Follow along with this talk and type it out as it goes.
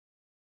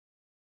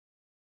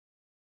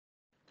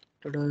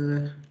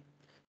Today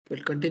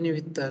we'll continue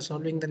with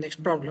solving the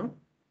next problem.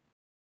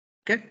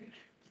 Okay,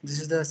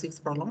 this is the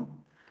sixth problem.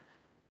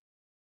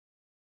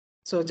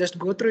 So just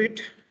go through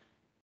it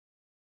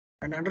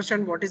and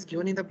understand what is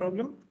given in the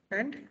problem,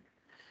 and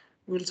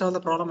we'll solve the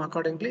problem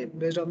accordingly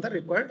based on the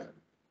required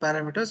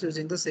parameters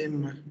using the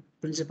same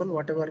principle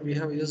whatever we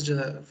have used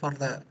for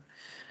the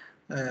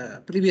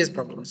previous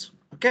problems.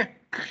 Okay.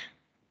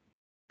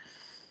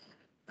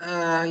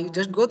 You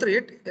just go through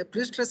it. A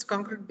pre-stressed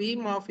concrete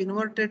beam of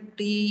inverted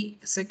T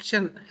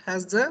section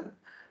has the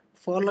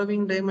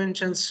following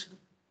dimensions.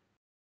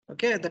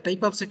 Okay, the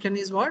type of section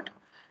is what?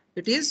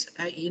 It is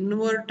an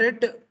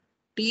inverted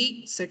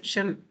T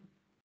section.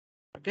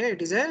 Okay,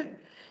 it is a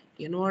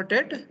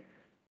inverted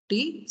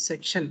T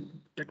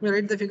section. Let me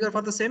write the figure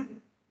for the same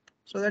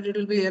so that it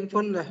will be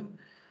helpful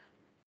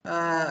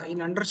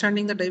in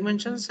understanding the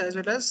dimensions as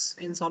well as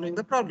in solving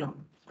the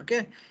problem.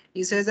 Okay,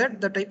 he says that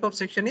the type of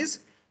section is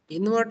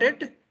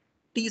inverted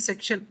T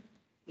section.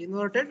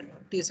 Inverted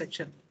T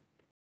section.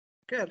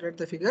 Okay, I'll write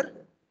the figure.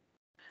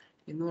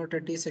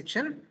 Inverted T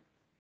section.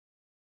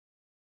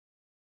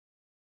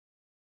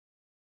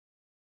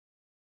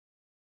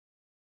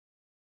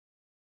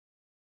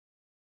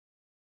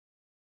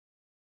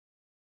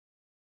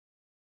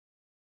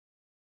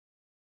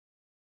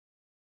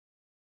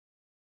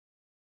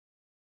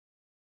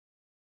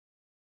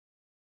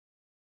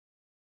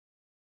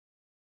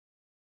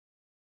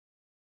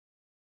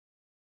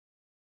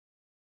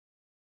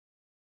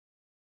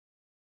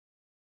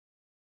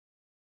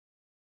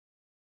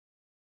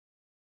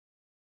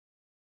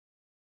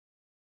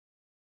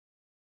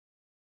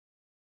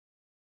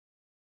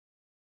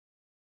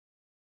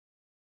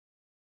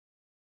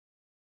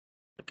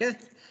 Okay,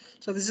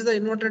 so this is the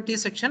inverted T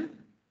section.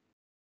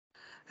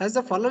 Has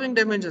the following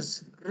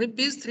dimensions. Rib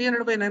is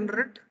 300 by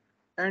 900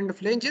 and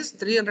flange is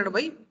 300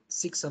 by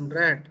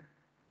 600.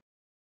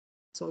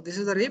 So this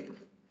is the rib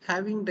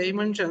having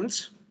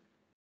dimensions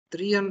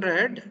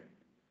 300.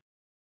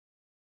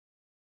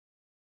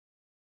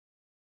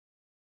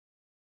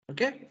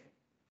 Okay.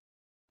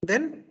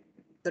 Then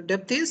the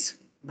depth is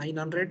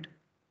 900.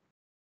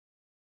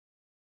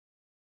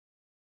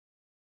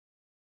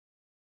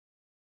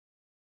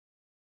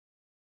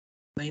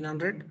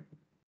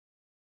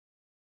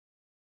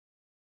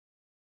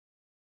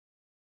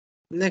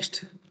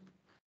 Next,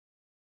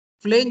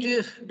 flange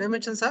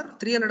dimensions are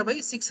 300 by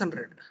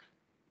 600.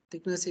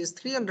 Thickness is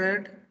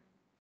 300.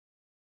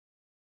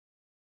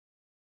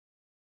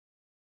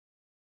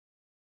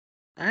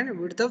 And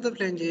width of the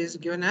flange is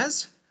given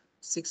as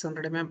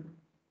 600 mm.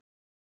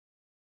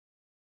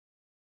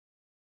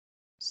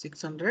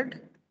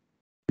 600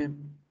 mm.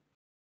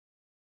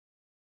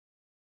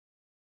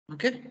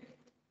 Okay.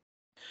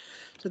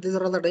 So these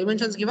are all the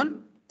dimensions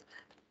given.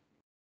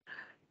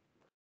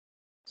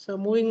 So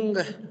moving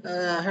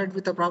ahead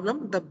with the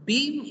problem, the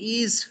beam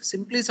is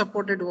simply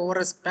supported over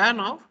a span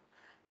of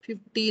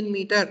 15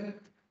 meter.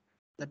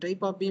 The type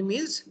of beam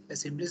is a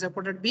simply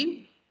supported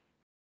beam.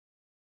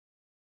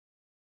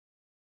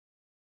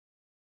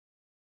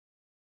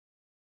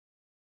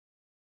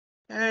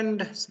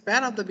 And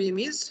span of the beam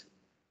is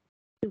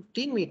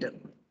 15 meter.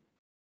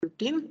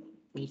 15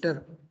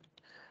 meter.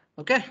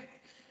 Okay.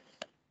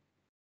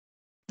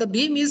 The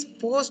beam is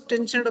post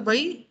tensioned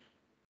by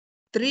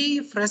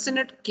 3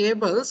 Prestressed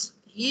cables,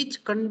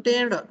 each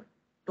contained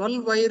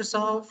 12 wires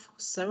of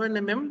 7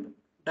 mm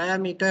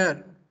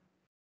diameter.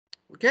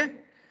 Okay.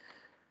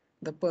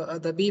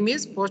 The beam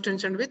is post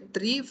tensioned with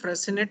 3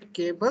 Prestressed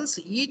cables,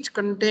 each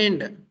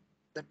contained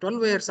the 12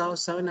 wires of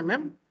 7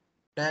 mm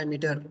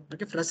diameter.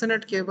 Okay,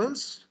 Prestressed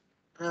cables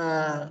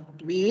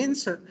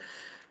means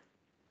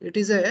it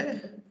is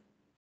a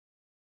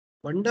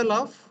bundle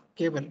of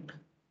cable.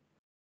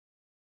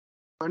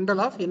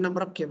 Bundle of n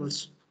number of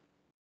cables.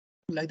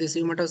 Like this,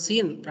 you might have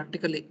seen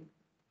practically.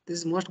 This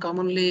is most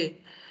commonly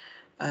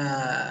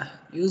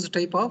used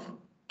type of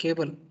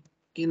cable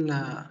in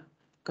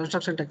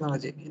construction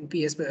technology in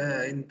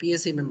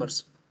PSC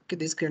members. Okay,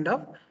 this kind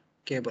of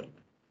cable.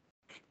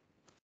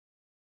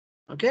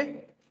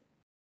 Okay.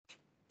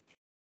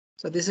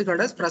 So this is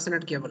called as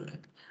Prestressed cable.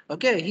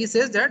 Okay, he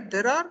says that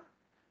there are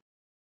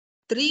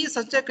 3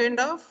 such a kind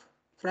of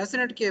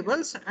Prestressed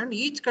cables and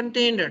each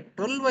contained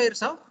 12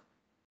 wires of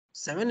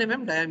 7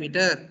 mm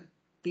diameter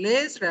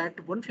placed at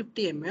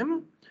 150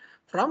 mm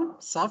from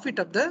soffit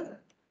of the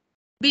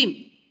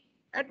beam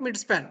at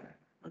midspan.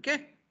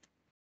 Okay.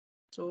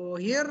 So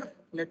here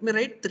let me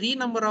write 3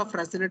 number of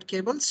Prestressed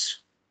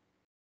cables.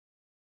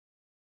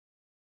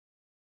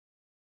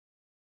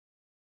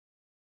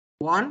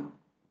 1,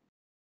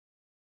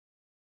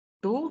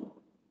 2,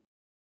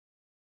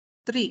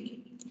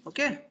 3.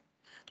 Okay.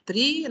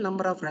 3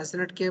 number of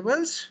Prestressed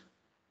cables.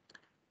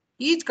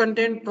 Each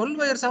contain 12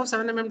 wires of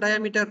 7 mm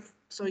diameter.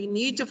 So in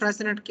each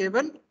Prestressed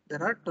cable,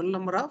 there are 12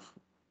 number of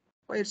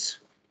wires.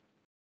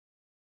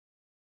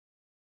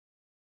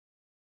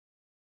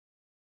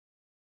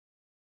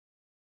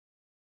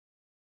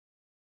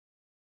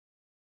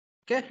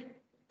 Okay.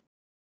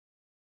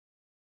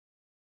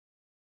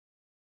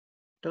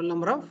 12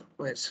 number of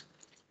wires.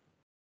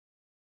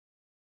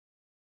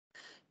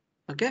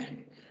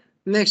 Okay.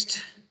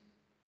 Next,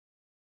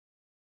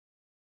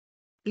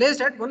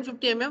 placed at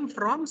 150 mm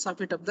from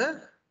soffit of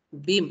the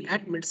beam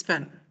at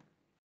midspan.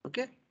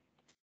 Okay.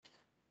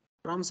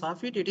 From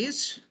soffit it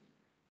is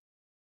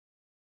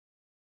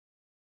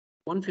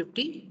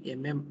 150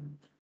 mm.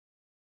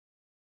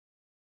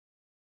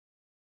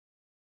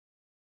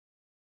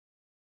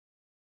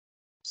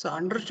 So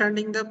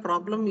understanding the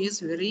problem is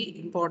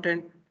very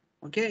important.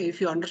 Okay. If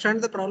you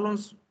understand the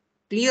problems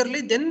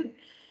clearly, then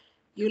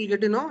you will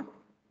get to know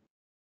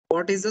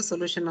what is the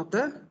solution of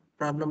the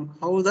problem,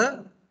 how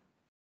the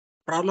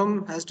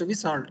problem has to be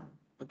solved.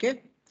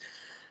 Okay.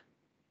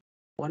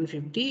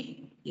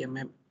 150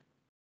 mm.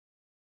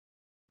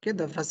 Okay,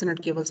 the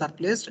fastenet cables are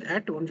placed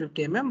at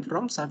 150 mm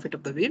from soffit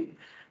of the beam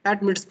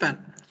at midspan.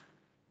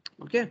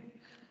 Okay.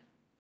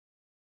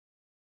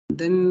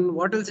 Then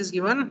what else is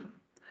given?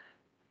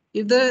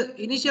 If the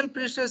initial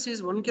pre-stress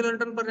is 1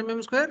 kilonewton per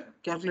mm square,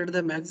 calculate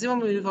the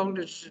maximum uniform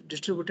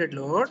distributed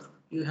load.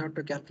 You have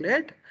to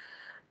calculate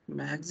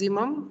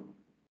maximum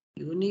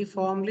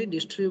uniformly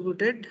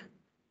distributed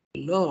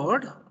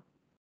load.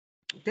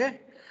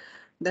 Okay,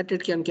 that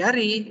it can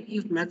carry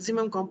if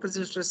maximum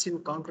compressive stress in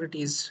concrete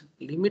is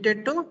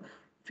limited to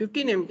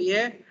 15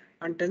 MPa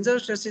and tensile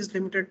stress is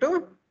limited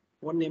to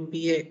 1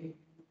 MPa.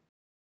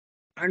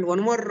 And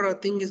one more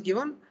thing is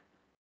given.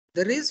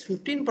 There is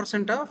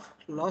 15% of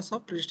loss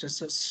of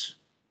pre-stresses.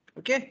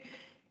 Okay.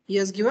 He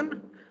has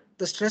given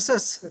the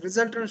stresses,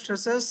 resultant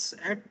stresses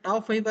at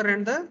top fiber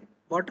and the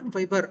bottom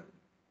fiber.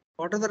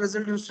 What are the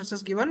resultant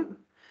stresses given?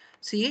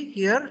 See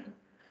here.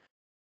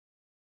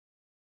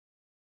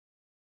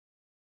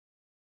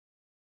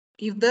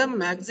 If the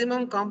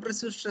maximum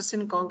compressive stress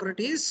in concrete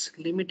is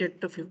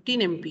limited to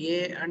 15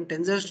 MPa and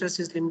tensile stress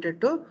is limited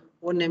to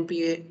 1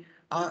 MPa,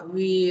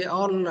 we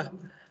all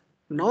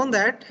know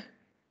that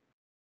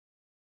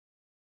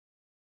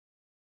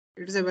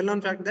it is a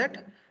well-known fact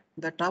that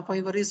the top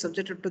fiber is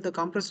subjected to the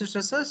compressive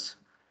stresses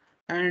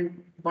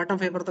and bottom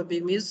fiber of the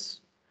beam is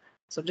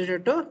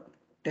subjected to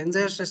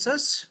tensile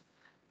stresses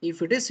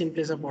if it is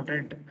simply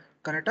supported.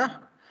 Correct?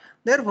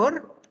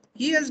 Therefore,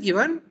 he has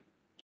given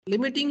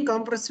limiting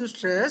compressive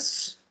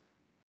stress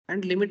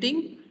and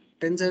limiting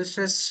tensile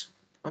stress.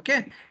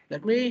 Okay,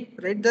 let me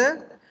write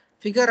the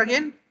figure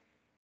again.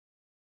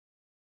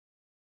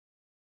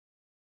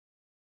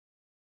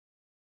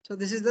 So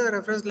this is the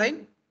reference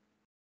line.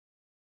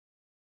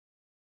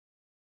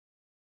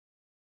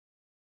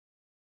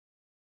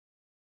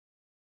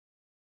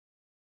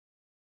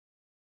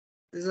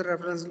 This is a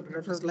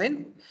reference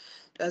line.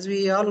 As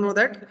we all know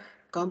that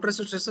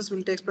compressive stresses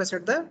will take place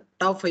at the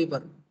top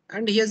fiber,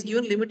 and he has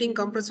given limiting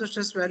compressive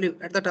stress value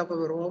at the top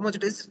fiber. How much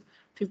it is?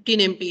 15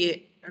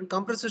 MPa, and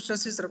compressive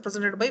stress is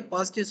represented by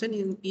positive sign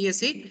in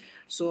PSE.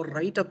 So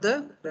right of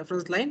the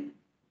reference line.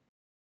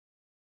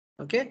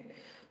 Okay,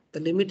 the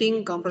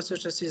limiting compressive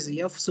stress is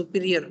F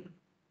superior.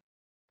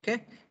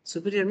 Okay,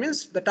 superior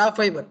means the top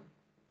fiber.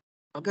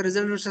 Okay,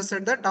 resultant stress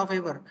at the top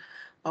fiber.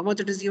 How much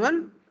it is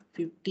given?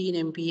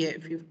 15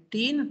 MPa,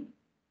 15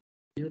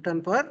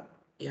 Newton per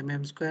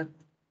mm square.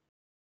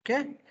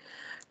 Okay,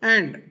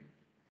 and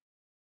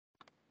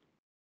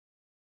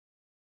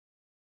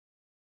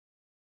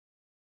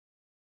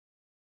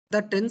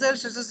the tensile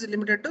stress is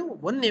limited to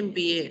 1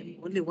 MPa,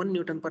 only 1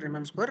 Newton per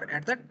mm square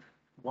at the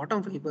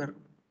bottom fiber.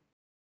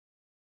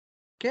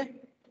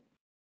 Okay,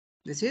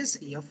 this is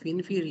F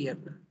inferior.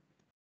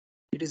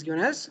 It is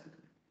given as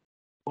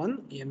 1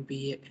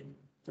 MPa.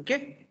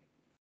 Okay.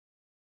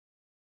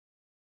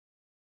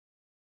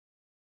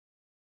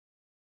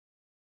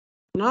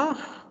 Now,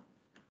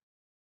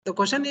 the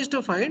question is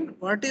to find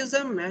what is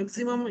the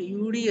maximum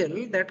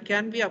UDL that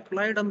can be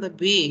applied on the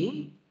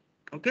beam,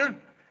 okay,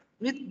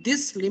 with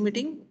this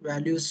limiting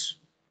values.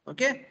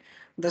 Okay,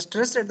 the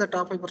stress at the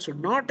top fiber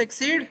should not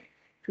exceed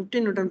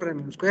 15 Newton per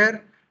mm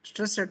square.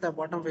 Stress at the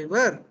bottom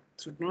fiber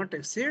should not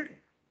exceed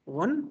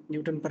 1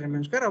 Newton per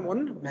mm square or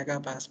 1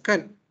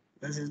 megapascal.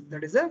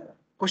 That is the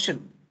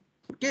question.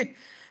 Okay,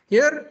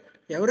 here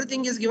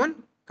everything is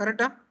given,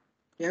 correct?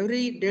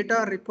 Every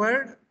data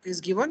required is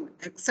given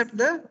except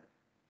the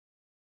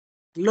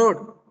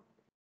load.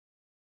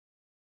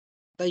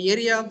 The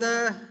area of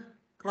the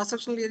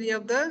cross-sectional area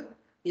of the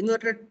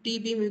inverted T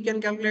beam you can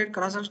calculate,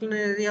 cross-sectional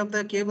area of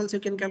the cables you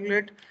can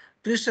calculate,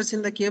 pre-stress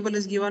in the cable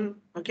is given,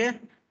 okay.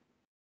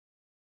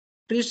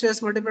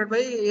 Pre-stress multiplied by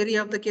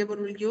area of the cable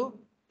will give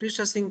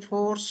pre-stressing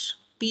force,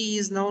 P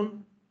is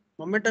known,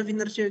 moment of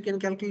inertia you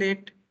can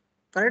calculate,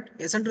 correct.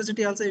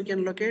 Eccentricity also you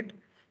can locate,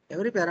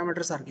 every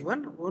parameters are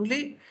given,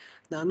 only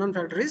the unknown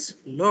factor is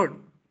load,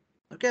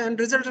 okay, and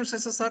resultant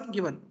stresses are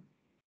given.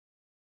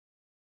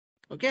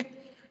 Okay,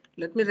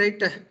 let me write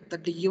the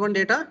given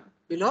data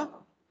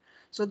below.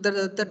 So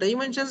the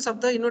dimensions of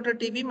the inverted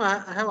T beam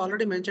I have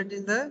already mentioned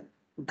in the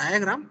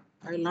diagram.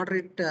 I will not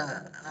read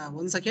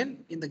once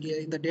again in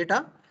the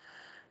data.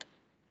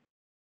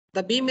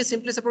 The beam is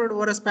simply supported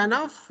over a span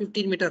of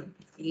 15 meter.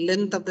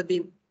 Length of the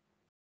beam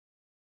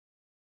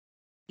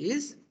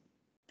is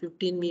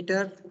 15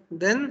 meter.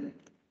 Then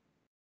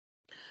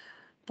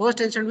post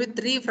tension with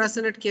 3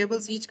 Prestressed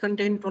cables, each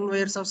contain 12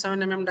 wires of 7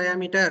 mm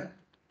diameter.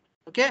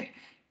 Okay,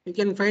 you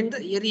can find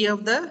the area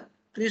of the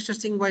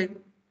prestressing wire.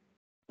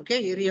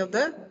 Okay, area of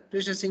the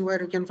prestressing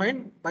wire you can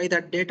find by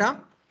that data.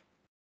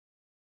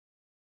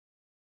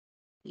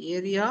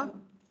 Area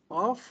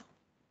of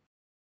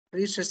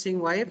prestressing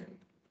wire.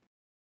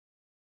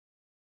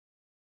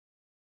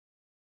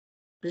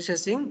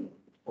 Prestressing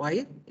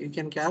wire you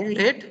can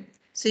calculate.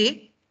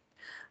 See,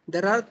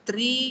 there are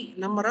 3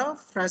 number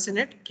of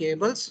Prestressed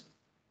cables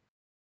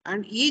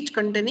and each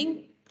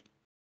containing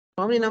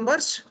how many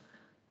numbers?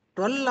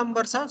 12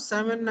 numbers of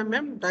 7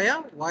 mm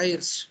dia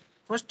wires.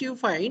 First you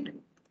find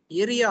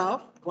area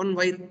of one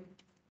wire.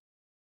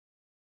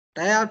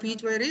 Dia of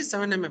each wire is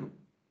 7 mm.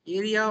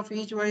 Area of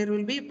each wire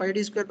will be pi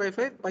d square by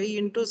 5, pi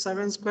into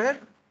 7 square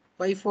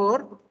by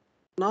 4.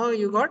 Now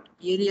you got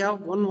area of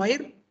one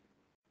wire.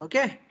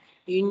 Okay.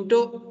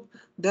 Into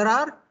there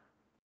are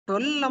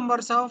 12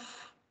 numbers of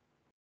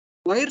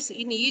wires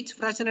in each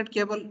Prestressed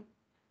cable.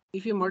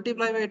 If you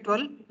multiply by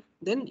 12,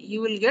 then you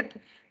will get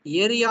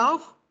area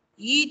of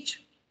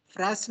each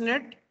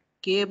Prestressed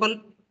cable.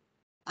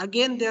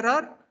 Again, there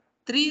are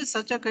 3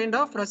 such a kind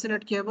of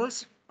Prestressed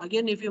cables.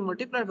 Again, if you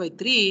multiply by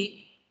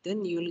 3,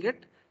 then you will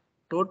get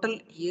total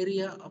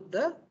area of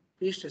the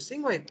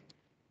prestressing wire.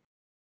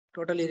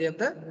 Total area of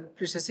the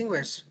prestressing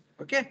wires.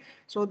 Okay.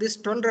 So this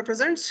 12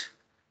 represents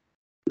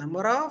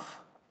number of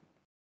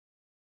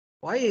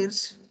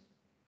wires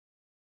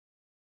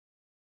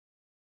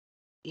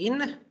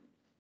in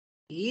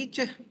each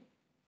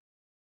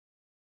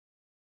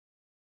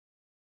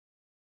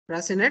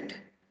Prestressed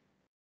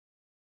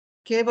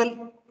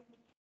cable.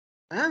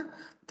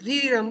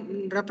 3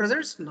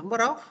 represents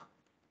number of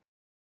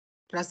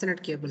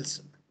Prestressed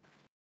cables.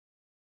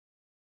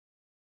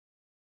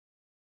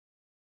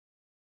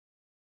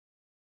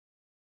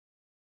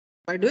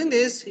 By doing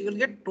this, you will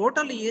get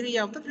total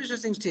area of the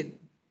prestressing steel.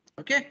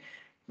 Okay.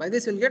 By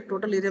this, you will get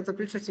total area of the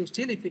prestressing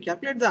steel. If you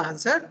calculate the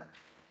answer,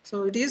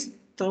 so it is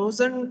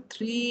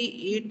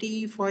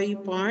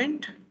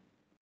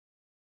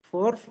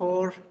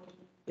 1385.44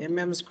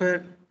 mm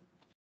square.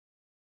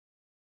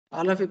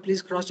 All of you,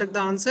 please cross check the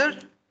answer.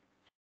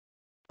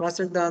 Cross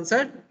check the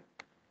answer.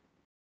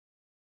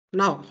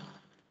 Now,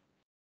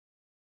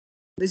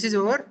 this is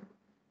over.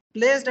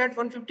 Placed at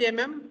 150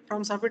 mm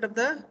from soffit of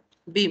the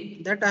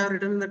beam. That I have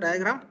written in the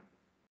diagram.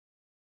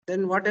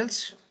 Then what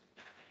else?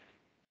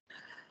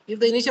 If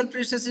the initial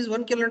prestress is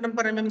 1 kN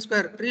per mm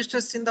square,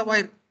 prestress in the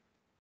wire.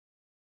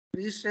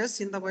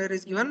 Prestress in the wire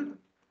is given.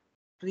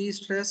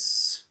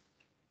 Prestress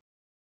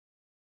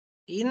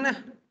in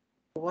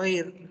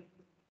wire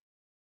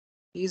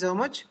is how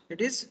much?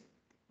 It is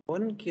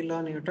 1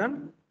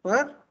 kilonewton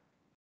per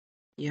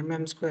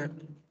mm square.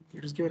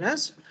 It is given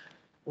as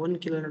 1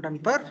 kilonewton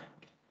per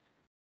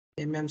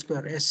mm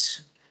square.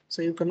 Yes.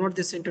 So you convert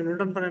this into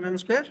Newton per mm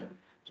square.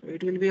 So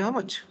it will be how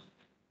much?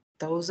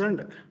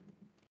 1000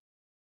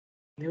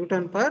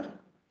 Newton per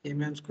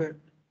mm square.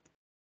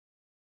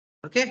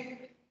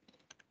 Okay.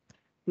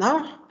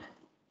 Now,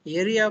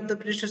 area of the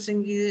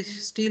prestressing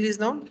steel is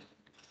known.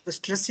 The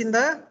stress in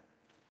the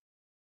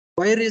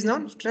wire is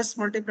known. Stress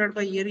multiplied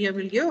by area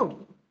will give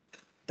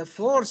the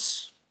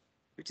force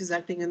which is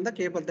acting in the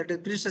cable. That is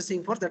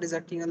prestressing force that is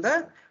acting on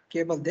the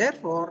cable.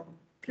 Therefore,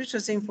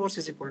 prestressing force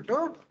is equal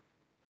to.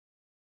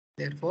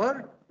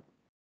 Therefore,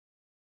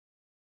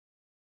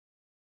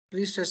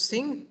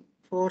 prestressing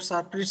force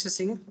or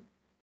prestressing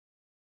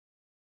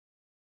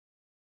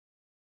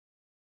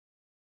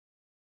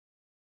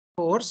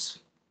force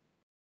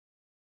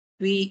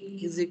V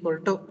is equal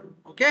to.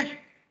 Okay.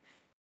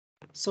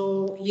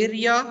 So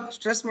area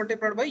stress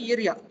multiplied by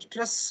area.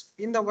 Stress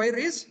in the wire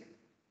is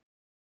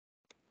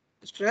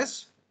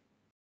stress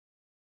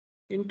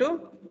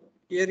into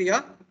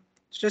area.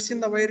 Stress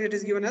in the wire it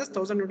is given as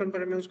 1000 Newton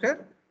per mm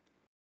square.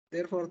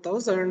 Therefore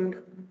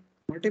 1000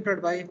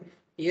 multiplied by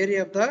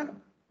area of the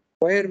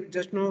wire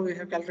just now we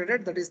have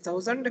calculated, that is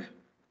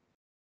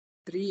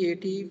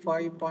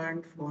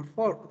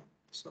 1385.44.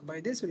 So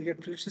by this we'll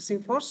get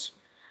prestressing force.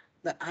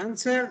 The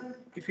answer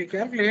if you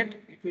calculate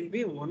it will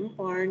be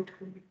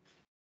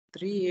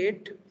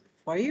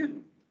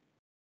 1.385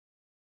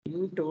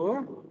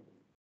 into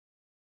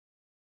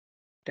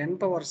 10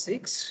 power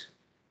 6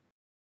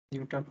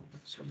 Newton.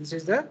 So this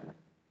is the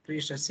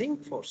prestressing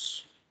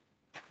force.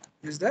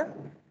 This is the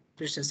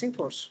prestressing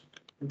force.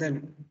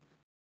 Then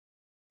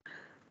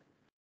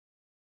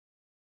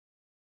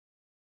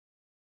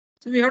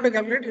so we have to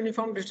calculate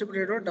uniform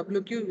distributed load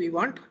WQ we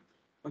want.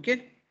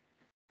 Okay.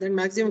 Then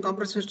maximum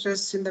compressive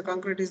stress in the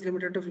concrete is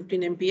limited to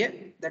 15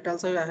 MPa. That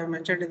also I have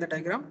mentioned in the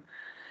diagram.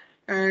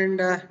 And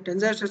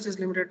tensile stress is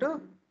limited to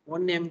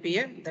 1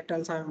 MPa. That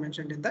also I have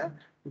mentioned in the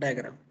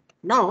diagram.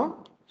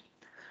 Now,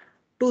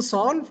 to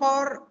solve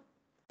for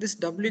this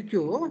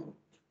WQ,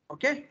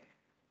 okay,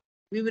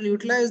 we will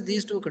utilize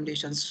these two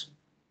conditions.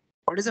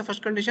 What is the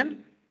first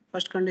condition?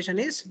 First condition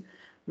is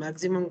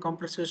maximum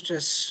compressive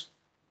stress.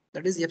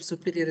 That is F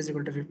superior is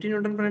equal to 15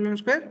 Newton per mm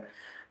square.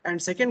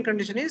 And second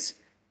condition is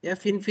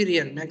F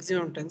inferior,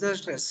 maximum tensile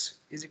stress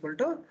is equal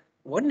to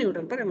 1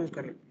 Newton per mm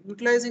square.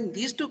 Utilizing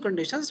these two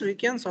conditions, we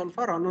can solve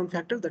for unknown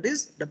factor, that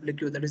is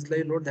WQ, that is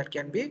live load that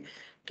can be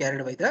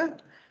carried by the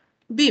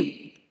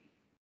beam.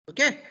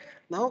 Okay.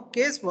 Now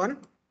case 1,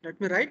 let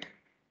me write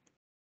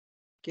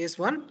case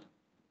 1.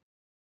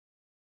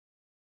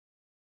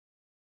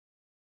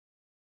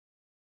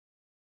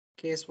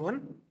 Case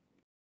 1.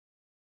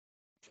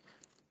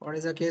 What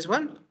is the case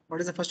 1?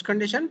 What is the first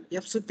condition?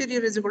 F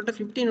superior is equal to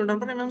 15 Newton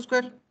per mm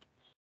square.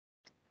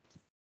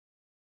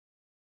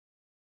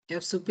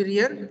 F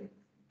superior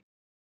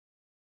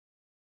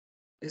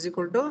is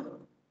equal to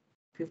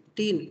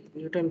 15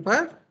 Newton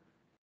per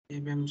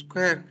mm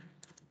square.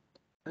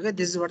 Okay,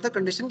 this is what the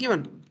condition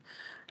given.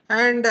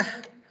 And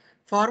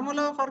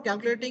formula for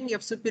calculating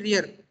F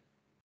superior.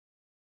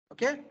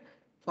 Okay,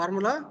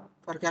 formula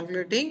for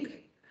calculating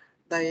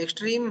the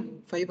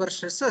extreme fiber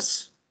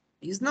stresses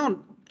is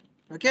known.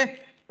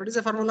 Okay, what is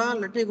the formula?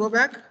 Let me go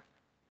back.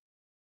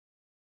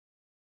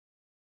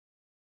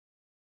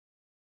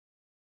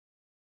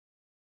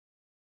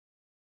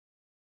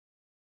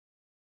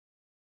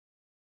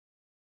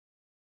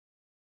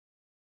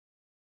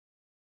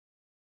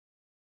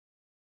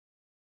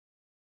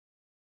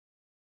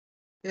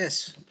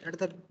 Yes,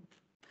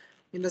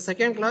 in the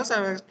second class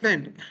I have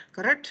explained,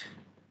 correct?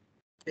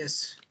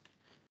 Yes,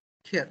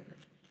 here.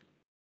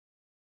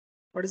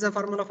 What is the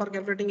formula for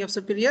calculating F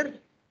superior?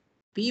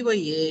 P by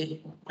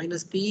A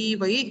minus P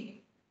by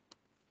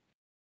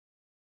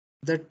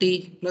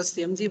ZT plus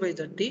mg by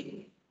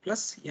ZT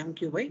plus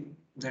mq by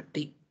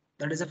ZT.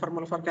 That is the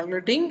formula for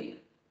calculating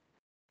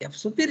F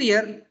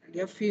superior.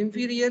 F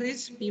inferior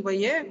is P by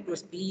A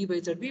plus P by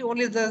ZB.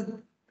 Only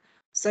the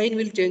sign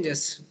will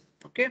changes.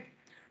 Okay,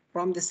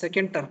 from the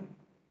second term.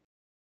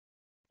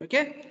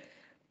 Okay,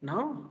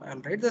 now I'll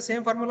write the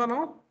same formula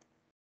now.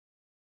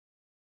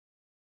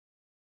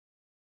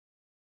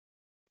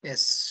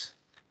 Yes.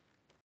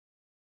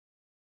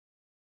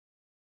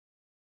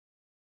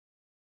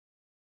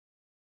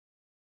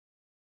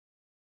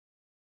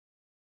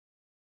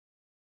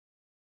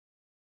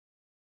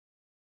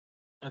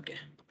 Okay.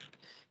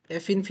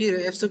 F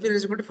inferior, F superior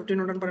is equal to 15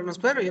 Newton per mm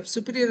square. F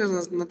superior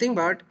is nothing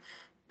but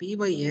P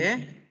by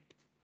A.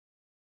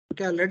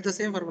 Okay, I'll write the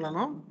same formula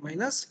now.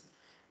 Minus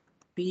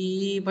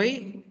P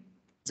by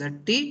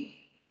ZT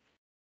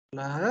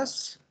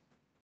plus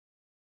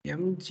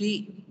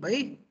mg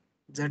by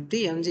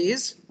ZT. Mg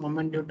is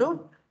moment due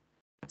to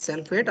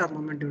self-weight or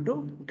moment due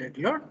to dead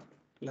load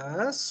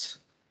plus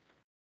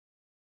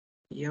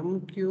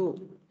mq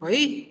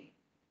by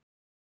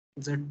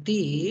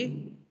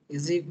ZT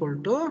is equal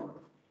to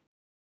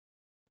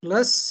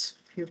plus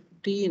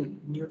 15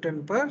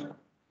 Newton per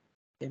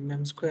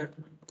mm square.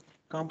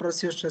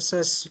 Compressive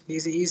stresses,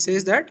 he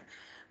says that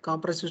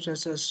compressive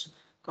stresses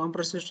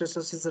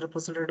is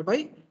represented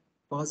by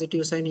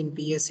positive sign in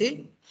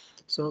PSA.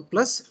 So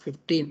plus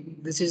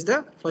 15. This is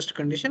the first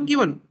condition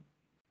given.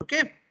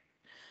 Okay.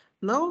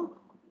 Now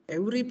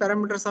every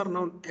parameters are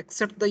known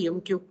except the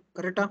MQ.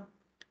 Correct?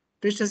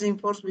 Pre-stressing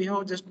force we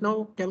have just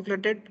now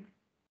calculated.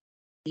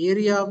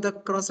 Area of the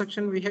cross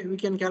section we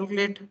can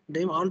calculate.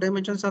 All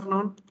dimensions are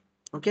known.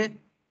 Okay.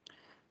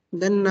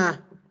 Then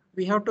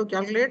we have to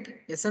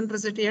calculate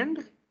eccentricity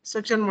and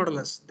section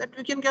modulus. That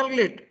we can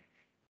calculate.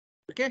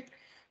 Okay.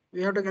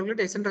 We have to calculate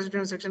eccentricity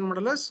and section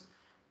modulus.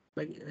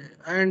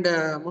 And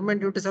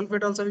moment due to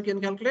self-weight also we can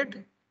calculate.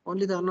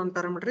 Only the unknown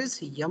parameter is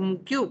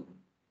MQ.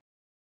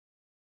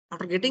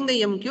 After getting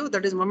the MQ,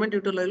 that is moment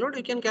due to live load,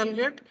 you can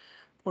calculate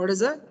what is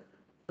the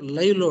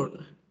live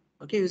load.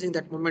 Okay, using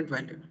that moment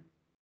value.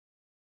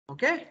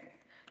 Okay.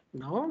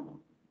 Now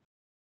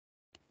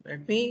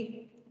let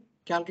me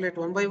calculate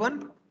one by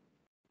one.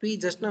 P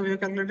just now we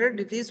have calculated,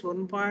 it is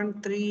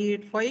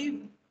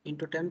 1.385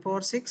 into 10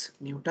 power 6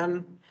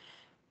 Newton.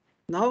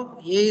 Now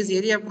A is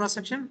area of cross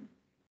section.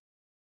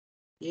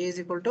 A is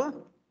equal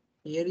to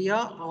area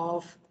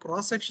of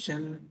cross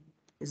section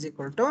is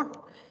equal to,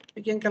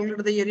 we can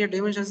calculate the area,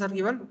 dimensions are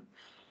given.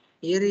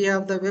 Area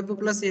of the web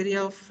plus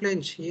area of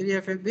flange. Area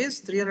of web is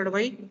 300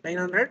 by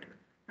 900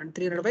 and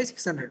 300 by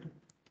 600.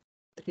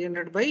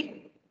 300 by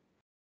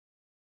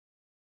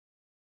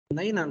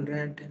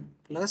 900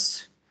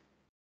 plus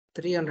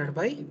 300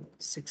 by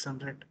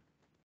 600.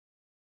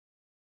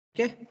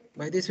 Okay,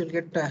 by this we'll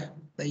get the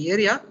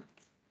area.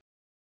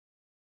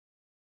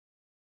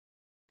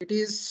 It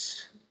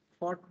is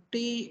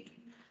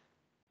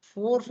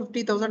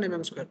 450,000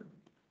 mm square.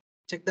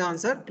 Check the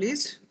answer,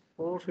 please.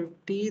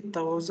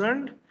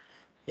 450,000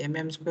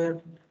 mm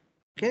square.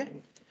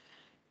 Okay.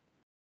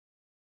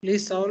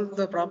 Please solve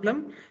the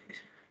problem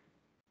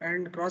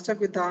and cross check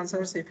with the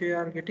answers. If you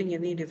are getting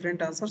any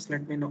different answers,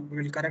 let me know.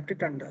 We will correct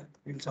it and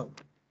we'll solve.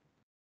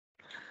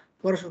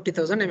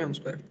 450,000 mm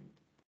square.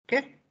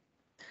 Okay.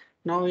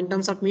 Now in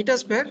terms of meter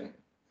square,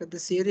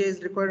 this area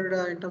is required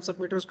in terms of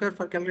meter square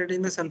for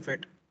calculating the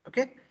self-weight.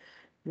 Okay.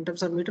 In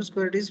terms of meter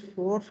square, it is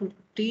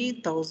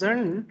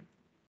 450,000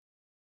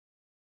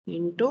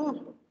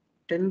 into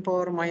 10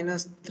 power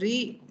minus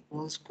 3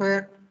 whole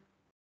square.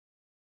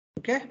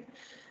 Okay.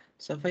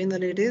 So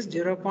finally it is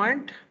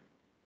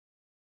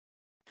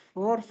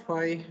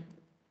 0.45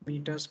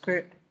 meter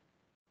square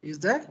is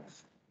the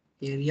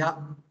area.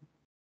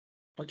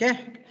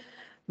 Okay.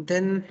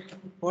 Then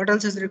what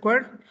else is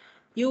required?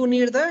 You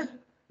need the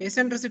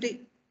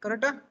eccentricity,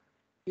 correct?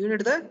 You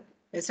need the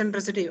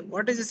eccentricity.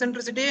 What is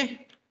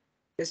eccentricity?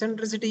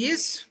 Eccentricity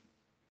is,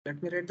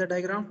 let me write the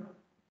diagram.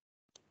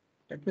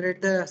 Let me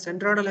write the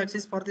centroidal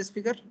axis for this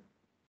figure.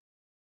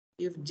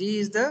 If G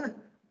is the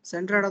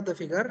centroid of the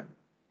figure,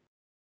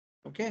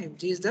 okay, if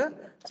G is the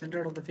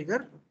centroid of the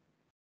figure,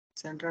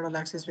 centroidal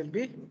axis will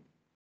be,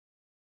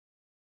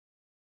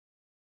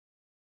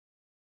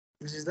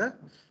 this is the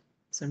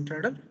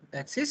centroidal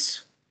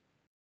axis.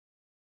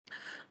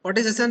 What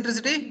is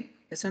eccentricity?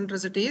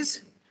 Eccentricity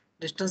is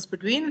distance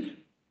between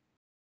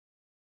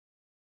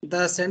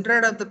the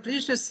centroid of the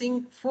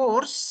prestressing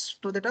force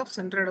to that of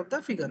centroid of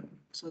the figure.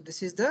 So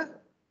this is the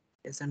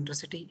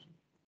eccentricity.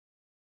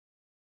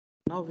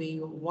 Now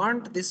we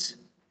want this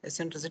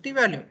eccentricity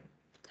value.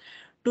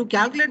 To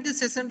calculate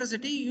this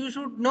eccentricity, you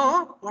should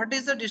know what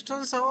is the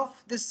distance of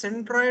this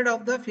centroid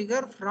of the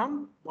figure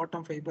from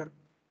bottom fiber.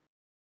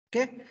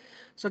 Okay,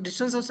 so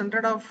distance of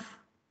centroid of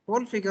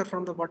whole figure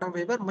from the bottom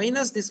fiber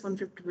minus this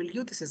 150 will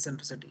give this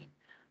eccentricity.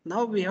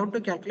 Now we have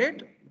to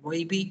calculate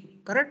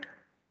YB, correct?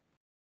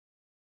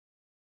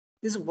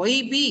 This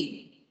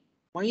YB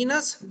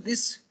minus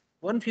this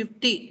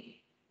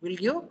 150 will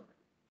give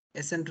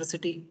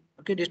eccentricity.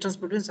 Okay, distance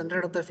between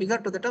centroid of the figure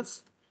to that of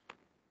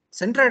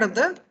centroid of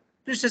the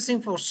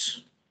prestressing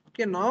force.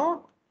 Okay,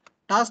 now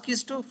task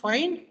is to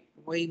find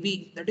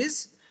YB, that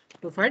is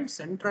to find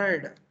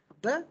centroid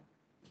of the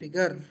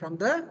figure from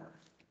the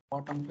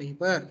bottom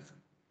fiber.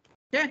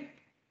 Okay,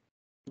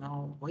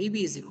 now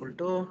YB is equal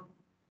to,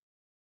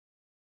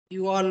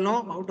 you all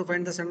know how to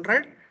find the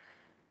centroid.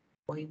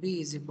 YB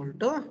is equal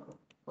to,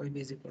 YB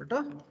is equal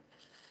to,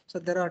 so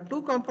there are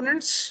two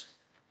components.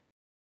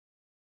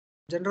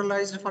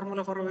 Generalized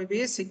formula for YB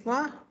is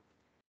sigma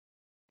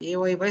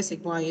AY by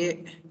sigma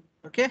A.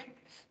 Okay,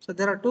 so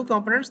there are two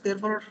components,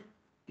 therefore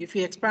if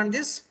we expand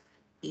this,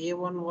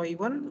 A1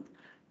 Y1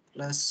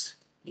 plus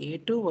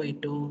A2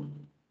 Y2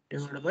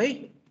 divided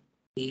by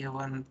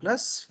A1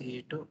 plus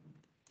A2.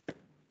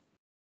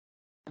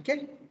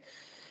 Okay,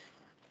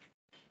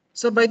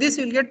 so by this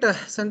you will get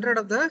centroid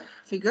of the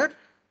figure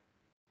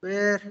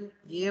where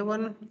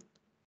A1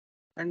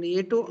 and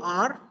A2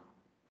 are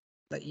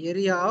the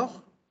area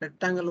of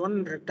rectangle 1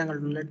 and rectangle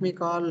 2. Let me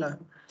call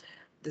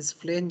this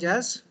flange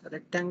as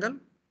rectangle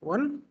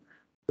 1,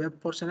 web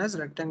portion as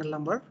rectangle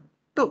number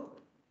 2.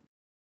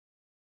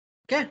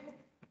 Okay,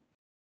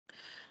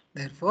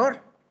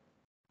 therefore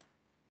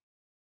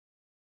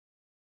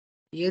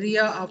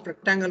area of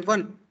rectangle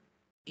 1,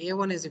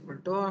 A1 is equal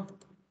to,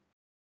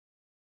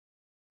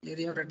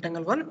 area of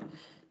rectangle 1,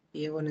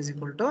 A1 is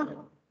equal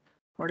to,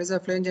 what is the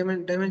flange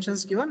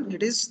dimensions given?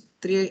 It is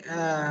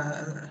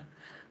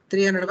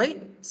 300 by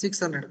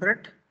 600,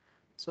 correct?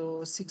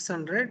 So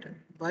 600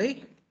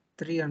 by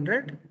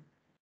 300,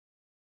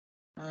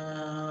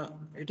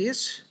 it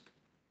is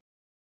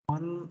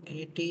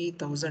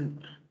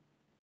 180,000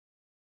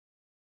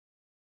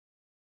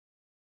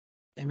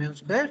 mm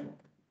square.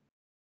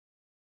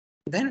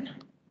 Then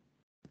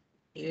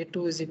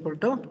A2 is equal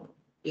to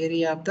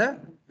area of the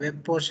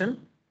web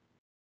portion.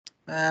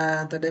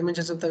 The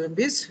dimensions of the web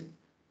is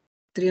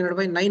 300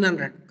 by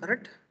 900,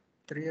 correct?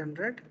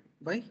 300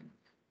 by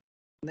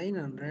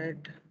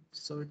 900.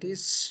 So it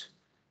is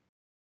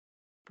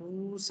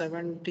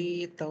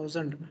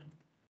 270,000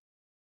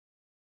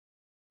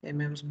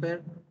 mm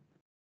square.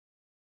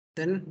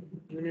 Then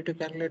you need to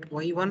calculate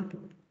Y1.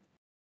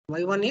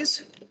 Y1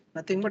 is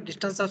nothing but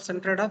distance of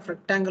centroid of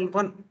rectangle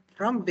 1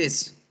 from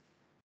base.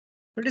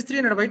 It is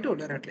 300 by 2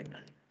 directly.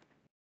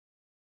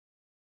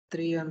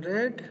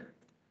 300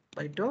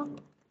 by 2,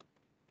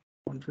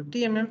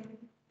 150 mm.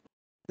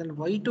 Then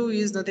Y2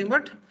 is nothing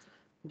but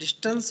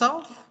distance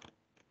of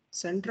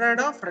centroid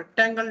of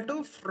rectangle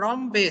 2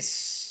 from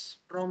base.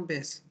 From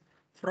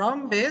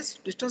base,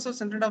 distance of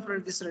centroid of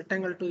this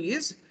rectangle 2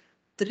 is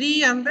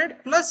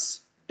 300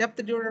 plus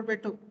depth divided by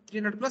 2.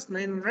 300 plus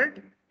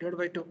 900 divided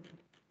by 2.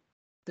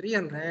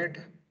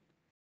 300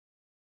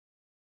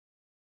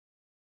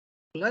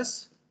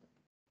 plus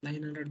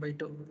 900 by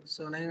 2.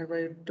 So 900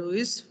 by 2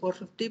 is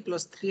 450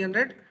 plus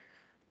 300.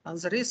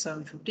 Answer is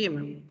 750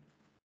 mm.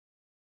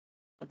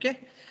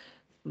 Okay.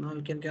 Now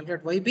you can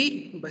calculate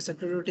YB by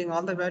substituting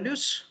all the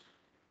values.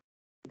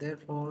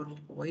 Therefore,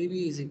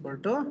 YB is equal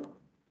to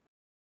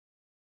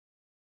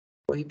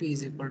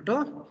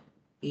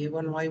A1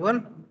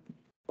 Y1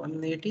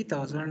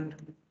 180,000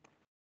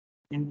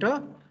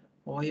 into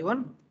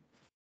Y1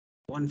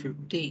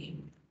 150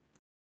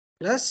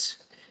 plus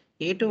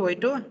A2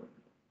 Y2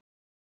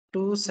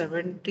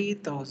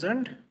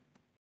 270,000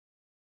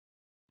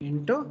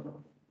 into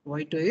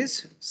Y2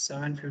 is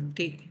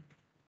 750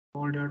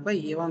 all divided by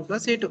A1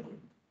 plus A2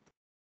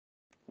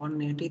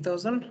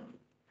 180,000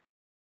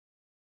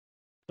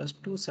 plus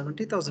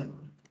 270,000.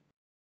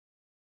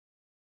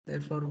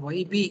 Therefore,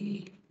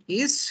 YB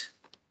is,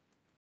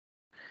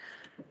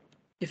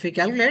 if we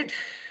calculate,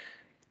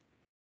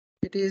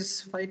 it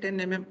is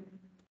 510 mm.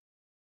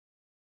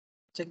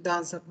 check the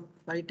answer.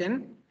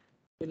 510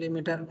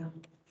 millimeter.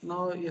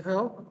 Now you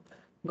have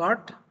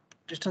got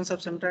distance of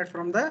centroid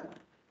from the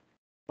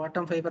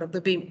bottom fiber of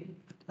the beam.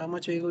 How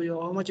much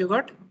how much you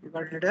got? You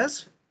got it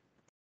as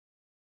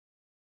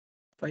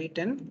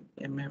 510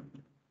 mm.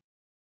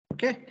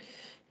 Okay.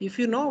 If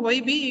you know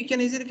YB, you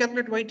can easily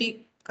calculate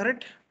YT.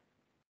 Correct?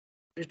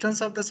 Distance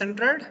of the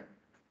centroid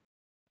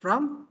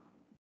from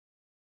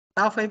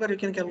top fiber you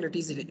can calculate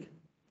easily.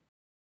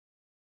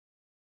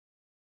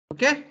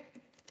 Okay.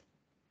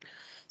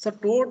 So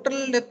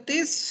total depth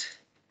is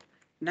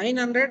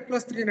 900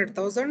 plus 300,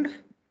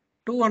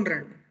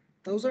 1200.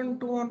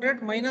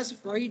 1200 minus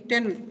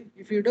 510.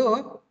 If you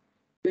do,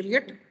 you will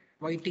get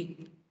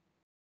YT.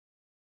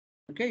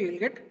 Okay, you will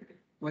get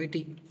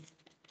YT.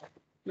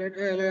 Let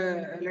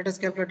us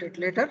calculate it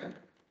later.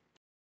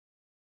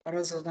 Or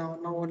else now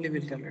only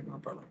we'll calculate, no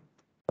problem.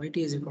 YT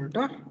is equal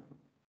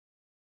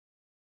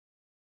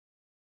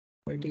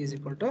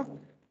to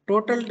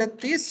total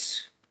depth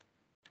is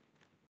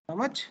how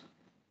much?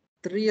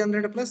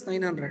 300 plus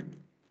 900.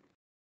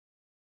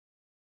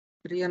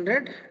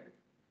 300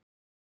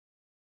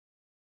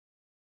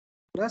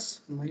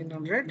 plus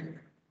 900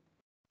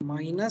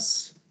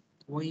 minus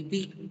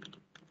YB.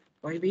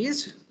 YB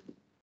is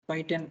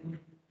 510.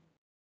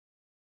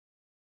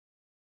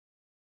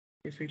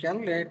 If we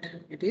calculate,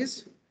 it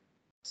is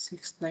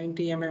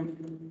 690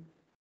 mm.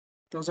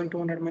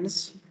 1200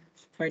 minus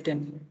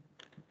 510.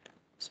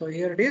 So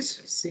here it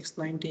is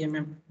 690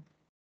 mm.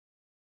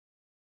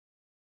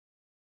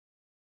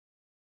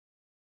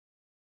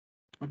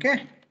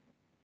 Okay.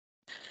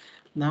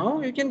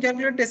 Now you can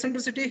calculate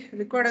eccentricity,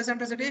 required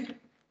eccentricity.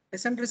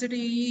 Eccentricity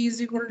E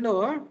is equal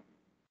to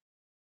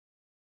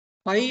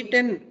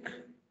 510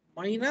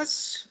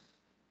 minus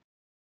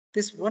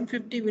this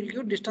 150 will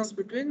give distance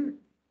between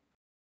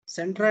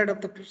centroid of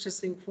the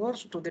prestressing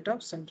force to that of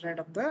centroid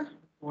of the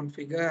whole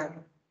figure.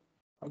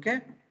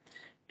 Okay.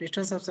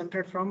 Distance of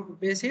centroid from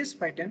base is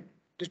 510.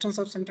 Distance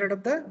of centroid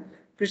of the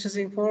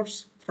prestressing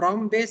force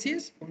from base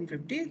is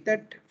 150.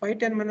 That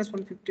 510 minus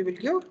 150 will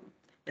give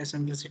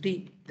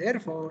eccentricity.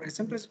 Therefore,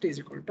 eccentricity is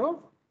equal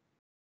to,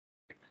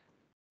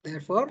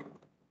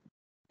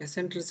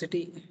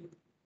 eccentricity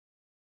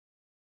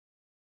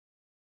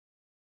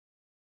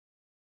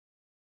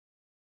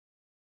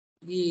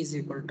E is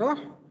equal to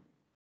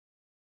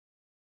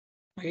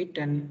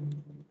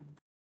 510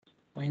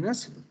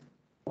 minus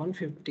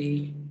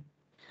 150.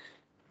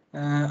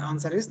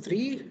 Answer is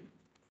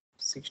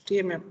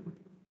 360 mm.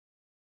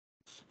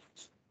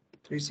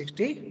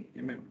 360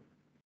 mm.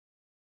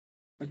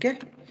 Okay.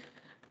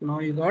 Now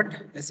you got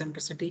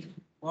eccentricity.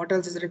 What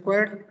else is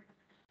required?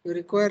 You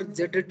require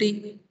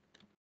ZT.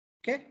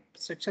 Okay.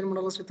 Section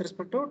modulus with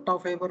respect to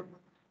top fiber.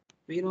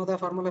 We know the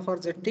formula for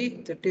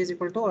ZT. ZT is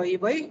equal to I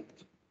by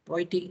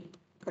YT.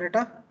 Correct?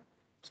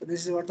 So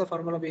this is what the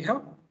formula we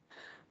have.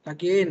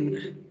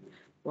 Again,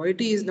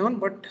 YT is known,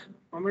 but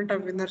moment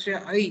of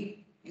inertia I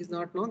is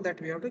not known.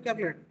 That we have to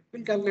calculate.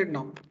 We'll calculate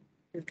now.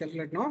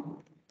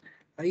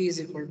 I is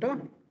equal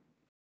to,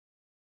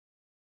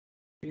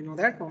 we know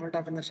that moment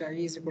of inertia I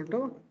is equal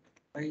to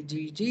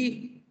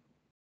IgG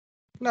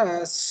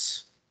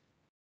plus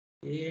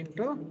A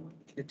into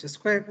H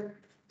square,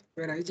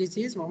 where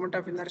IgG is moment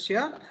of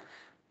inertia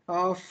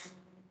of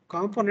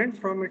component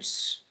from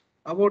its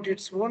about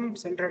its own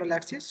centroidal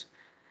axis.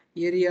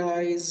 Area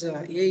is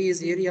A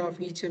is area of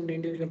each and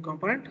individual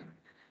component,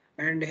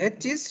 and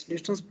H is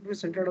distance between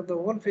centroid of the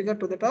whole figure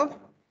to that of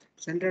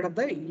centroid of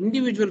the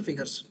individual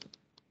figures.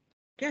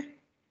 Okay.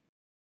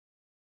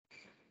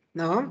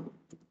 Now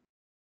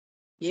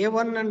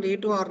A1 and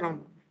A2 are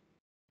known.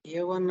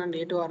 A1 and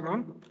A2 are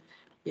known.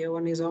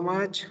 A1 is how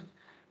much?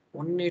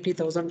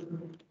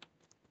 180,000.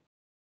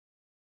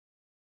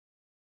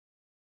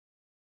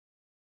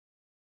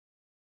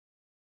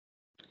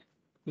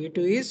 A2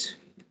 is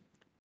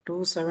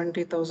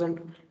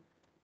 270,000.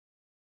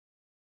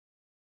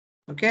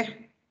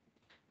 Okay.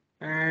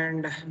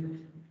 And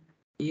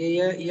A1,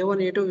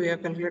 A2 we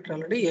have calculated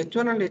already.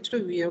 H1 and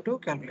H2 we have to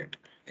calculate.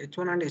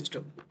 H1 and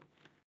H2.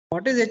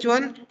 What is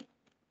H1?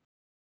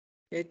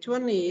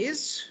 H1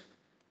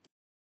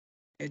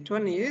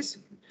 is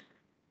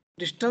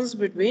distance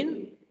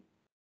between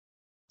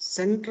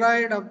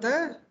centroid of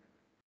the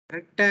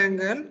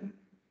rectangle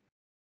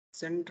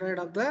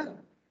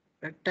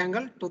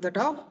to that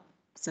of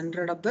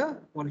centroid of the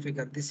whole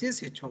figure. This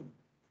is H1.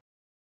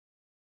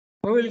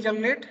 How will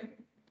calculate?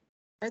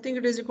 I think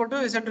it is equal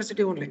to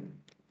eccentricity only.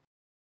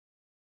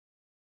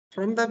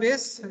 From the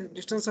base,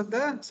 distance of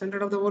the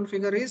centroid of the whole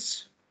figure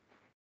is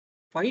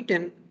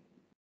 510.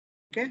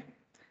 Okay.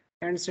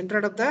 And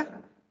centroid of the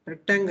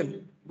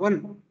rectangle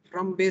 1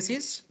 from base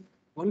is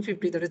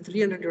 150, that is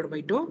 300 divided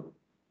by 2.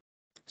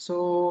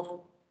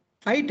 So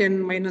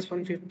 510 minus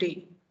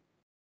 150.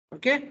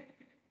 Okay.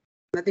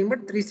 Nothing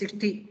but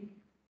 360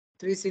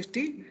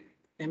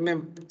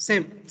 mm.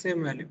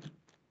 Same value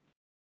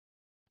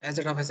as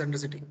that of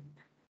eccentricity.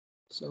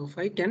 So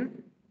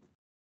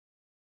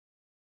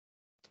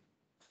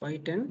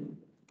 510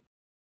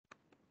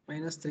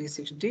 minus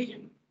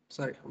 360,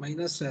 sorry,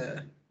 minus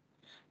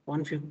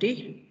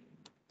 150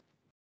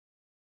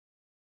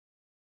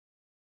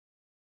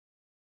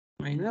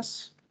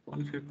 minus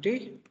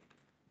 150,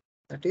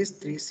 that is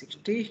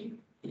 360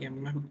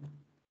 mm.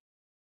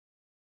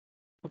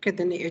 Okay,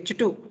 then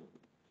H2.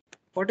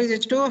 What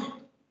is H2?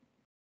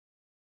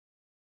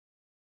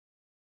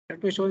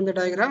 Let me show in the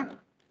diagram.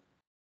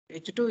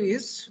 H2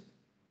 is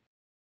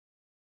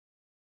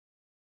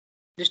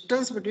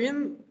distance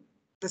between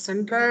the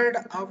centroid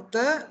of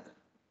the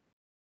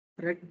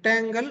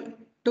rectangle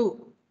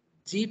 2,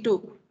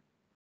 G2,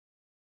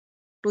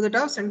 to the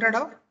top centroid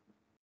of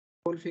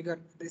whole figure.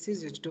 This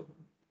is H2.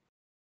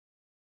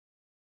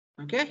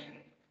 Okay,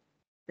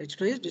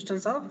 H2 is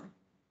distance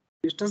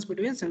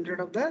between centroid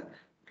of the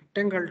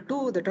rectangle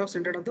 2, the top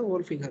centroid of the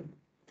whole figure.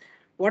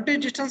 What is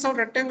distance of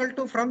rectangle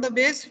 2 from the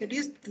base? It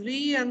is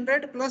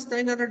 300 plus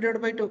 900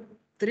 divided by 2.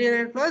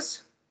 300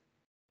 plus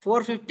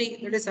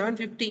 450, that is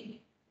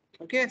 750.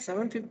 Okay,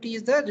 750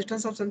 is the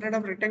distance of centroid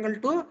of rectangle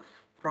 2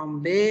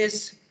 from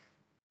base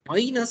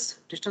minus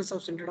distance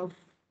of centroid of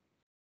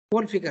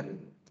whole figure.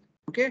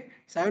 Okay,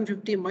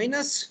 750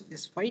 minus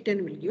this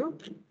 510 will give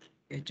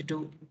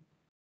H2.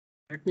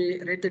 Let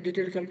me write the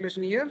detailed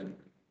calculation here.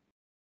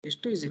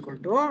 H2 is equal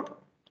to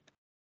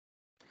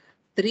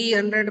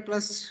 300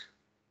 plus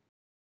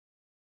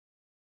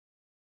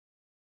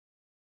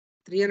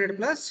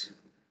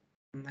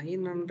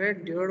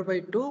 900 divided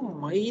by 2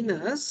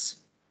 minus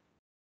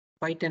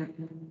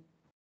 510.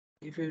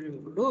 If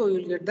you do, you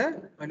will get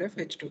the value of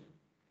H2.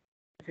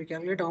 If you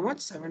calculate how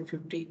much?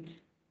 750.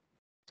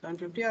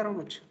 750 or how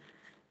much?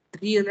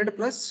 300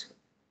 plus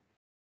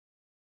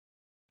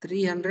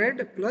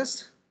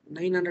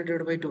 900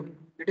 divided by 2.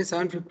 It is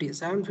 750.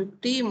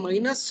 750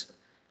 minus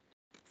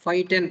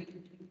 510.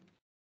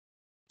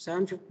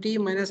 750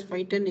 minus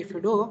 510, if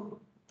you do,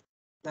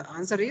 the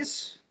answer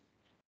is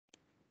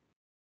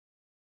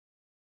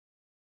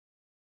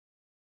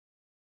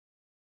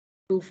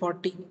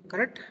 240,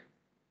 correct?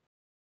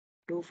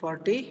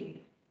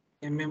 240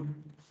 mm.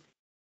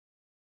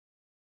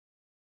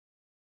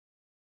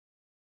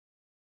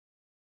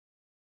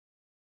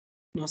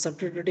 Now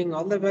substituting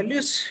all the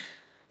values.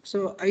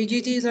 So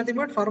IgG is nothing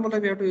but formula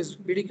we have to use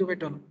BDQ by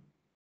 12.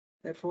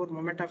 Therefore,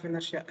 moment of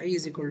inertia I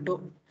is equal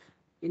to,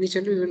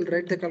 initially we will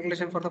write the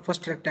calculation for the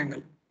first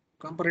rectangle,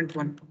 component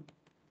 1.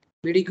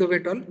 BDQ by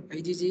 12,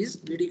 IgG is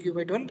BDQ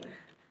by 12.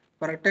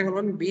 For rectangle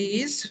 1,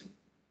 B is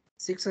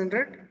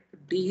 600,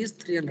 D is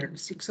 300.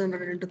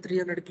 600 into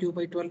 300 Q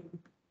by 12.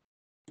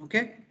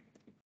 Okay,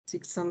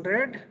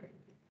 600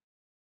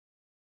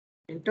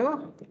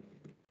 into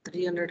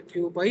 300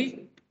 Q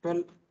by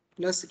 12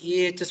 plus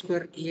AH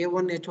square,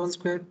 A1 H1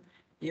 square.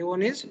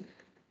 A1 is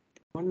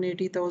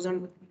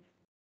 180,000.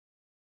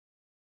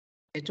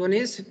 H1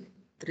 is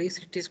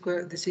 360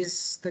 square. This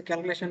is the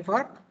calculation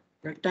for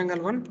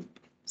rectangle 1.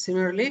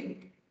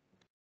 Similarly,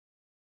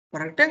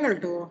 for rectangle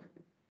 2,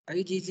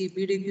 IgG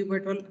BDQ by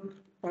 12.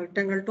 For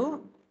rectangle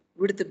 2,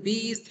 width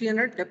B is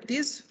 300, depth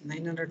is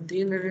 900.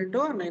 300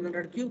 into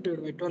 900 cube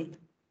divided by 12.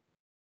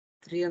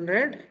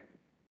 300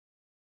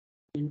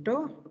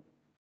 into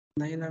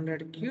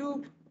 900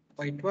 cube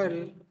by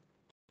 12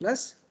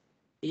 plus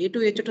A2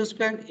 H2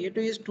 square. A2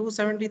 is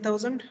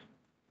 270,000.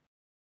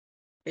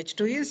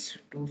 H2 is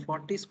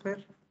 240 square.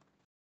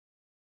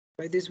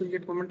 By this we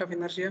get moment of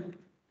inertia.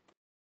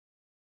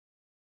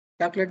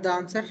 Calculate the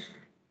answer.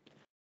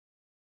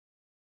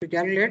 To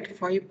calculate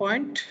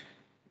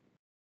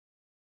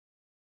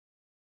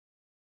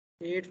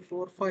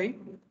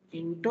 5.845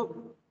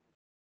 into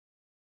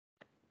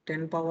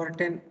 10 power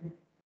 10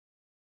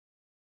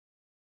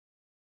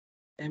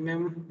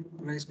 mm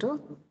raised to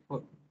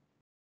 4.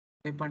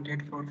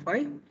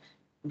 5.845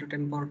 into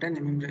 10 power 10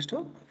 mm raised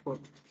to 4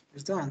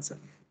 is the answer.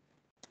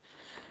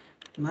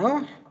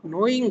 Now,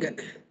 knowing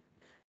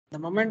the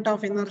moment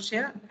of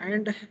inertia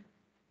and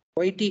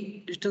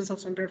YT, distance of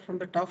centroid from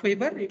the top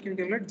fiber, you can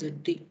calculate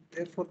ZT.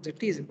 Therefore,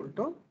 ZT is equal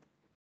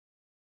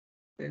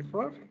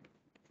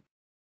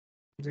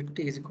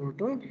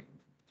to,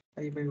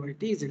 I by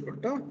YT is equal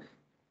to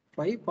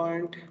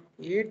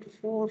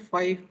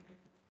 5.845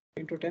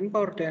 into 10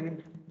 power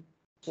 10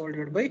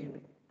 divided by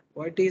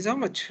YT is how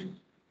much?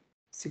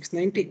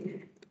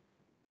 690.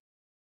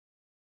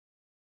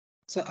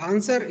 So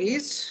answer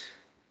is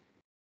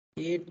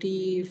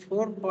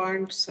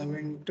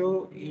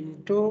 84.72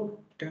 into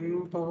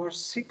 10 power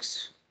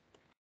 6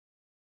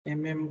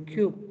 mm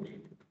cube.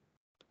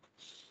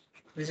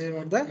 This is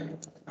what the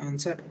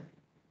answer.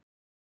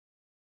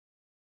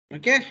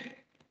 Okay.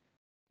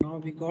 Now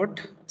we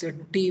got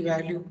ZT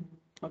value.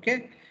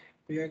 Okay.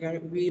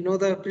 We know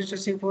the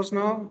pre-stressing force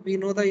now. We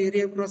know the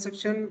area of cross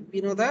section.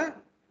 We know the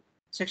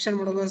section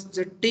modulus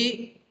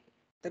ZT.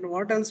 Then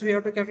what else we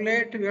have to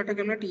calculate? We have to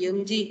calculate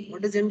mg.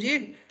 What is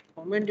mg?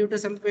 Moment due to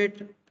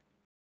sulfate.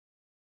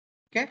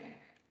 Okay.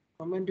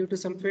 Moment due to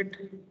sulfate.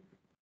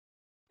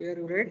 Here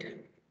you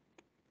write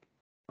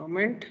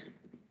moment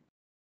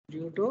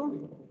due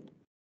to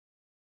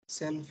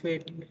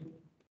sulfate.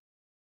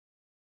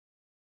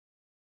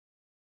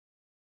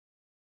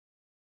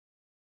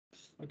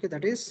 Okay,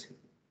 that is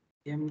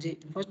mg.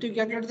 First you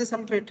calculate the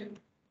sulfate.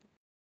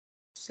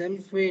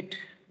 Sulfate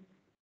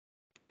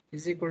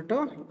is equal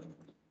to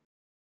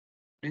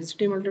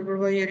Density multiplied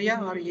by area,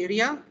 or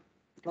area,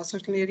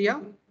 cross-sectional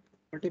area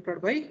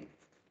multiplied by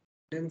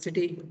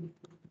density.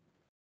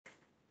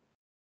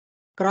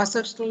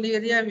 Cross-sectional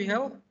area we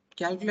have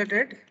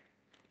calculated.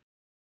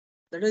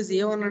 That is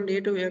A1 and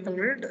A2 we have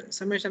calculated.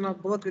 Summation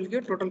of both will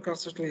give total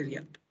cross-sectional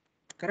area.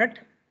 Correct?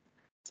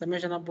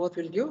 Summation of both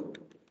will give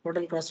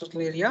total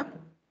cross-sectional area.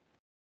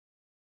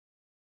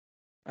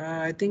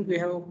 I think we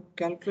have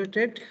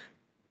calculated.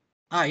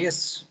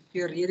 Yes,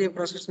 here area of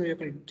cross-sectional we have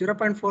calculated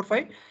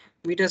 0.45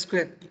 meter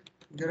square.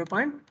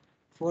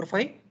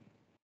 0.45.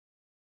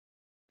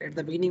 At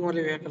the beginning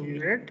only we have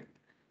calculated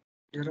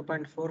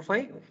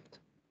 0.45.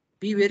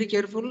 Be very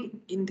careful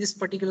in this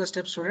particular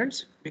step,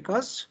 students,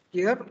 because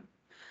here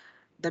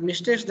the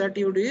mistakes that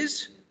you do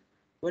is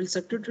while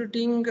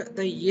substituting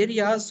the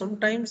area,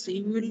 sometimes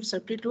you will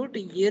substitute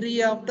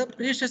area of the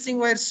pre-stressing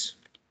wires.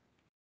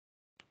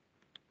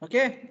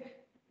 Okay,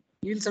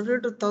 you will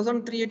substitute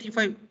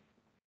 1385.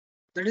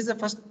 That is the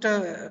first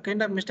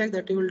kind of mistake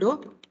that you will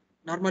do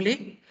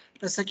normally.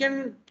 The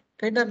second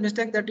kind of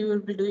mistake that you will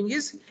be doing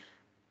is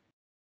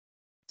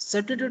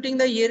substituting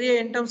the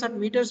area in terms of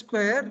meter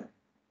square.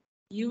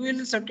 You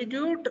will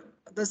substitute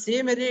the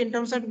same area in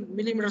terms of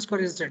millimeter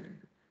square instead.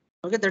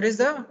 Okay, that is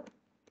the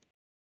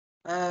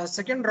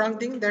second wrong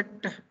thing that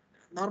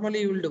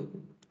normally you will do.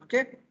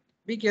 Okay,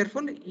 be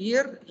careful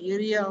here,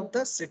 area of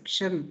the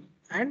section,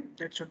 and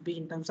that should be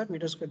in terms of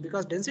meter square,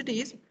 because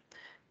density is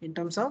in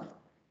terms of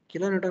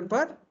kilonewton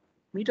per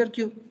meter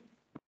cube.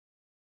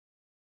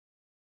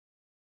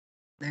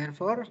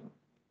 Therefore,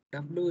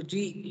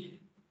 Wg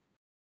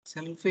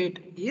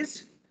sulfate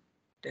is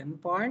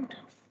 10.8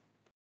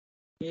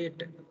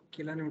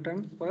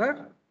 kilonewton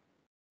per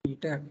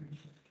meter.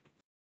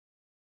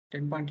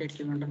 10.8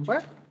 kilonewton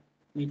per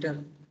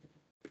meter.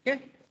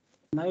 Okay.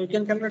 Now you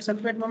can calculate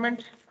sulfate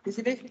moment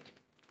easily.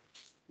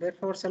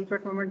 Therefore,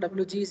 sulfate moment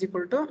Wg is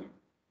equal to,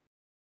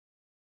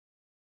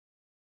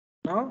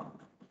 now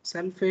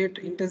sulfate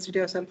intensity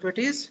of sulfate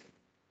is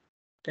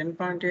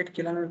 10.8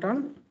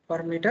 kilonewton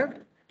per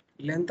meter.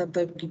 Length of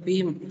the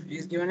beam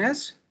is given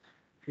as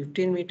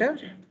 15 meter.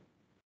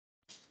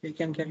 We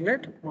can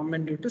calculate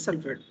moment due to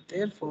sulfate.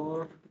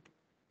 Therefore,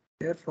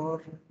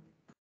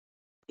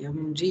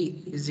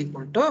 mg is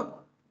equal to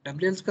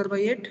WL square by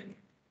 8.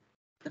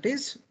 That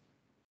is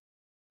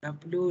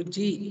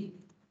Wg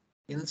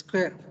L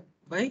square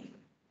by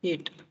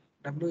 8.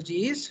 Wg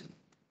is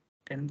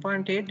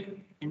 10.8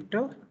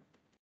 into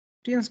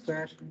 15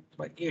 square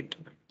by 8.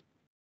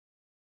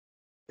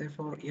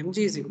 Therefore, mg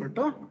is equal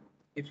to,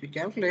 if we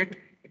calculate,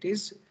 it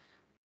is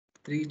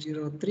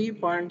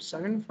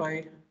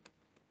 303.75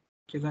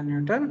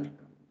 kilonewton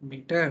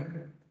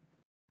meter,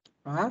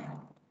 or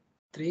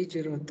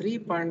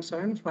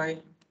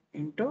 303.75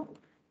 into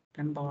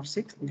 10 power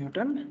 6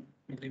 Newton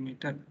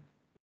millimeter.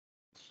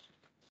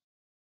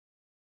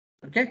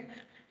 Okay.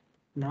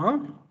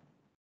 Now,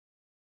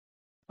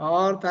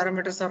 all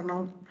parameters are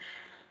now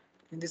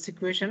in this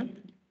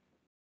equation.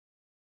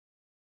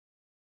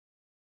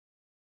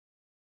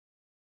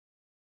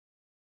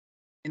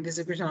 In this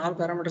equation, all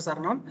parameters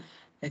are known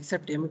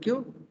except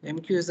MQ.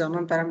 MQ is the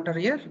unknown parameter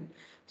here.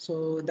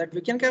 So that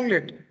we can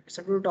calculate.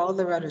 Substitute all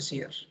the values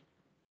here.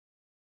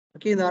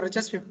 Okay, in the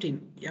RHS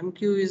 15.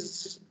 MQ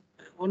is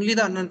only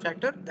the unknown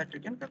factor that we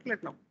can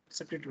calculate now,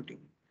 substituting.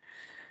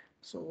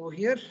 So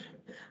here,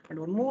 and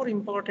one more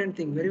important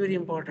thing, very, very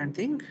important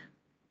thing.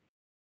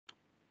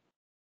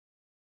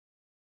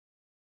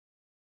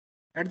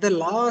 At the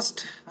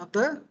last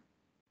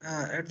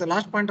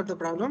point of the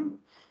problem,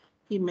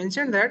 he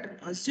mentioned that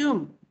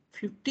assume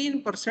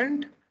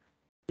 15%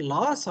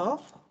 loss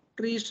of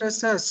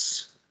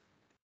pre-stresses.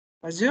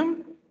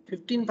 Assume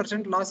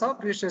 15% loss of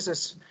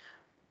pre-stresses.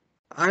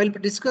 I will be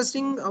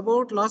discussing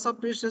about loss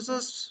of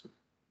pre-stresses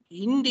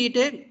in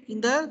detail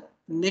in the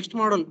next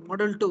model,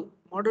 model 2.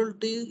 Model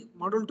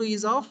 2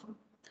 is of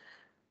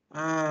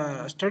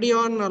study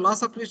on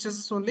loss of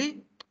pre-stresses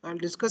only. I will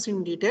discuss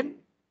in detail.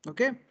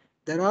 Okay,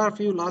 there are a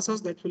few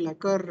losses that will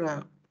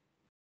occur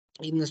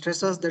in the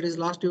stresses, that is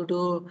loss due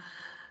to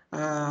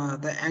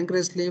the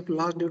anchorage slip,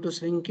 loss due to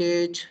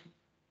shrinkage.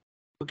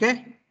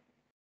 Okay,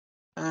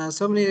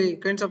 so many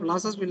kinds of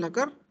losses will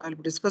occur. I'll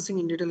be discussing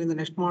in detail in the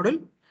next model.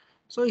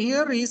 So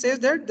here he says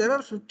that there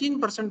are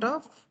 15%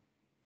 of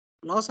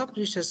loss of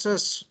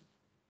pre-stresses.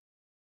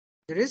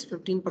 There is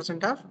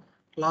 15% of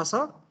loss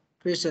of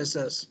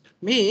pre-stresses.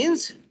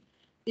 Means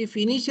if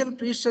initial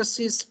pre-stress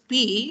is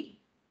P,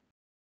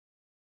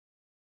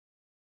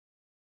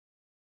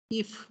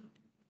 if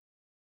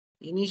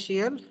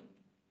initial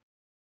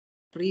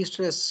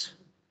pre-stress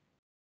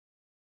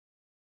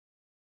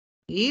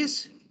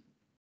is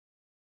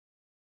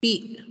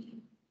P,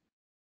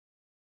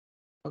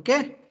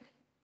 okay,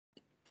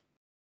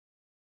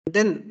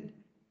 then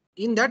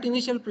in that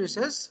initial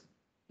pre-stress,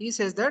 he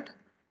says that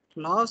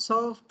loss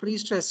of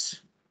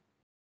pre-stress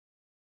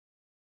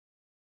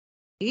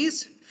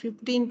is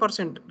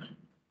 15%.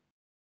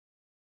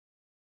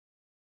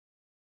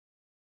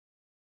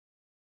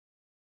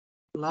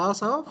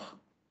 Loss of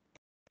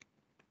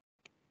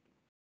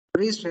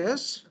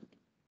pre-stress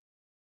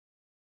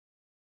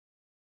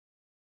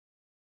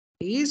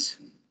is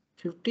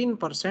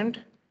 15%,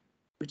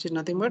 which is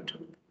nothing but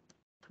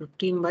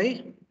 15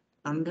 by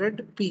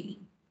 100 P,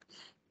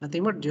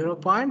 nothing but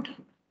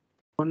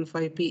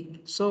 0.15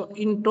 P. So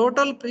in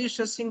total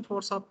pre-stressing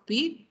force of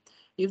P,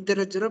 if there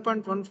is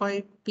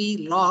 0.15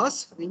 P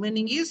loss,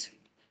 remaining is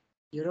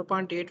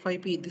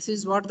 0.85 P. This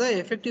is what the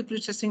effective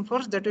pre-stressing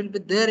force that will be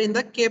there in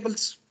the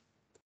cables.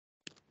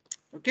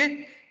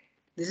 Okay,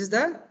 this is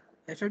the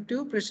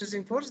effective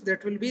pre-stressing force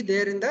that will be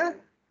there in the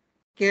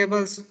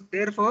cables.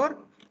 Therefore,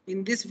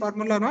 in this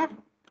formula,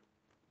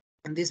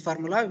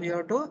 we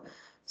have to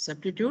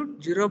substitute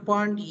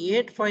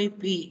 0.85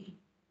 P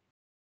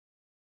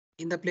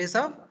in the place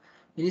of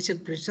initial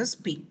pre-stress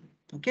P.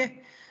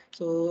 Okay,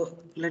 so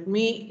let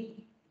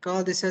me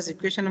call this as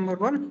equation number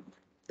 1.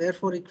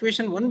 Therefore,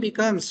 equation 1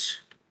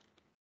 becomes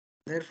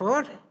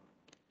therefore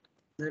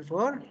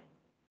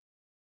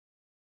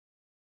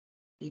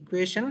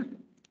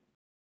equation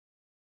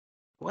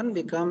 1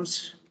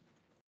 becomes,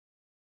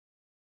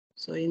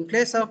 so in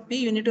place of P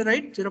you need to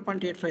write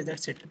 0.85,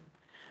 that's it.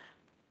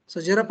 So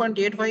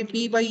 0.85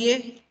 P by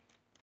A,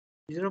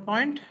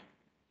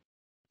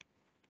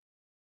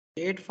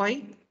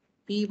 0.85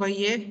 P by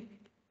A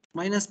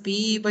minus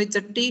PE by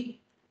ZT,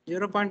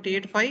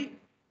 0.85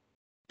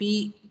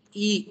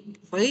 PE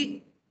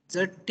by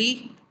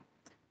ZT,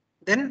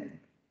 then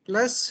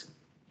plus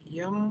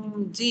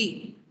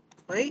mg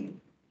by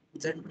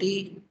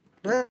ZT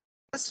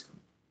plus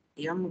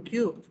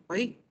mq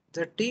by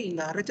ZT. In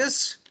the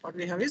RHS, what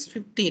we have is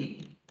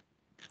 15.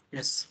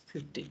 Yes,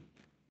 15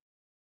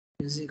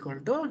 is equal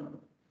to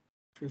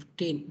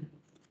 15.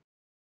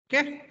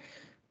 Okay,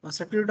 now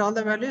substitute all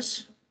the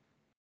values.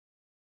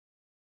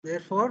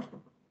 Therefore,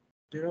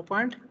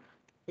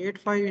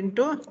 0.85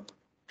 into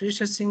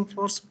pre-stressing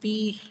force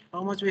P,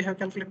 how much we have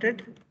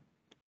calculated?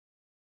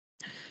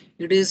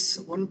 It is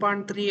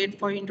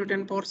 1.385 into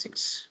 10 power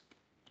 6.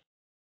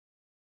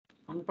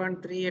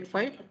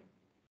 1.385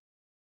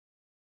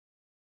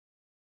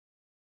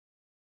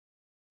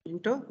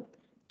 into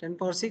 10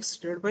 power 6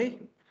 divided by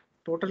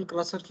total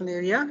cross-section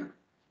area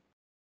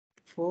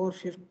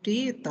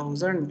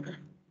 450,000.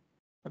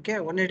 Okay,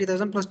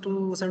 180,000 plus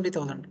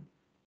 270,000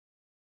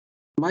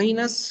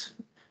 minus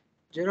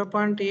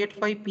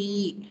 0.85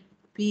 PE.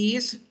 P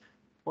is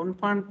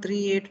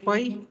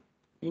 1.385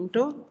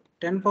 into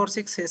 10 power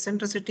 6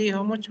 eccentricity.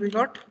 How much we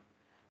got?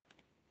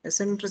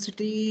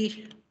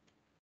 Eccentricity,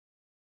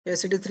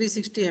 yes, it is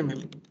 360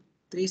 mm.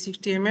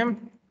 360 mm.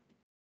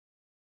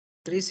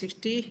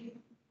 360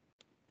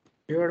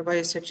 divided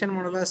by section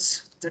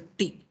modulus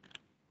ZT.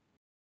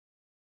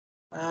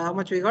 How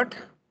much we got?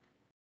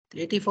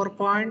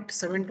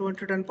 84.72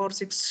 into 10 power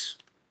 6.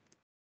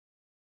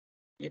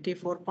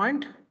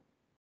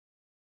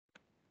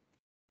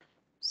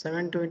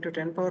 84.72 into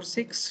 10 power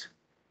 6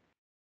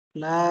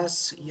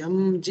 plus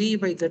mg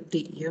by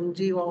 30.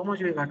 Mg, how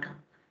much we got?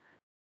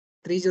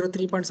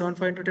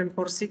 303.75 into 10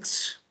 power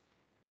 6.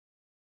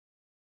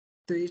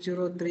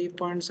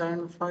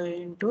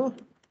 303.75 into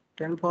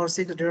 10 power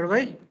 6 divided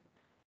by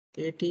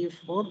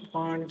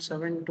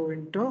 84.72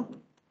 into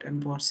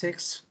 10 power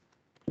 6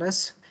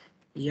 plus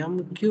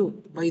mq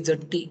by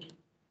zt.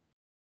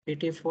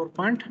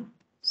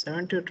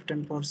 84.72 to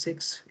 10 power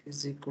 6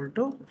 is equal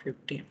to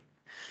 15.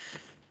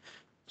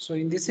 So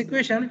in this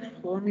equation,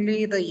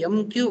 only the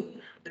mq,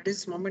 that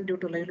is moment due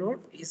to live load,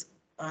 is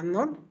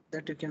unknown,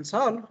 that you can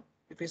solve.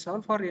 If we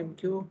solve for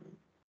mq,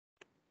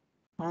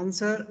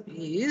 answer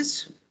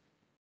is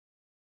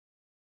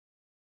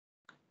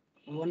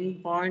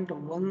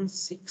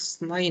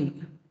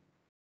 1.169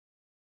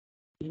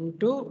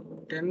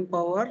 into 10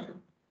 power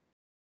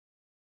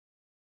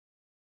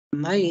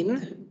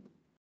 9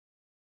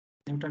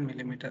 Newton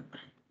millimeter.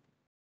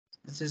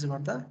 This is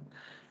what the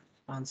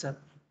answer.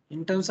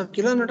 In terms of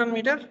kilonewton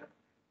meter,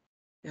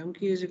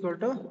 mq is equal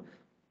to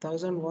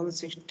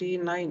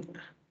 1169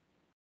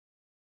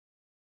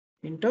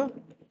 into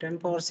 10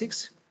 power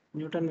 6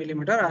 Newton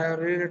millimeter. I have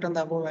rewritten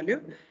the above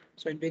value.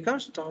 So it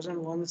becomes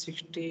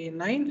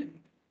 1169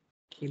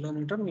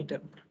 kilonewton meter.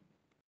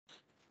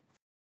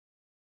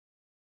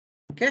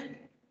 Okay.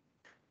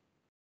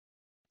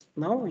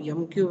 Now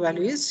mq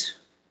value is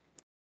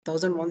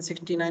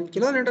 1169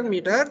 kilonewton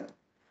meter.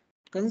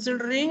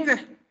 Considering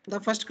the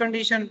first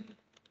condition.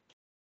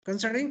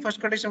 Considering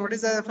first condition, what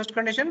is the first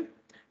condition?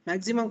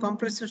 Maximum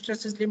compressive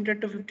stress is limited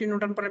to 50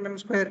 Newton per mm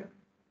square.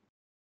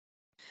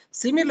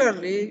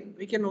 Similarly,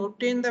 we can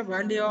obtain the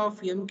value of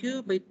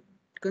mq by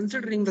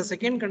considering the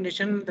second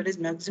condition, that is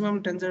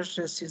maximum tensile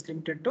stress is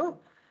limited to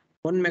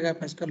 1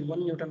 megapascal,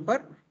 1 Newton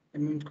per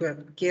mm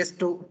square. Case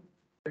 2.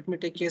 Let me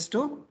take case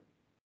 2.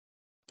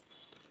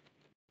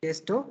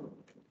 Case 2.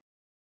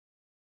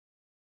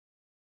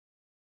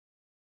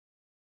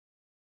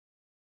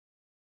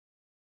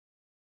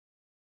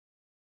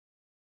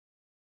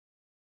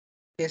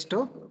 Case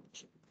 2.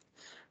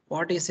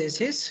 What he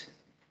says is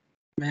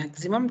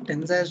maximum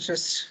tensile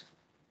stress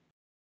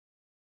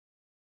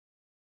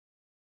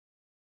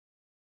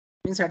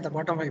means at the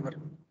bottom fiber.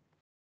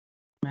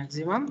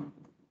 Maximum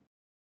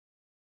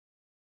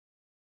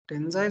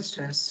tensile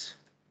stress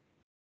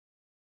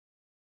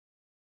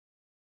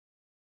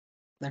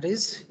that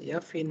is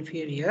F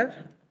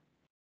inferior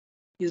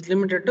is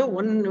limited to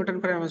 1 Newton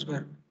per mm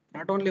square.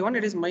 Not only 1,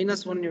 it is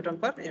minus 1 Newton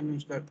per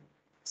mm square.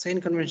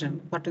 Sign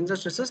convention for tensor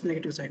stresses,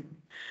 negative sign.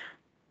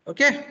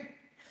 Okay.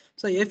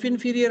 So F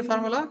inferior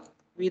formula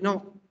we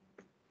know.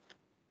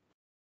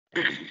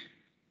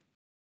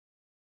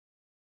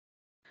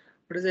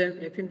 What is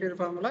the F inferior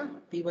formula?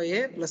 P by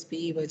A plus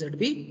PE by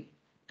ZB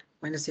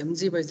minus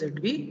mg by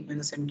zb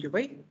minus mq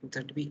by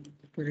zb.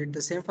 We read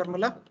the same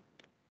formula.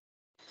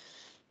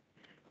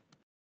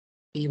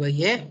 P by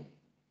A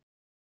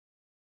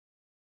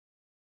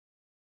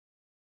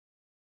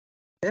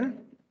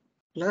then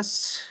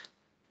plus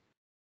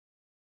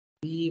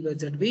P by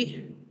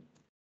zb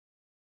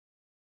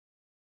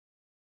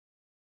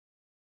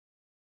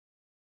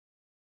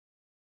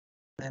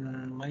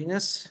then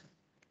minus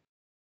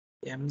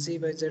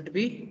mg by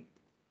zb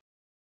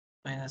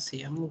minus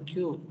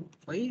mq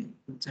by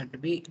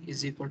zb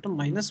is equal to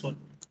minus 1.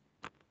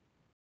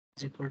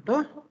 Is equal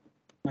to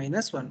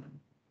minus 1.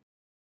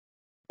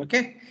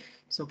 Okay.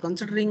 So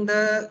considering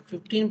the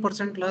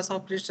 15% loss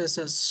of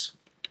pre-stresses,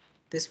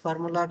 this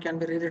formula can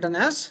be rewritten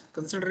as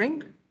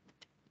considering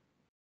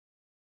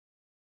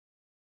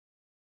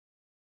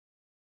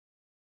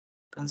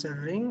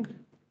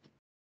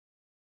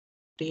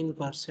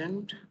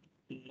 15%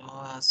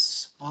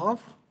 loss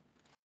of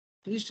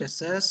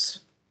pre-stresses.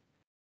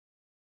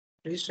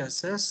 The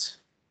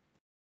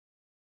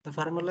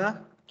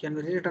formula can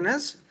be rewritten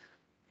as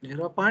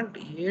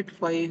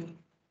 0.85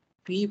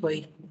 P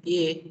by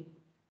A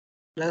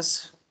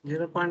plus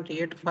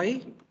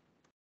 0.85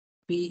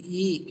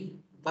 PE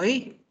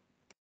by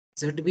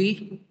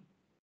ZB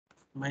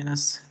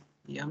minus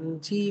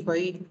mg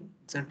by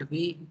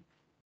ZB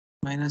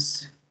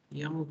minus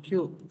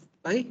mq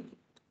by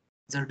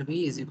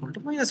ZB is equal to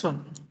minus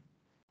 1.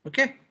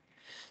 Okay.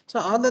 So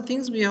all the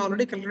things we have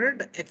already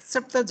calculated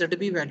except the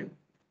ZB value.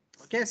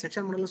 Okay.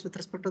 Section modulus with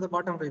respect to the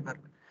bottom fiber.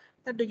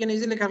 That we can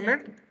easily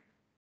calculate.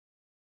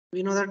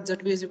 We know that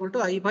ZB is equal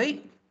to I by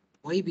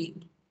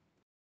YB.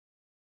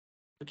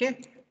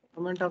 Okay.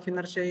 Moment of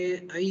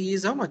inertia I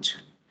is how much?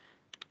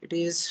 It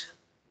is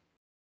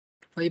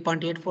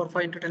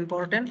 5.845 into 10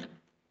 power 10.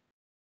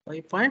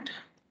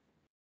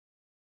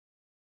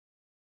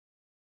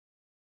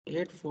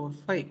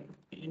 5.845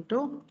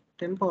 into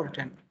 10 power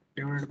 10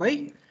 divided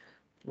by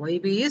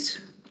YB is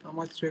how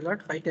much we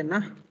got? 510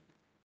 na?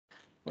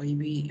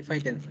 YB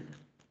 510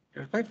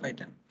 divided by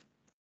 510.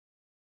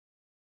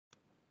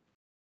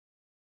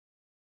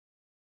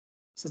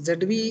 So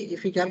ZB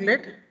if we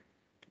calculate,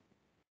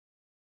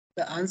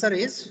 the answer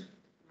is,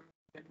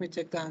 let me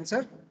check the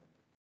answer.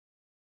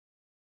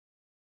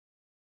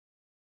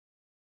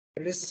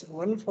 It is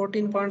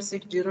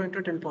 114.60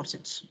 into 10 power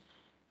 6.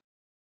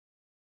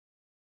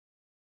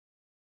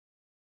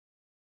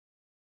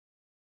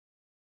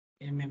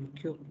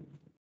 mmq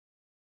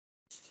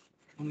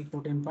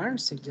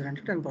 114.60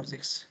 into 10 power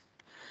 6.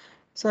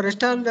 So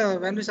rest all the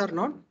values are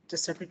known.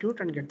 Just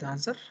substitute and get the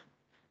answer.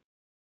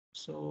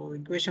 So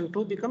equation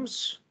 2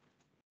 becomes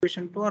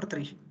equation 2 or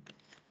 3.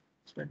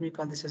 So let me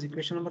call this as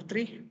equation number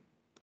 3.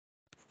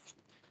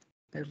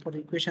 Therefore,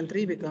 equation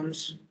 3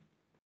 becomes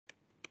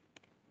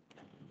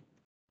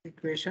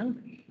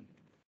equation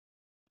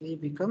 3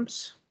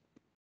 becomes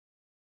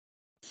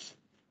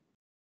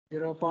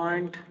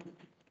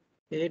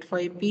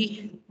 0.85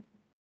 P.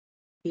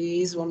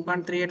 P is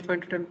 1.385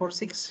 into 10 power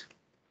 6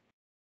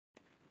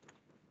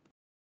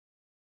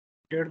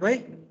 divided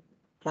by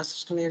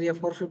cross-sectional area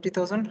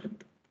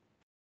 450,000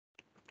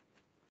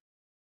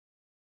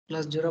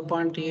 plus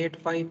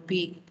 0.85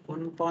 P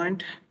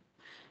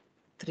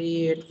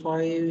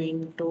 1.385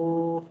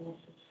 into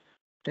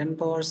 10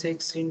 power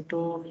 6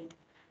 into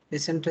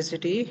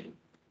eccentricity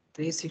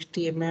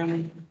 360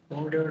 mm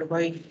divided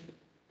by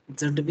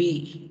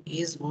ZB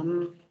is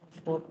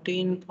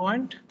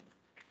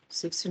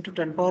 114.6 into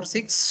 10 power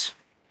 6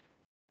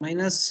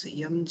 minus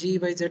mg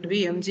by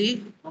ZB.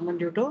 Mg moment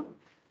due to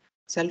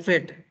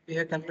sulfate. We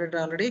have calculated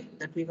already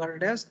that we got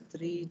it as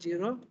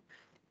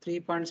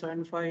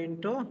 3.75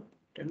 into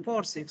 10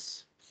 power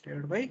 6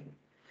 divided by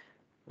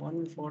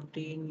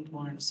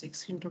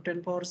 114.6 into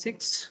 10 power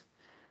 6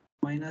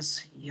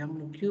 minus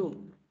mq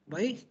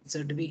by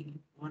ZB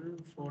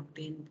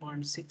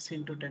 114.6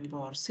 into 10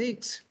 power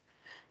 6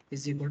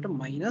 is equal to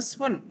minus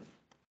 1.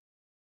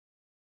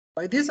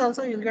 By this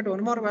also you will get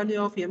one more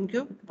value of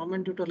mq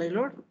moment due to live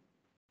load.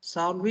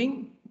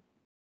 Solving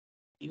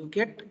you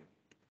get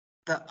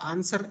the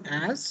answer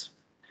as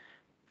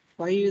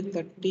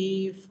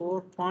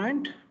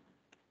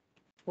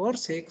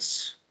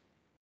 534.46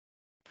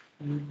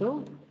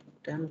 into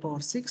 10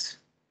 power 6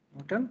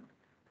 Newton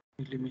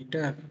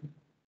millimeter.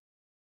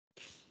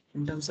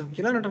 In terms of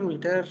kilonewton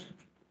meter,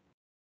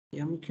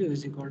 mq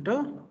is equal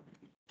to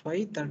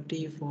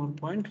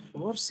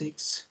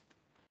 534.46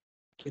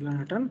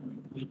 kilonewton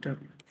meter.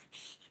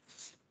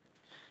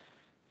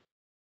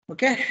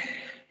 Okay.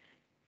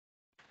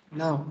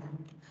 Now,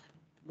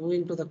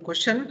 moving to the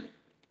question.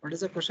 What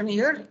is the question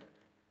here?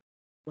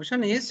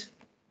 Question is,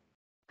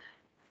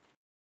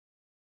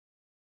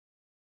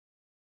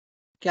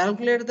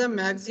 Calculate the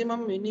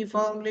maximum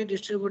uniformly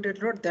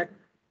distributed load that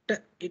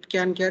it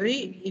can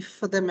carry if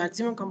the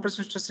maximum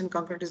compressive stress in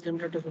concrete is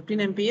limited to 15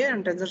 MPa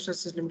and tensile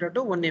stress is limited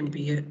to 1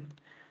 MPa.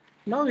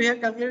 Now we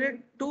have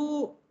calculated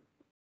two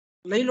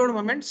live load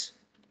moments.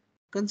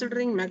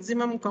 Considering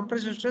maximum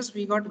compressive stress,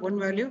 we got one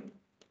value.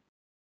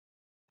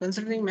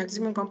 Considering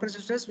maximum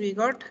compressive stress, we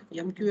got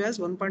MQ as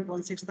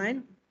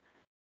 1.169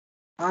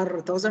 or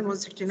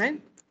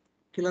 1169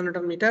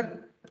 kilonewton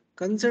meter.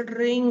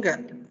 Considering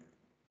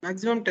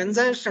maximum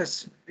tensile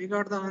stress, we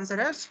got the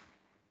answer as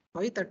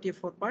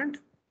 534.46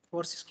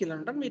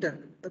 kilonewton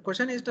meter. The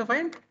question is to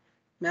find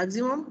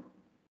maximum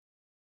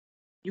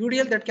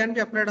UDL that can be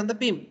applied on the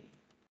beam.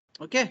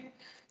 Okay,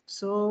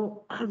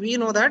 so we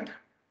know that.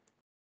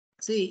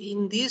 See,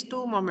 in these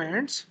two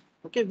moments,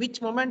 okay,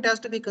 which moment has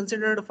to be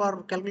considered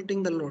for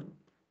calculating the load?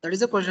 That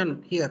is the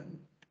question here,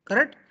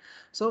 correct?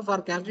 So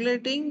for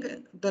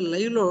calculating the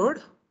live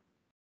load,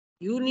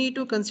 you need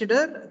to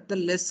consider the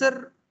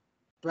lesser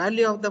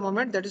value of the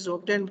moment that is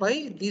obtained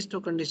by these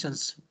two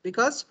conditions.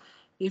 Because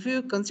if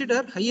you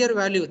consider higher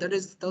value, that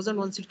is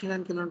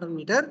 1169 kilonewton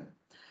meter,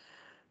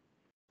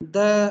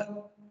 the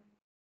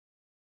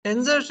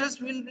tensor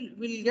stress will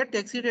get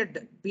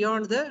exceeded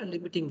beyond the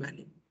limiting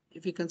value.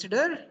 If you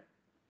consider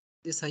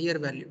this higher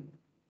value.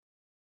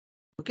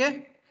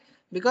 Okay,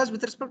 because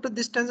with respect to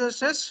this tensor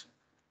stress,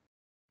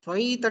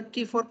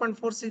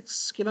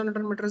 534.46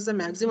 kilonewton meter is the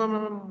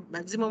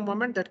maximum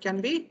moment that can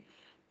be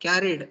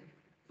carried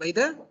by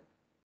the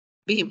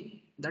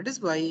beam. That is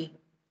why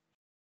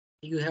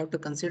you have to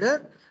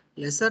consider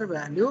lesser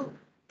value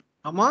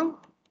among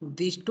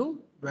these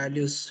two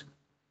values.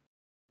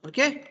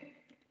 Okay,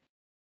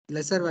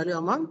 lesser value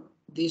among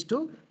these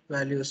two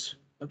values.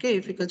 Okay,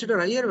 if you consider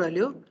higher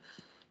value,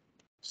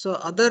 so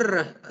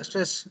other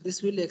stress,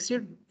 this will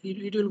exceed,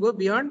 it will go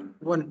beyond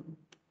 1.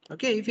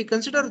 Okay, if you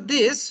consider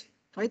this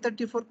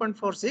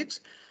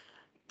 534.46,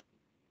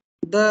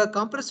 the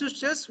compressive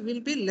stress will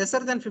be lesser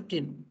than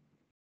 15.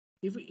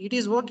 If it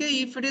is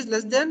okay, if it is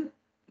less than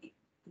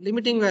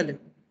limiting value,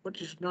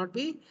 but it should not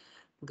be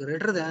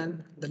greater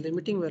than the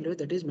limiting value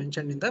that is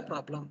mentioned in the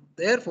problem.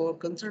 Therefore,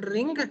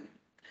 considering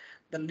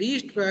the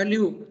least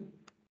value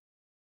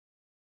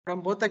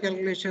from both the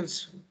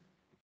calculations,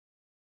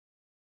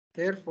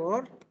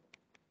 therefore,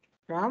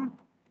 from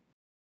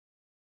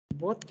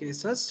both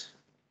cases,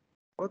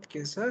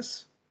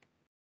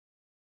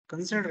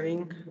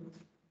 considering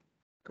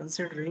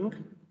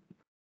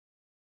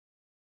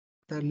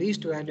the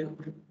least value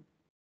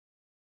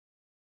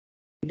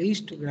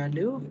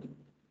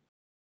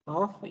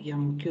of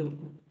MQ,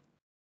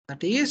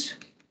 that is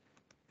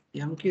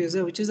MQ is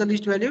which is the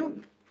least value?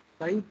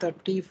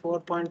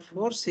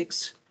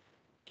 534.46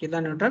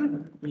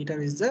 kilonewton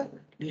meter is the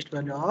least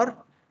value, or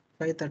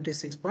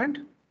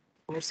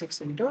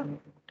 536.46 into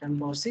 10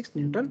 power 6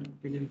 Newton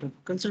millimeter.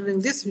 Considering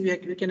this,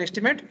 we can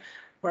estimate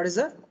what is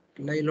the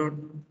live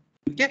load.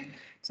 Okay,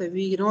 so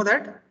we know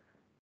that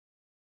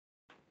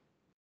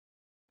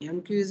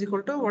MQ is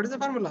equal to, what is the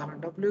formula?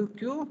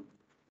 WQ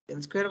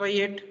L square by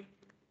 8.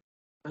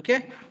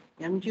 Okay,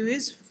 MQ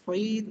is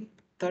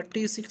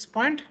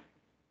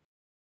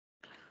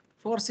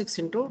 536.46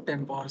 into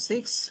 10 power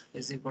 6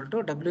 is equal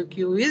to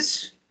WQ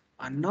is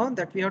unknown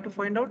that we have to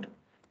find out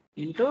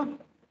into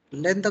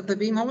length of the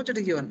beam. How much it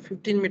is given?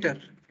 15 meter.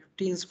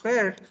 15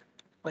 squared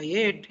by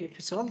 8. If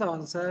you solve the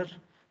answer,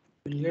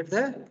 we will get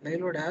the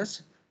live load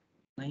as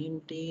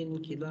 19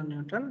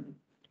 kilonewton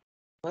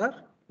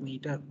per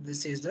meter.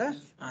 This is the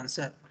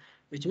answer,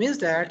 which means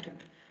that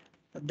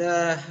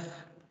the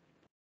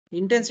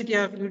intensity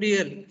of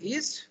UDL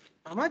is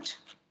how much?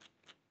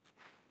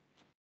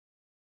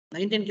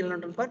 19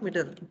 kilonewton per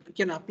meter. We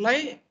can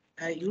apply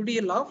a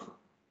UDL of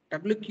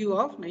WQ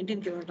of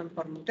 19 kilonewton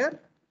per meter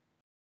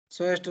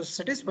so as to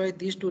satisfy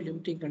these two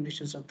limiting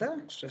conditions of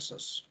the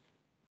stresses.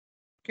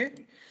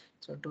 Okay,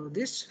 so to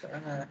this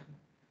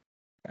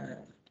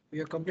we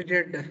have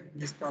completed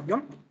this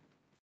problem.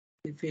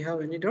 If you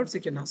have any doubts,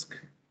 you can ask.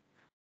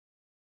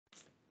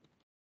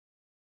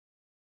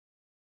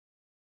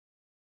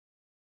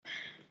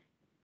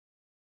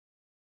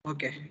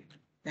 Okay,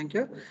 thank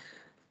you.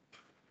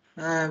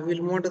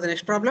 We'll move on to the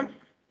next problem.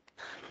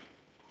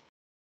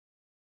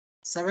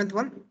 7th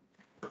one.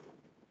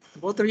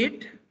 Both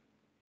read.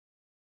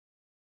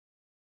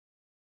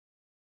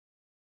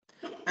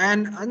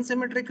 An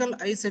unsymmetrical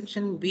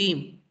I-section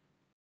beam,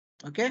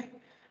 okay,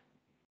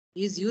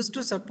 is used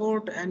to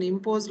support an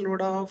imposed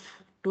load of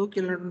 2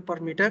 kilonewton per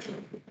meter.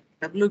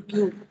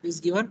 WQ is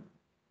given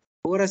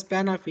over a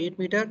span of 8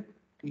 meter.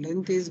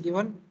 Length is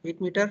given 8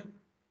 meter.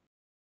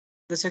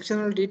 The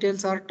sectional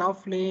details are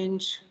top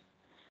flange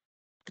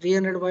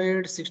 300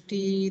 wide,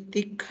 60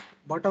 thick,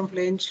 bottom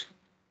flange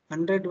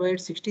 100 wide,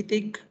 60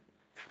 thick,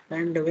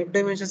 and web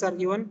dimensions are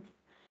given.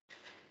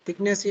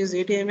 Thickness is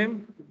 80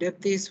 mm,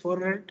 depth is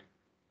 400.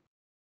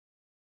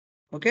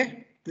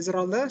 Okay, these are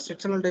all the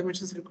sectional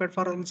dimensions required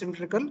for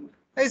unsymmetrical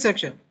I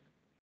section.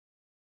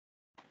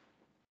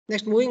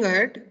 Next, moving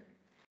ahead,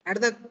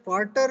 at the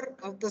quarter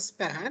of the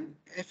span,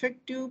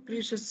 effective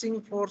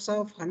pre-stressing force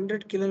of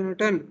 100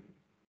 kilonewton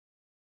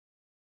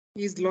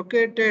is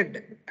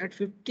located at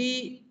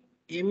 50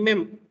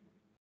 mm.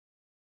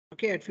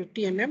 Okay, at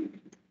 50 mm,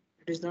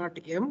 it is not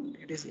m,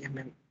 it is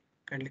mm.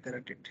 Kindly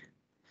correct it.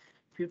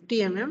 50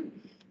 mm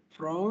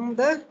from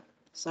the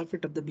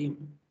soffit of the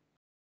beam.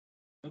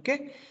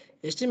 Okay,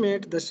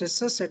 estimate the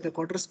stresses at the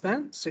quarter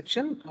span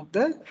section of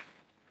the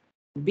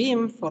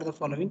beam for the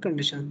following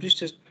condition: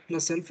 pre-stress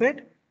plus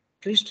sulfate,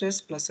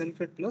 pre-stress plus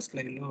sulfate plus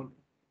live load.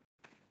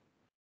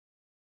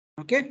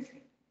 Okay,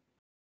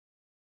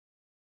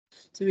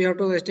 so we have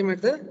to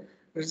estimate the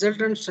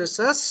resultant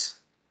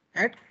stresses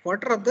at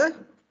quarter of the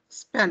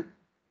span.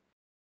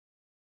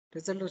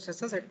 Resultant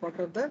stresses at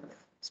quarter of the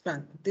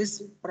span.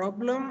 This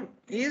problem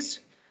is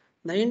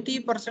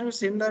 90%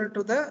 similar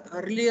to the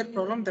earlier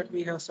problem that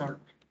we have solved.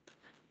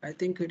 I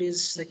think it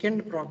is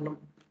second problem.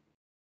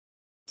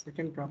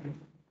 Second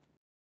problem.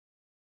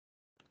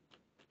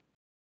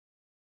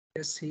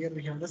 Yes, here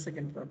we have the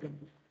second problem.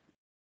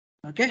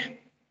 Okay.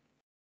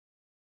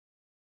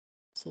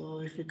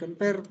 So if we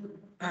compare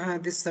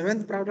this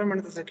seventh problem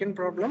and the second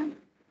problem,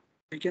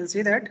 we can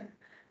see that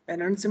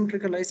an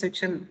unsymmetrical I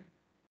section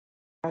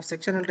of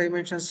sectional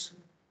dimensions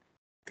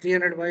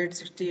 300 wide,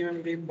 60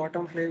 mm beam,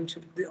 bottom plane,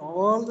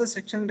 all the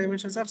sectional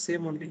dimensions are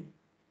same only.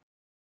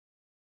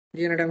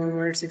 300 mm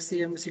wide, 60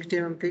 mm, 60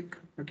 mm thick.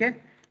 Okay,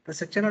 the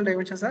sectional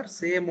dimensions are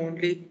same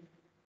only.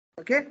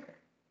 Okay,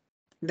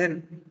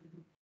 then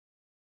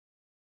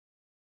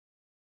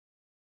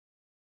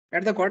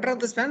at the quarter of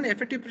the span,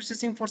 effective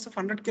precessing force of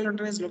 100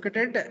 kN is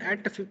located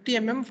at 50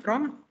 mm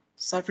from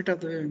soffit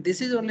of the beam. This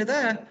is only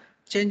the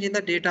change in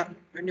the data.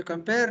 When you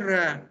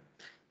compare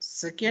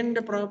second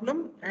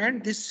problem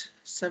and this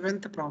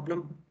seventh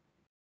problem.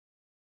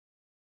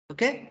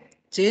 Okay,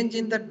 change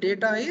in the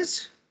data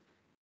is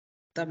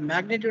the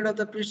magnitude of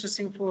the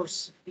pre-stressing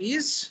force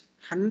is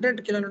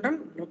 100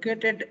 kN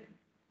located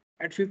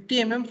at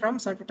 50 mm from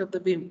soffit of the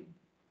beam.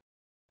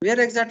 Where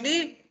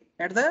exactly?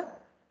 At the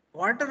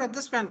quarter of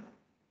the span.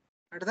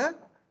 At the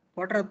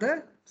quarter of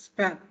the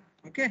span.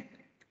 Okay,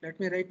 let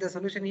me write the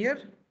solution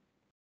here.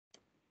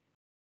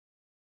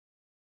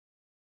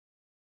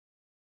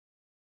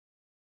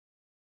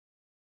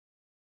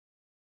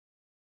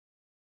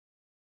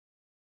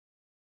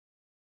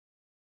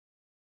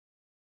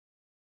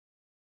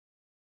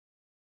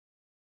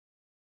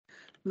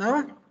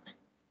 Now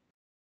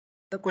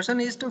the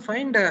question is to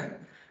find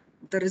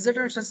the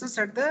resultant stresses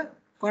at the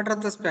quarter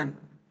of the span.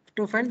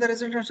 To find the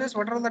resultant stresses,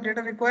 what are the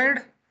data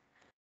required?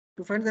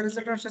 To find the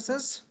resultant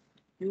stresses,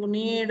 you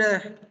need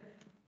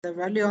the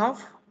value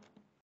of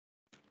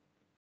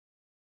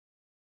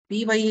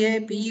P by A,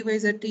 PE by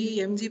ZT,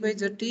 mg by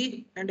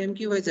ZT, and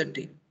mq by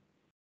ZT.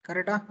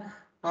 Correct?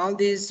 All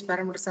these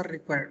parameters are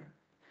required.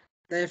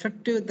 The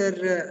effective,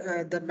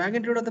 the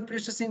magnitude of the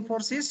pre-stressing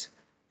force is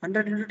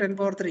 100 into 10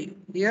 power 3.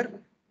 Here,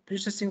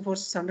 pre-stressing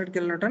force is 100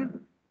 kilonewton.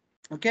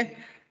 Okay,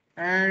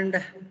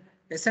 and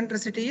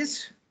eccentricity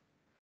is,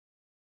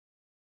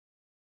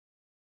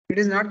 it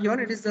is not given.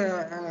 It is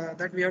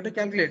that we have to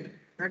calculate.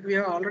 That we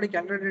have already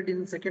calculated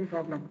in second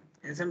problem.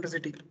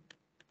 Eccentricity.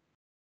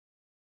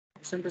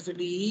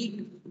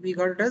 Eccentricity we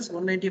got it as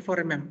 194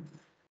 mm.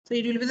 So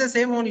it will be the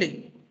same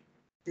only.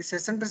 This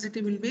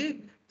eccentricity will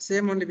be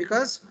same only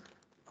because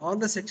all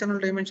the sectional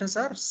dimensions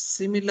are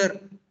similar.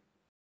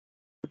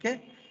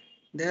 Okay,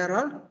 they are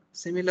all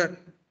similar.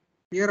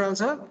 Here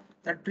also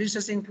that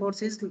pre-stressing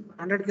force is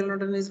 100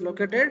 kilonewton is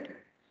located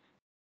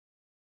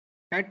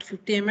at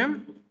 50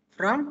 mm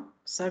from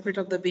soffit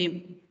of the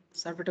beam.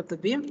 Soffit of the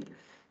beam.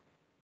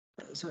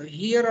 So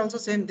here also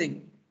same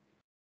thing.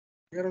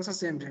 Here also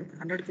same thing.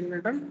 100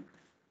 kilonewton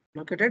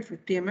located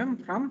 50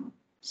 mm from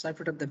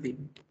soffit of the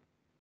beam.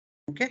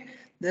 Okay.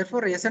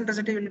 Therefore,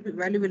 eccentricity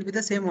value will be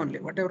the same only.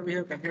 Whatever we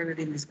have calculated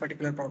in this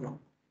particular problem.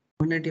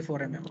 194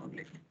 mm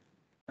only.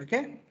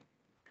 Okay.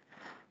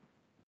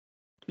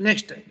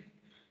 Next,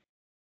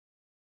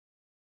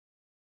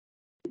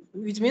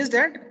 which means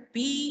that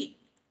P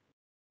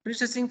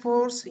pre-stressing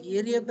force,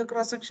 area of the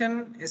cross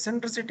section,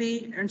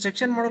 eccentricity, and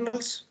section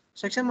modulus.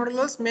 Section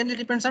modulus mainly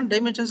depends on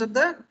dimensions of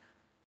the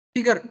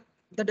figure.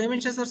 The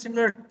dimensions are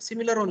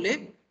similar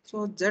only.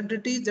 So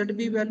ZT,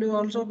 ZB value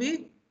also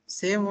be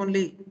same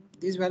only.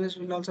 These values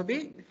will also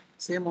be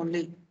same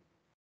only.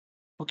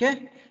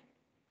 Okay.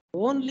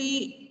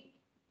 Only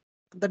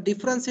the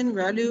difference in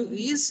value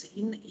is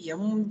in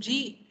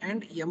mg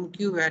and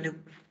mq value.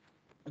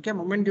 Okay,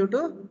 moment due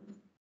to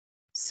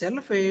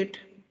self-weight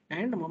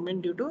and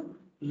moment due to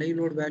live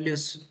load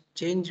values.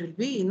 Change will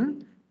be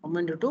in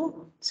moment due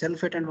to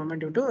self-weight and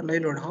moment due to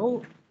live load.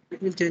 How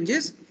it will change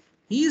is,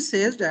 he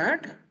says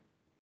that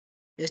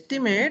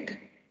estimate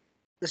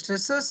the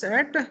stresses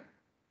at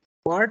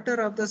quarter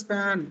of the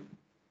span,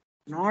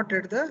 not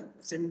at the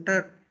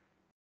center.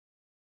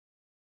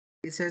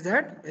 He says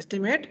that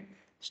estimate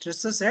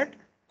stresses at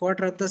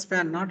quarter of the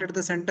span, not at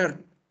the center.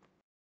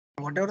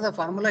 Whatever the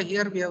formula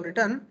here we have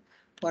written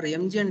for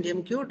mg and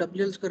mq,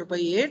 WL square by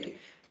 8,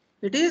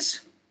 it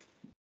is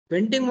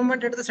bending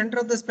moment at the center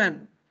of the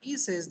span. He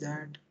says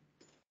that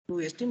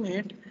to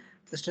estimate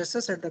the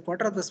stresses at the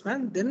quarter of the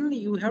span, then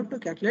you have to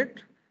calculate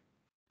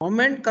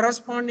moment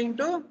corresponding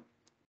to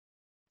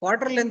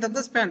quarter length of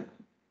the span.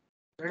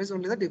 That is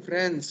only the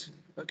difference.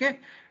 Okay.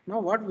 Now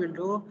what we'll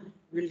do,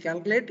 we'll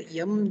calculate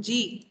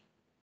mg.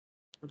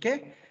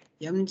 Okay.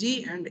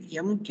 mg and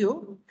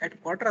mq at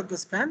quarter of the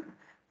span.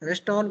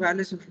 Rest all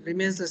values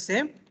remains the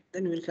same.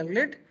 Then we'll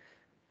calculate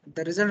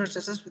the resultant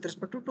stresses with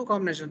respect to two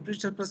combinations: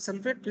 prestress plus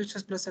sulfate,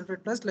 prestress plus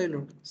sulfate plus live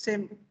load.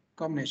 Same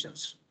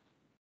combinations.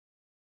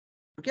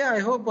 Okay. I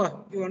hope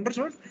you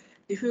understood.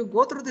 If you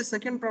go through the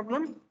second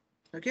problem,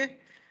 okay,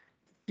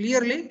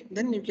 clearly,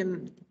 then you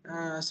can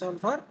solve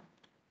for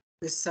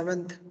the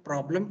seventh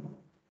problem.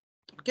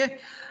 Okay,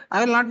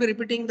 I will not be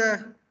repeating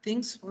the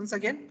things once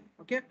again.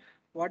 Okay,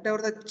 whatever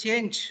the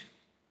change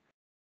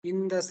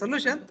in the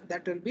solution,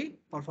 that will be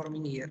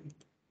performing here.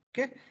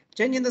 Okay,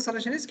 change in the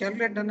solution is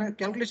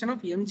calculation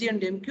of mg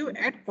and mq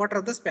at quarter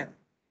of the span.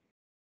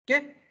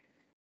 Okay,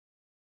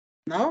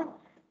 now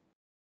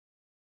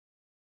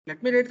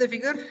let me write the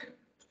figure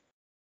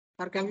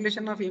for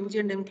calculation of mg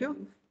and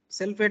mq.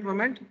 Self-weight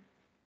moment.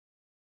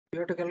 We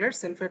have to calculate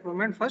self-weight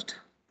moment first.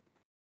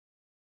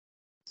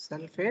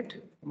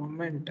 Self-weight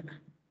moment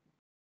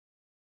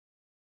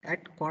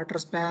at quarter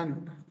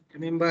span.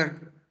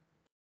 Remember,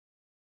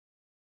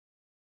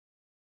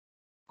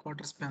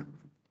 quarter span.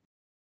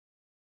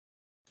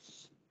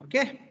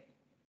 Okay.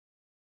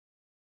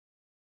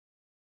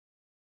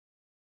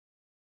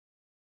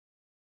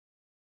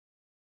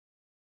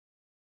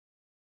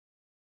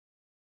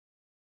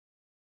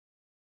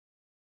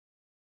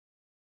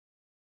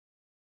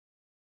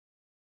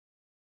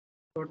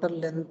 Total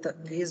length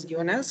is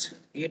given as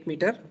 8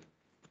 meter.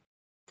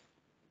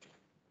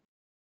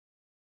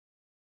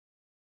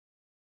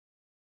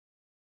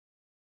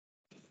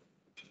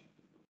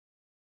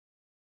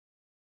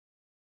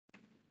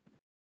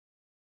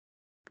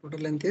 Total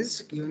length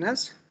is given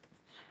as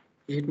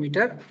 8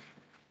 meter.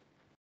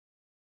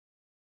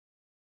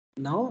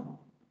 Now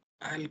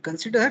I'll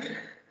consider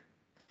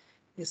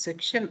a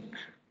section.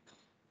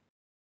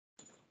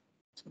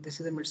 So this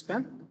is the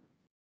midspan.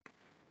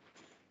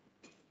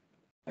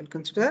 I'll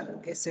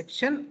consider a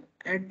section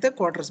at the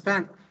quarter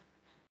span.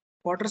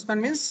 Quarter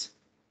span means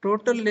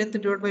total length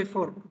divided by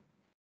 4.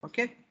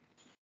 Okay.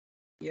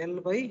 L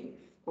by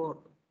 4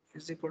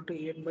 is equal to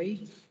 8 by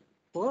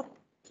 4.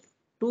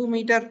 2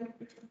 meter.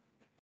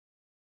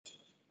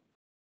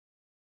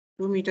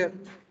 2 meter.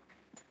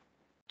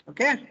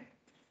 Okay.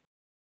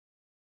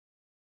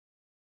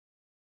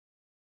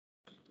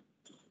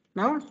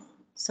 Now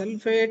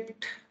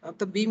sulfate of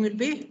the beam will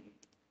be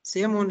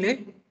same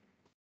only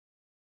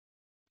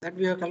that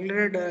we have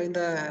calculated in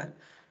the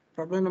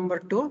problem number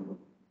 2.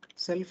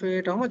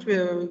 Sulfate, how much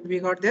we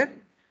got there?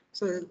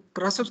 So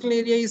cross-sectional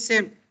area is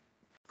same.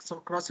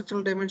 So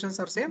cross-sectional dimensions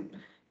are same.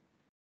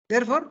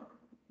 Therefore,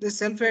 the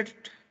sulfate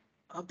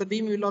of the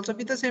beam will also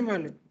be the same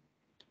value,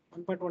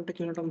 1.12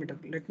 kilonewton meter.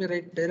 Let me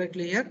write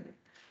directly here.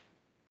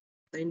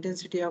 The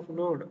intensity of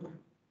load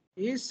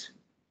is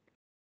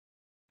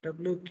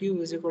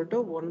WQ is equal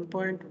to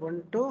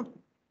 1.12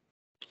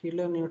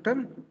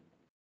 kilonewton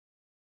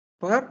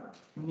per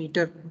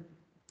meter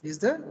is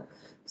the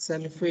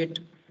sulfate.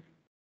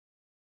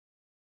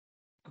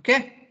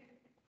 Okay.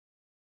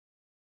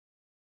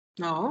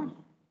 Now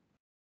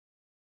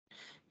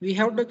we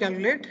have to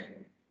calculate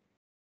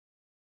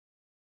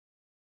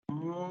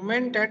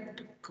moment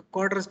at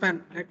quarter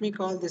span. Let me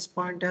call this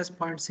point as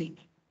point C.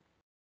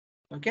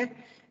 Okay.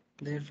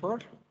 Therefore,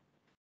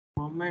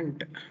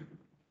 moment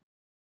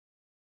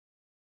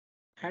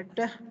at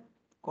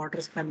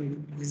quarter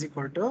span is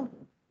equal to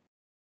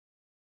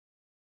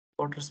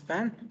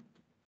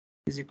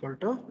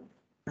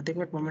nothing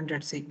but moment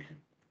at C.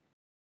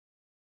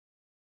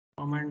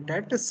 Moment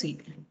at C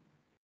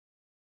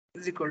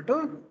is equal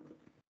to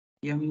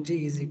mg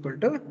is equal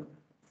to,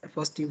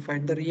 first you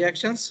find the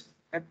reactions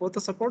at both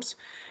the supports.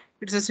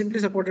 It's a simply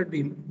supported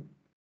beam.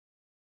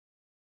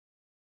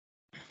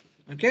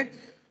 Okay,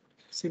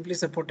 simply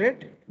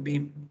supported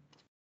beam.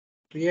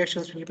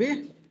 Reactions will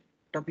be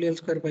WL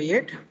square by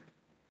 8.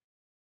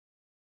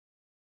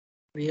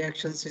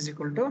 Reactions is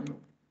equal to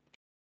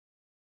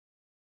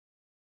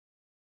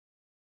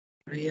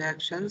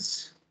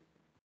reactions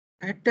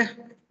at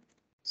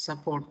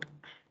support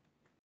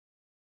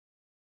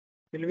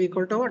will be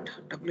equal to what?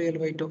 WL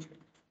by 2.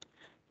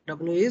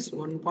 W is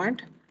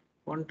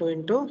 1.12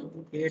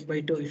 into 8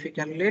 by 2. If you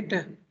calculate,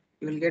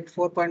 you will get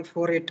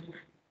 4.48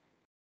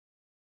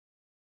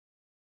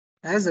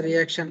 as a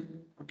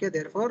reaction. Okay,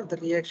 therefore the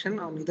reaction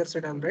on either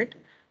side I'll write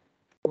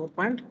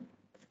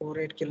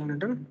 4.48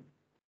 kilonewton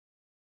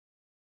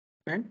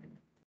and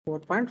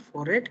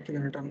 4.48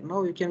 kilonewton.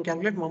 Now we can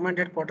calculate moment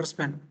at quarter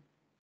span.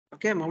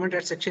 Okay, moment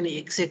at section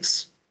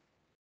X6.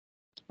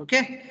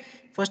 Okay,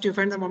 first you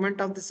find the moment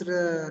of this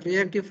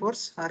reactive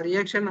force or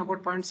reaction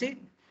about point C.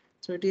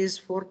 So it is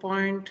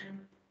 4.48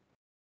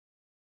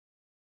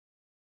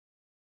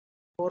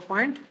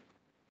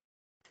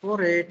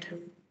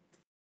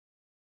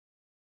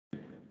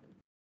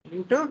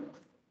 into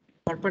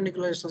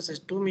perpendicular distance is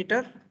 2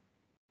 meter.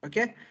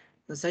 Okay,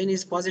 the sign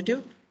is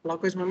positive,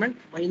 clockwise moment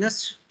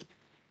minus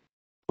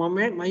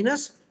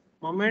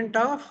moment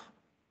of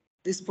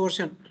this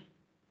portion.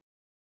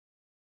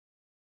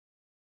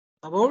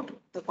 about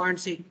the point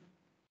C.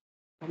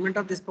 Moment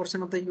of this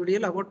portion of the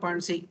UDL about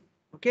point C.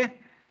 Okay.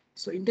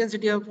 So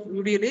intensity of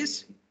UDL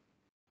is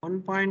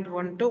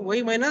 1.12.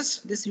 Y minus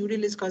this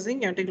UDL is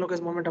causing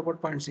anticlockwise moment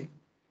about point C.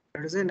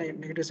 That is a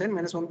negative sign,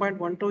 minus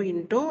 1.12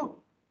 into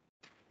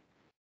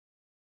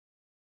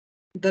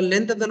the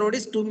length of the node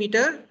is 2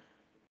 meter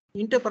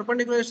into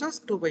perpendicular distance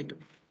 2 by 2.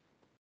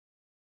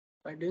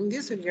 By doing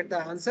this, we'll get the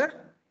answer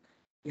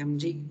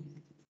mg.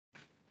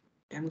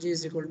 Mg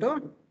is equal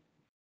to,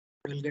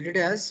 we'll get it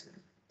as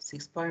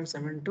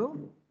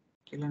 6.72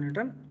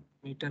 kilonewton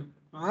meter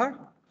or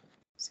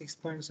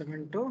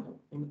 6.72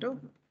 into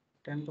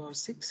 10 power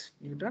 6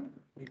 Newton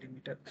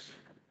millimeter.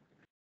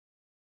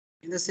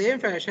 In the same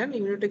fashion,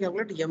 you need to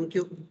calculate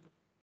mq.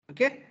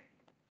 Okay.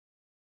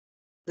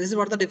 This is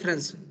what the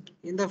difference.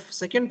 In the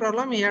second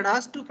problem, he had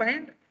asked to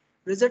find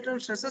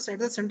resultant stresses at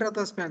the center of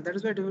the span. That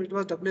is why it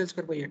was WL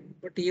square by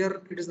 8. But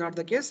here it is not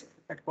the case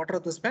at quarter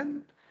of the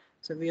span.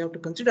 So we have to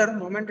consider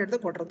moment at the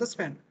quarter of the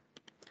span.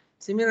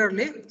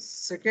 Similarly,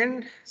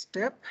 second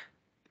step,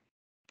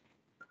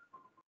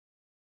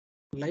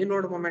 live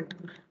load moment.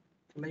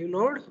 Live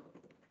load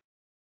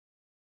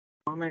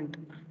moment.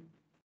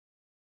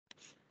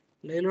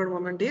 Live load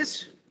moment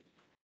is,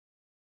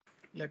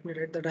 let me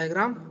write the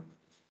diagram.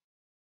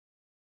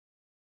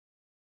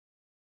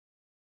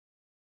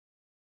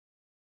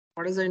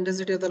 What is the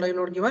intensity of the live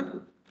load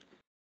given?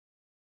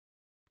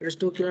 It is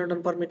 2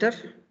 kilonewton per meter.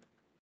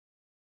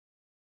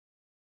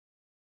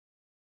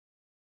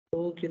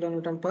 2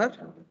 kilonewton per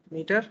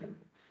meter.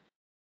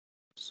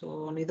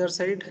 So on either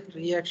side,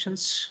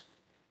 reactions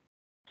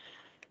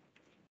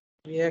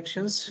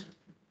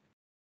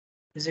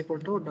is equal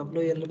to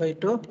WL by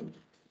 2.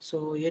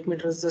 So 8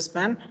 meters is the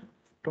span,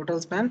 total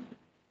span.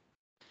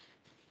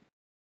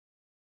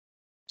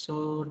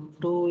 So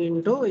 2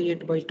 into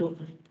 8 by 2.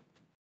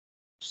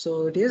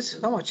 So it is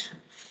how much?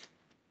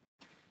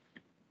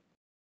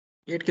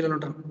 8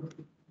 kilonewton.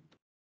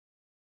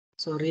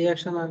 So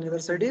reaction on either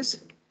side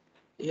is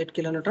 8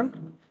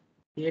 kilonewton.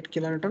 8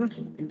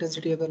 kilonewton.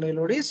 Intensity of the live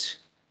load is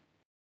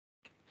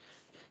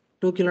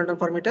 2 kilonewton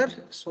per meter.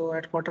 So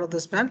at quarter of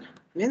the span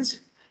means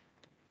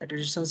at a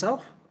distance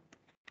of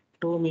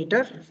 2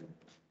 meter,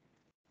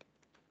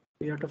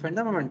 we have to find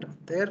the moment.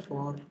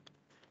 Therefore,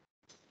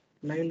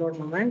 live load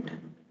moment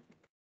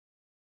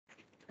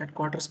at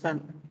quarter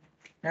span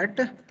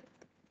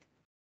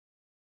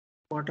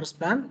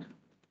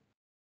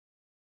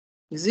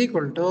is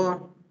equal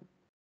to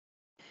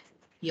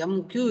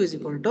mq is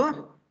equal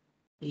to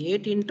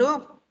 8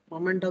 into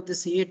moment of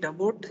this 8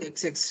 about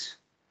xx.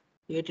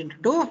 8 into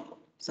 2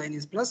 sign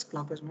is plus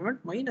clockwise moment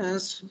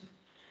minus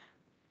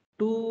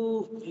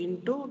 2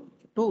 into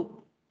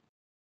 2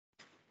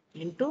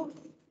 into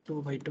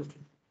 2 by 2.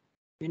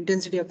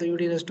 Intensity of the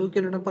UD is 2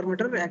 kilonewton per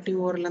meter acting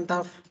over length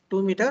of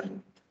 2 meter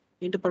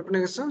into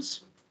perpendicular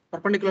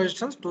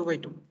distance 2 by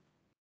 2.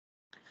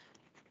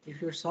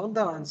 If you solve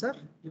the answer,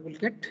 you will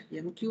get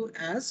mq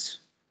as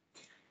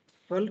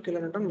 12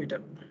 kilonewton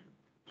meter.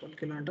 12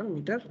 kilonewton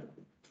meter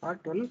or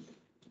 12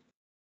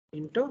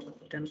 into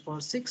 10 power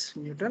 6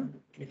 Newton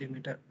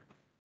millimeter.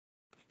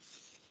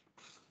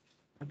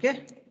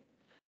 Okay.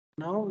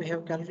 Now we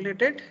have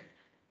calculated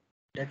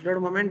dead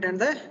load moment and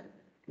the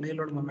live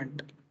load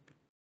moment.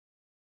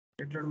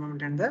 Dead load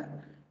moment and the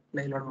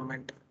live load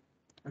moment.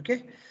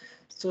 Okay.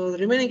 So the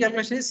remaining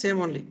calculation is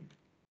same only.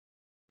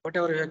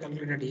 Whatever we have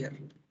calculated here.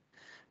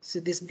 See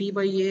this P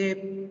by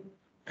A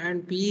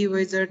and P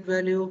by Z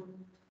value.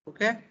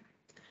 Okay.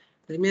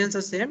 Remains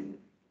the same.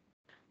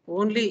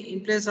 Only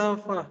in place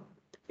of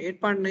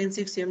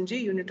 8.96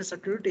 mg, you need to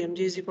substitute mg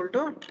is equal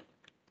to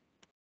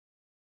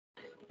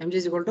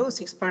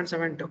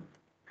 6.72,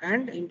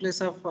 and in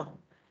place of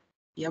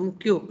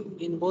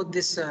mq in both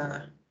these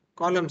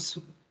columns,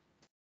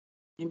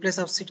 in place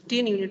of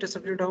 16, you need to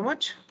substitute how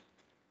much?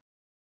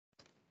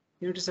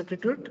 You need to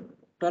substitute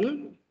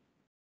 12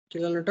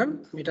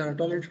 kilonewton meter,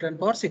 12 into 10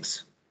 power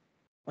 6.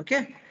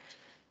 Okay.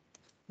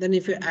 Then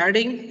if you add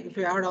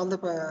all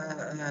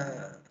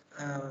the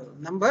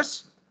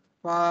numbers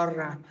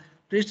for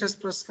prestressed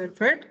plus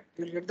sulfate,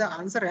 you will get the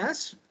answer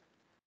as,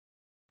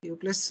 you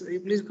please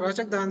cross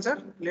check the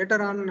answer.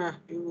 Later on,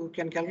 you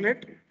can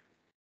calculate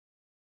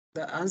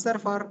the answer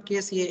for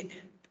case A.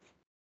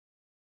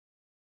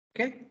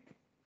 Okay.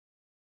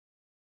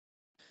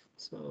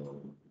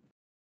 So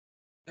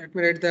let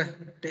me write the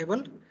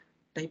table.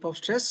 Type of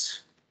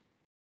stress.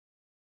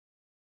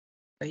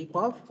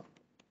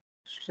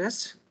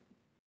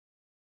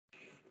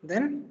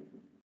 Then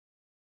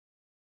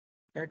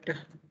at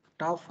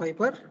top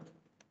fiber,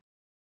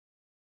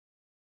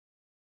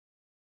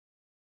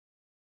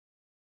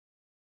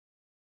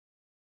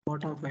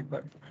 bottom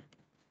fiber.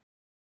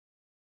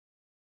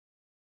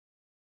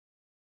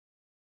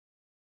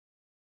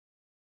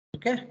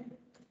 Okay.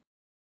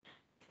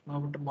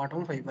 Now to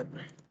bottom fiber.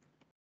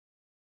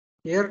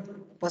 Here,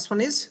 first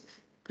one is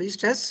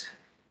pre-stress.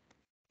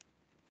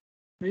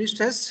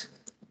 Pre-stress,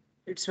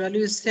 its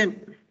value is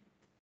same,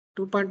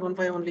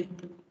 2.15 only.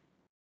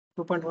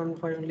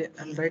 2.15 only.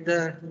 I'll write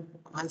the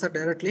answer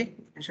directly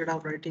instead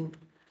of writing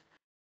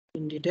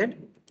in detail.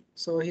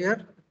 So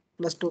here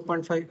plus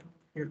 2.5,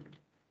 here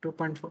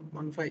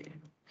 2.15.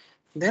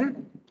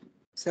 Then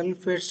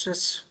self-weight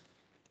stress,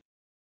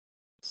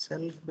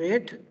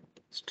 self-weight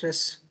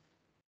stress.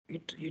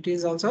 It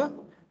is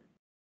also,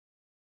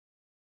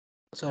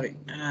 sorry,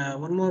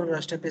 one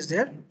more step is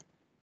there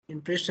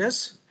in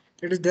pre-stress.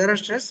 It is there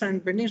stress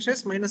and bending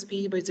stress minus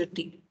PE by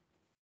ZT.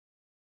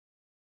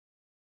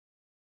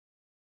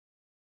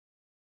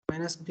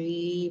 Minus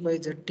PE by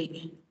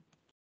ZT.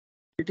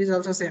 It is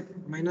also same,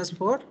 minus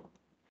 4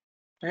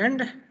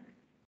 and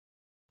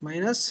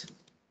minus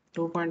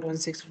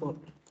 2.164.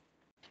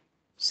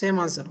 Same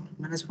answer,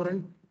 minus 4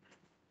 and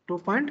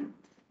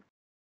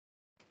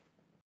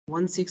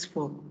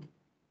 2.164.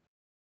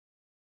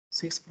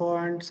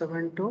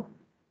 6.72.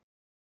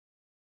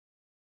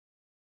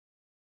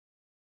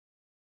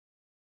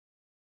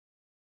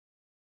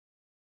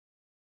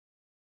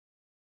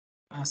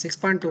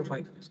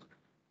 6.25.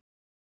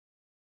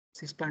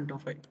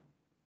 6.25.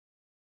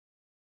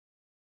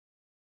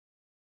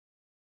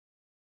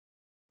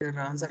 Your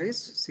answer is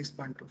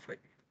 6.25.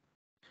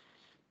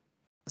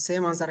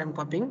 Same answer I am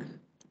copying.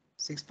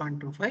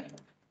 6.25.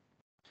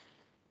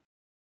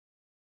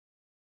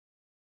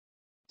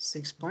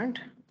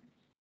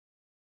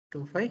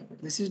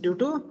 6.25. This is due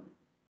to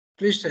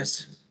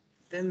pre-stress.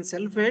 Then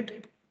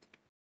self-weight.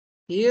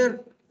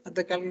 Here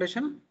the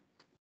calculation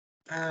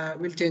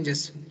will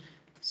changes.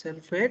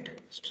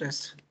 Self-weight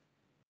stress.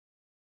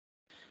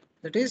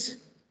 That is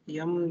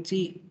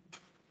mg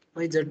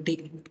by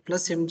zt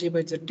plus mg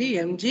by zt.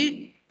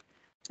 Mg.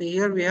 So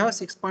here we have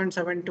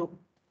 6.72.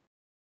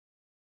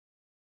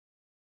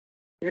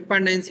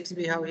 8.96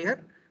 we have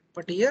here,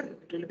 but here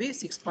it will be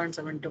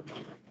 6.72.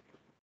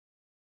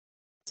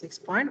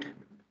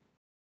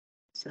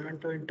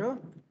 6.72 into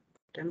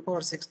 10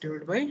 power 6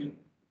 divided by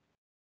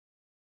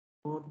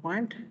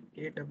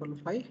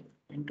 4.855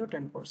 into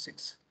 10 power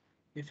 6.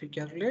 If you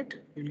calculate,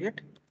 you will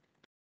get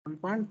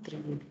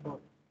 1.384.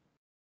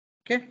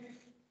 Okay,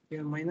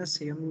 here minus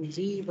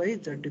mg by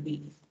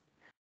zb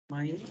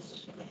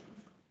minus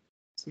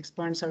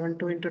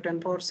 6.72 into 10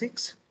 power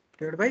 6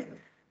 divided by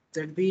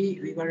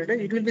zb. We got it.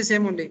 It will be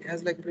same only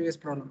as like previous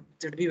problem.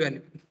 Zb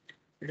value.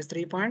 It is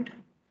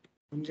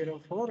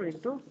 3.104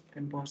 into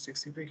 10 power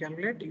 6. If we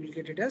calculate, you will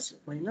get it as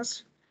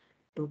minus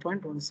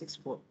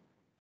 2.164.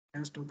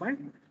 As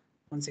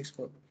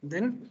 2.164.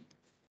 Then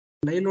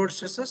live load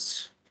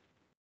stresses.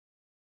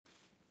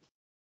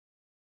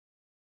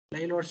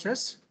 Live load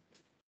stress.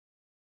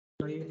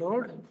 Live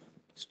load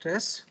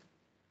stress.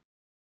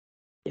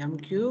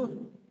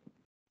 MQ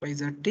by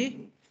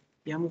ZT.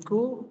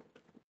 MQ,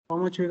 how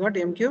much we got?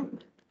 MQ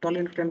 12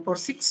 into 10 power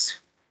 6.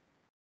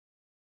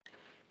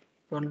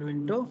 12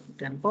 into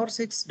 10 power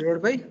 6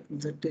 divided by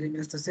ZT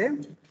remains the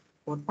same.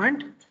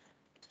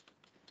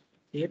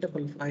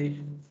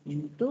 4.855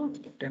 into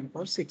 10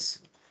 power 6.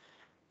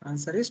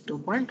 Answer is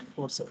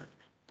 2.47.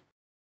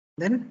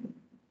 Then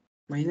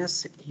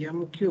minus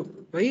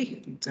MQ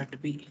by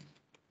ZB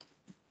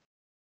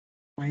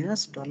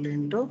minus 12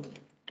 into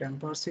 10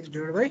 power 6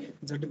 divided by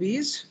ZB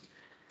is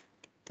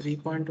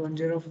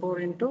 3.104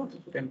 into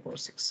 10 power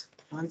 6.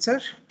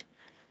 Answer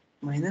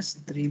minus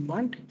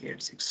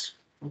 3.86.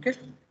 Okay.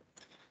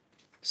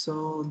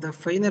 So the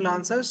final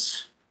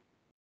answers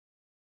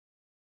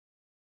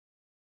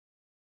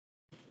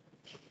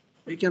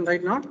we can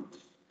write now.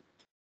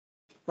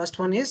 First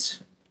one is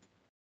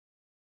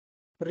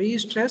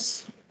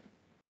pre-stress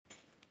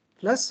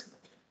plus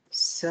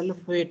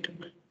self-weight.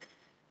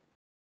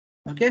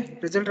 Okay,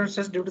 resultant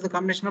stress due to the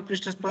combination of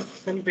pre-stress plus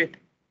self-weight.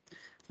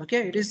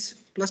 Okay, it is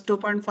plus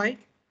 2.5.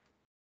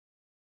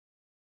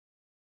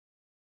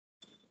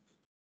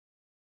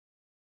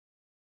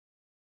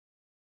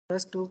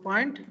 Plus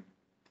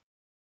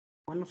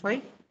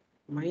 2.15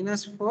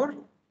 minus 4,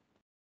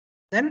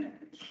 then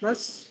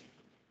plus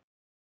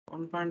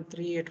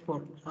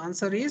 1.384.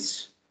 Answer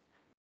is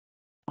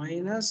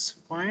minus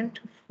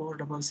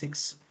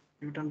 0.466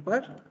 Newton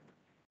per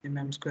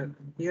mm square.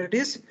 Here it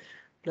is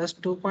plus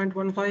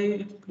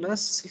 2.15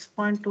 plus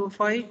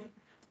 6.25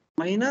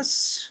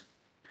 minus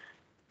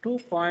 2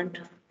 point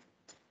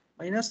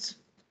minus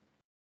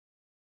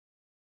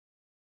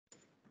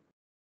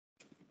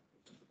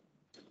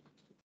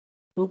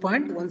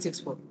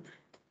 2.164.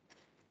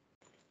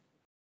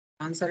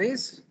 Answer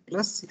is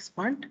plus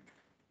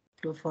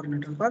 6.24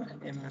 Newton per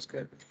mm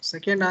square.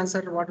 Second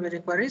answer what we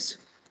require is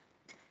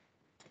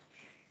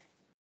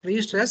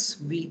pre-stress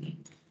V.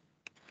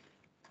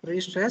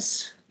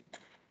 Pre-stress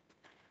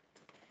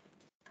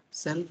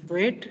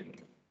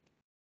self-weight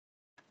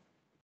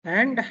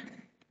and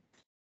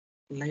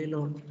live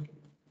load.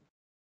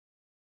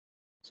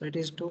 So it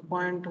is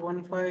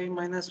 2.15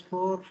 minus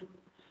 4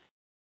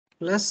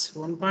 plus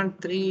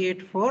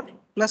 1.384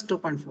 plus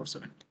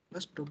 2.47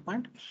 plus 2.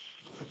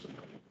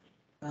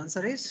 The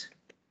answer is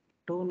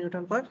 2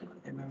 Newton per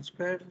mm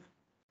square.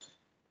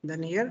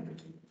 Then here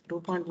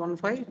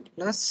 2.15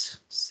 plus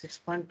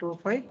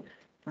 6.25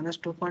 minus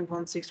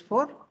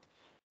 2.164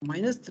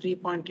 minus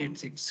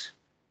 3.86.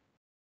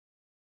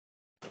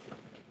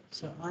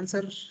 So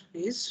answer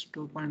is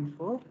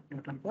 2.4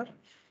 Newton per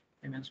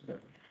mm square.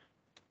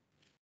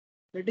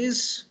 It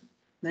is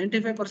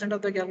 95%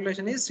 of the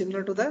calculation is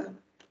similar to the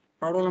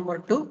problem number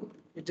 2.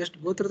 We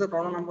just go through the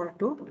problem number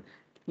 2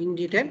 in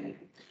detail.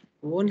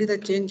 Only the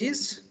change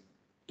is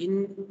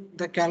in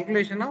the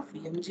calculation of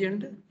mg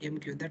and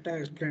mq that I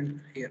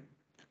explained here.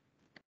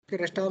 The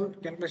rest all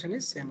calculation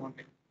is same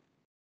only.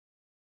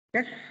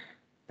 Okay.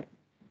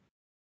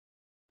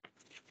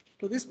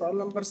 So this problem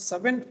number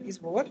 7 is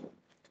over.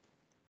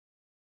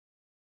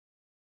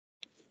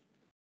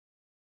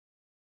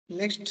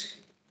 Next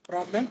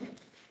problem.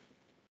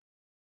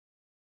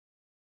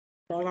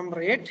 Problem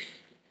number 8.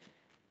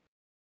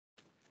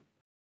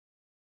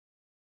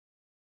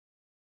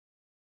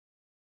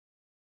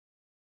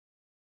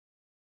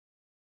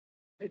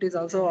 It is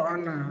also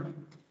on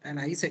an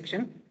I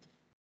section.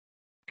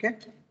 Okay.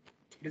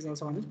 It is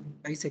also on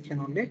I section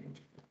only.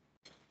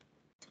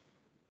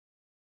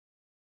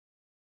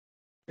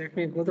 Let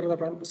me go through the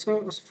problem.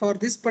 So for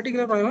this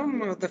particular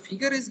problem, the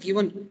figure is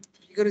given.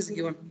 Figure is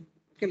given.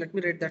 Okay, let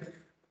me write that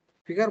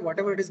figure.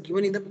 Whatever it is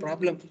given in the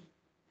problem.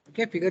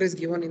 Okay, figure is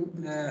given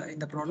in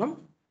the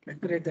problem.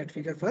 Let me write that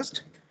figure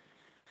first.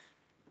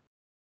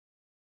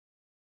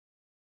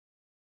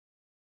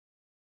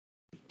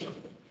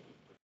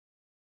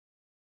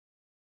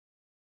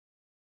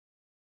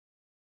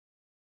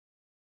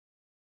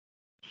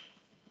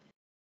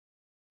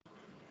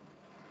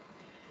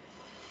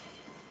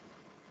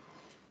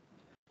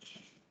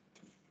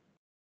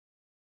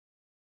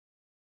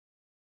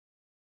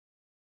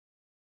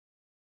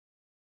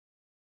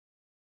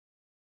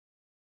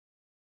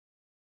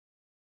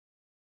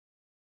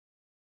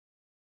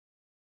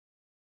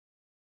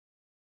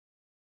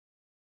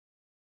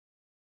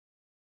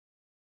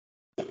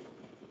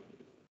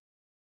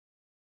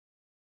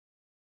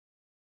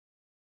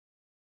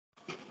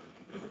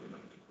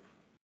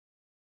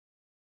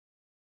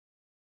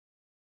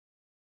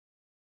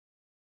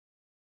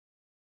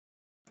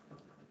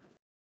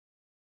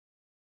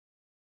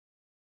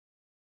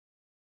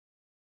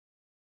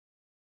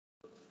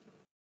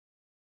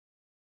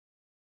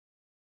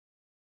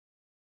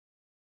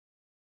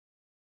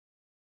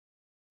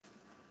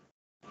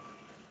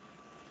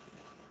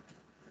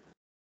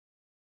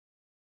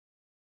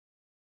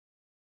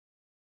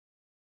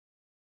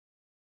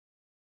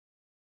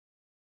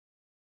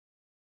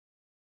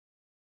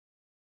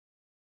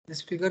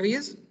 This figure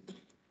is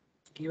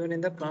given in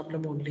the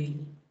problem only.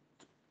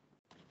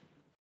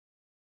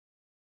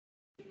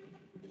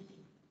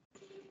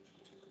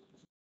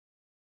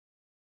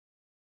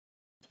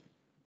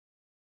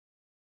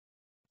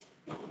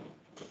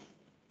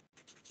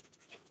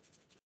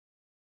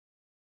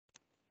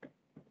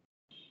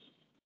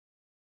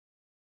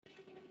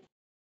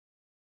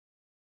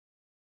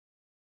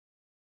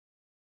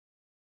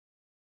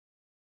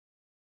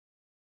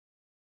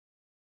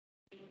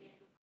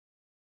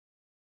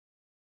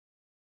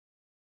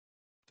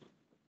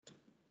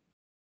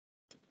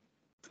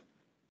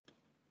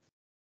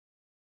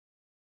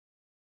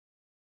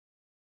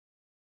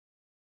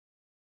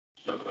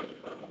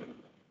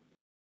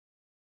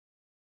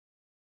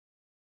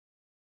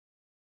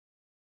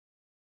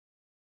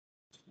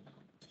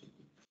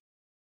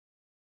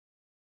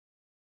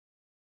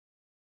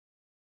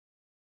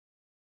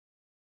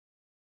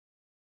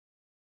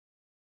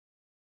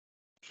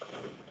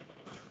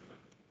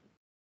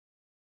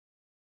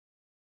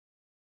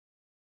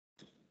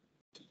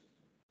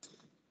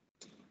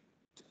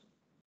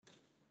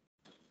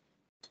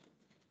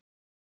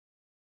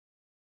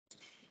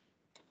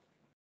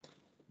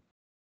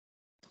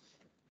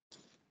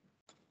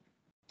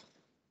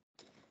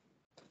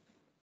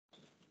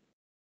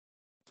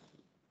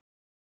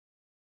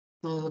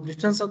 So the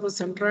distance of the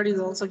centroid is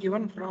also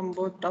given from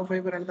both top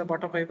fiber and the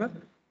bottom fiber.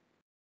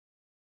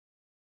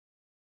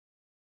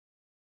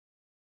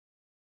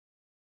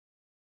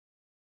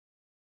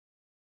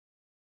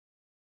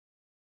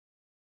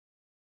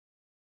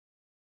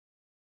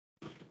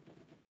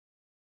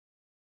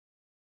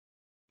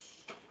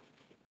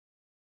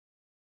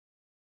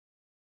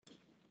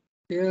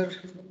 Here,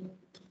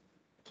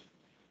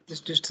 this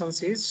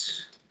distance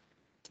is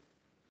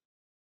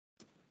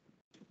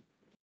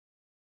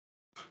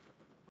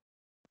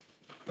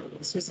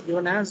this is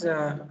given as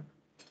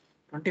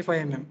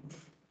 25 mm,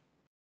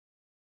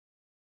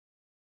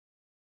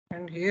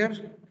 and here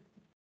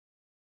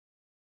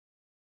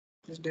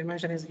this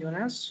dimension is given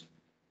as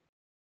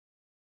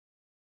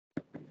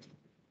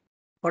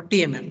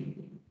 40 mm.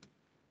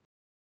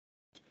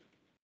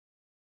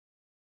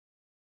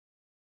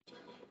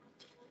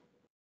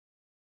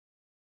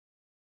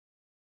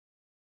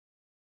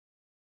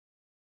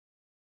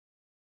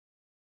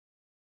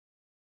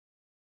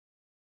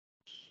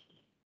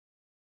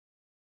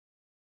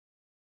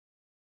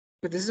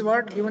 So this is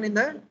what given in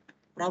the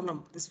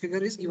problem. This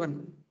figure is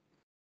given.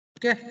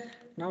 Okay.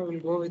 Now we'll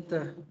go with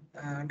the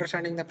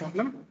understanding the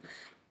problem.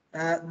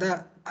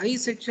 The I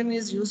section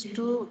is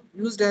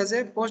used as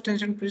a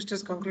post-tension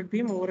prestressed concrete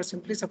beam over a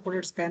simply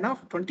supported span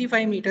of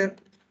 25 meter.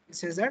 It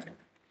says that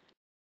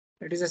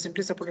it is a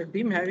simply supported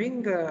beam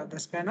having the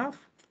span of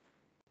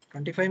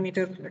 25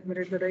 meter. Let me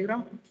write the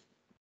diagram.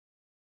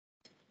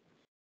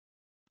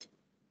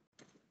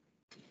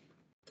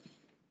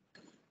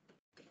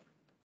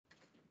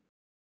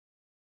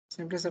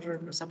 Simply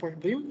support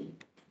beam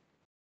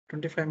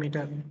 25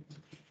 meter.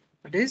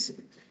 That is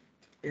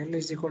L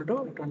is equal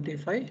to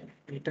 25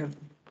 meter.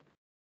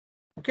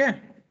 Okay.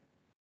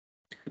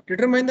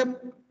 Determine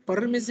the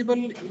permissible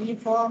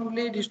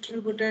uniformly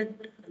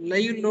distributed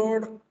live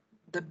load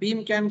the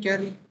beam can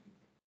carry.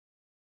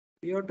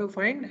 We have to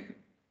find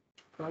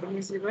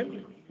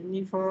permissible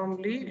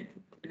uniformly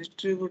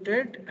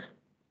distributed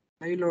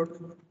live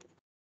load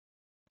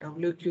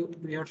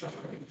WQ. We have to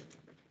find.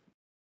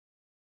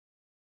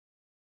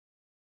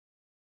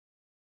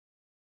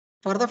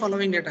 For the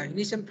following data,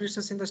 initial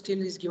pressure in the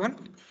steel is given.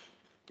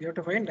 We have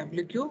to find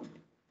WQ.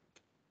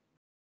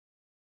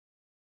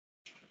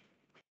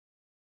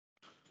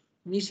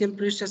 Initial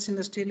pressure in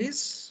the steel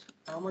is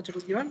how much it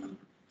is given?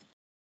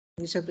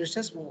 Initial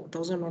pressure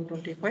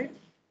 1125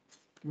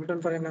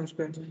 Newton per mm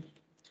square.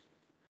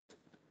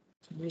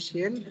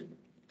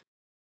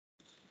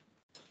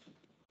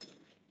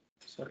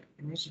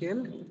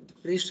 Initial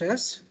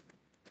pre-stress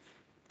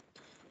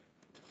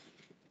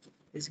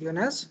is given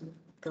as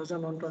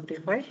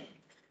 1125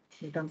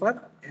 Newton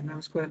per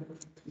mm square.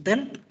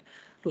 Then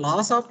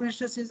loss of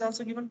pre-stress is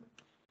also given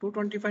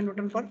 225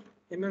 Newton per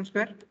mm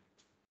square.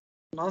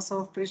 Loss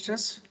of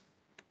pre-stress,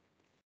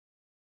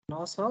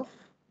 loss of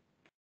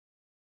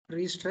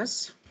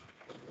pre-stress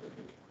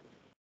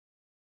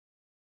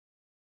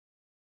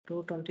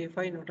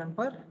 225 Newton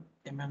per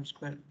mm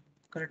square.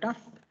 Correct?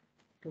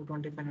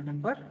 225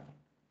 Newton per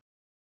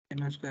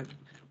mm square.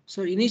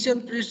 So initial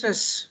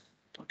pre-stress,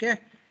 okay,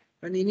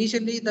 when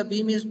initially the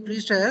beam is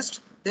pre-stressed,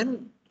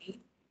 then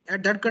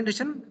at that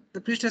condition the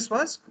pre-stress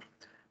was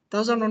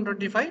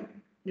 1125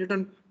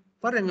 Newton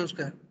per mm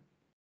square.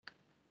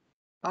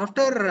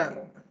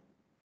 After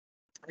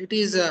it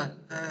is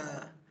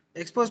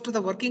exposed to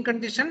the working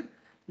condition,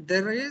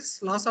 there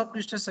is loss of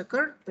pre-stress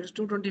occurred. There is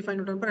 225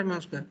 Newton per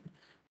mm square.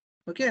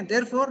 Okay,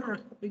 therefore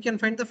we can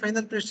find the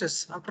final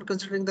pre-stress after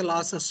considering the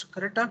losses.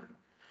 Correct?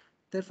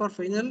 Therefore,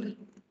 final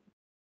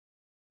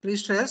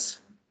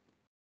pre-stress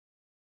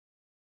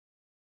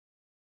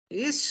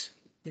is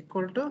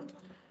equal to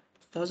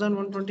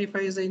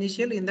 1125 is the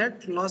initial. In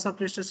that, loss of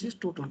pre-stress is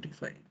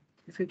 225.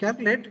 If you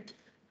calculate,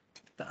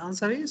 the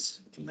answer is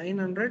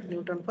 900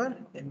 Newton per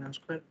mm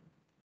square.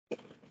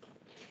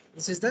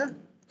 This is the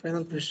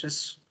final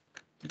pre-stress.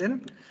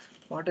 Then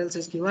what else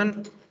is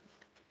given?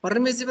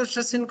 Permissible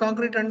stress in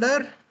concrete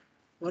under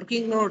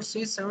working loads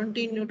is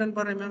 17 Newton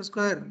per mm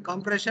square.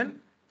 Compression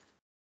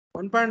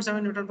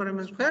 1.7 Newton per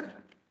mm square.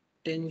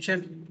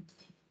 Tension.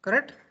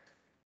 Correct?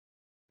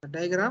 The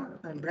diagram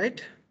I will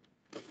write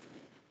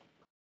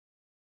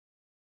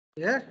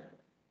here.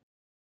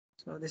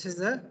 So this is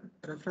the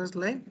reference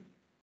line.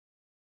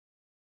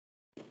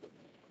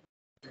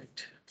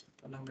 Right.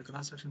 Along the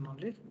cross section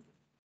only.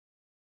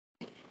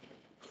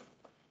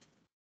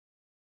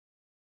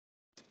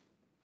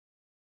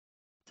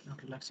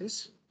 Neutral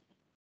axis.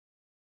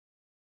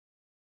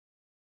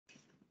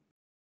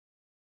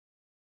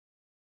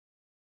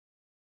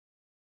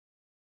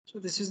 So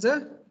this is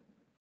the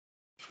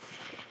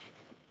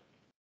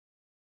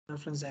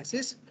reference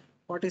axis.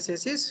 What is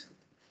S is?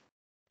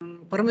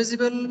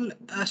 Permissible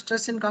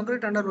stress in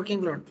concrete under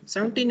working load.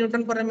 17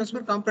 Newton per mm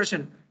square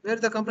compression. Where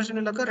the compression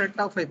will occur at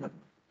top fiber.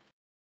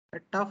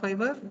 At top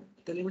fiber,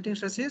 the limiting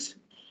stress is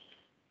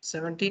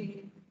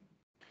 17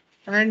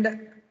 and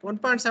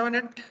 1.7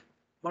 at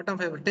bottom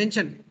fiber.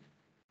 Tension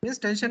means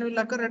tension will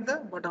occur at the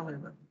bottom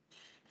fiber.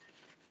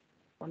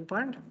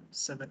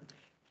 1.7.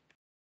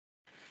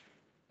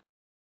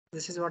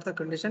 This is what the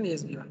condition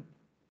is given.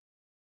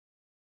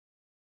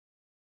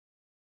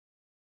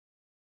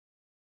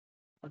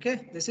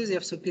 Okay, this is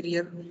F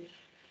superior.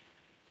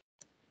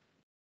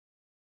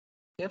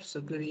 F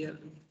superior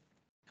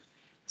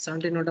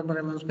 17 Newton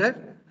per mm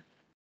square.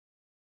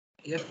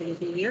 F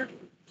inferior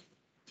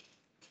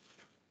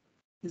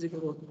is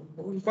equal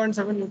to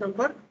 1.7 Newton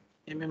per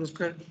mm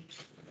square.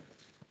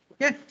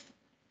 Okay,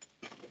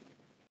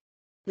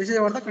 this is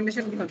what the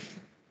condition given.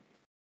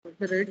 Let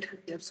me write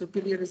F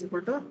superior is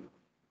equal to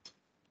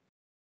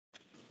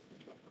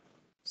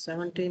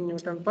 17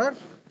 Newton per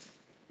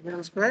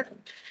mm square.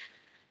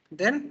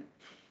 Then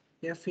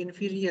F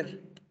inferior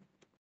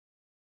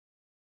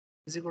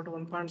is equal to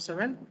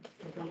 1.7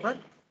 Newton per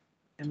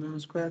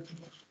mm square.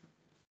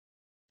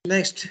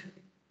 Next,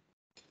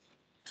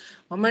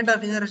 moment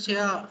of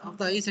inertia of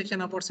the I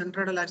section about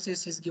central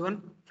axis is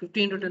given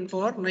 15 to 10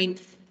 power 9.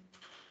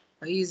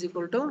 I is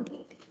equal to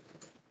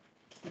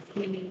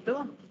 15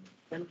 into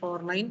 10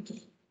 power 9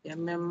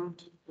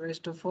 mm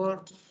raised to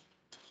 4.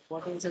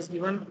 What else is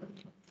given?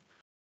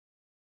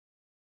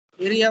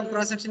 Area of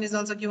cross section is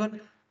also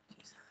given.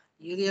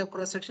 Area of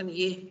cross section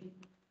A.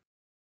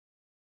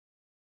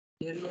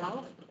 Area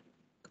of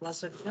cross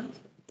section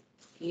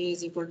A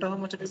is equal to how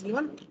much it is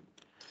given?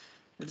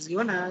 It is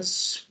given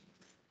as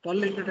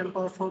 12 into 10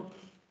 power 4.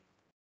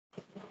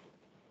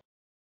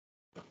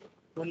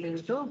 12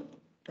 into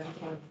 10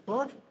 power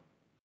 4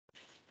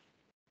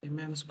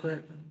 mm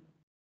square.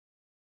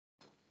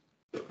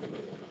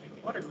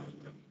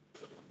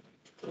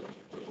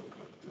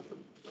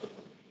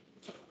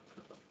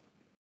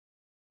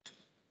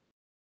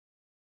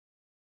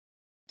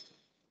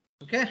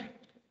 Okay.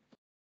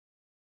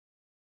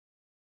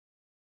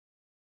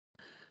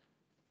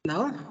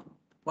 Now,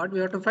 what we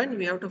have to find?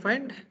 We have to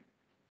find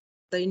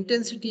the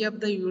intensity of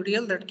the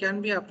UDL that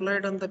can be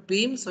applied on the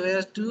beam so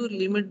as to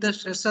limit the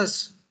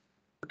stresses.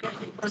 Okay,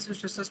 compressive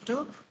stresses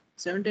to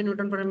 70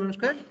 Newton per mm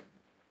square.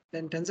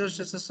 Then tensile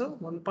stresses to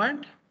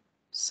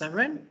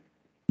 1.7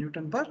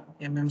 Newton per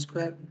mm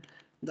square.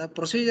 The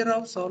procedure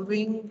of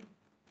solving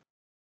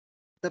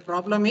the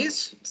problem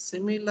is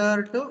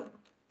similar to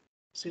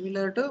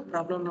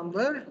problem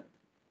number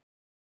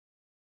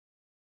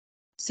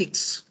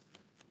 6.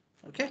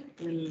 Okay,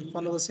 we'll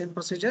follow the same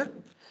procedure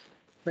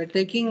by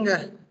taking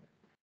the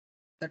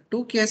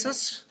two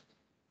cases.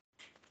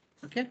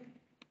 Okay,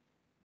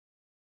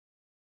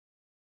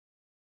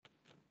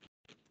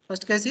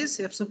 first case is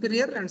F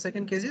superior and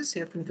second case is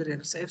F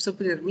inferior. So F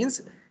superior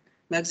means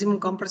maximum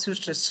compressive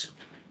stress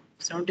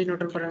 70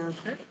 Newton per mm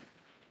square.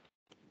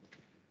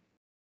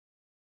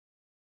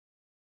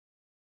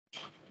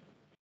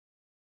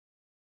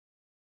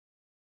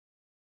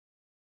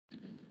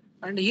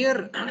 And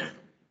here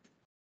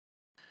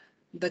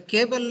the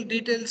cable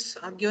details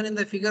are given in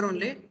the figure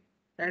only.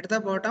 At the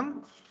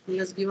bottom, he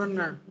has given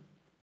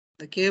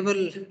the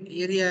cable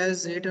area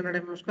as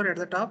 800 mm square. At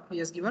the top, he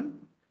has given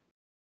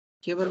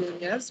cable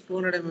area as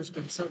 400 mm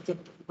square. So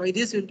by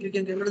this, you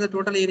can calculate the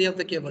total area of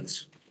the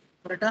cables.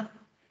 Correct?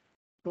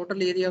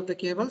 Total area of the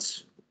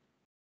cables.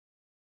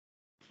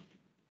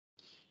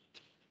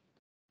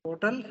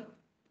 Total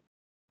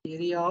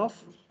area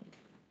of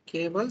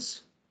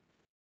cables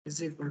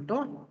is equal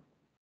to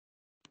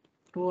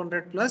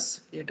 200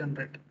 plus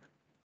 800.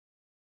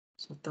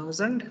 So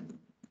 1000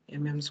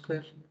 mm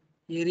square.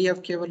 Area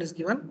of cable is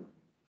given.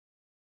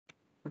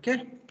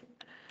 Okay.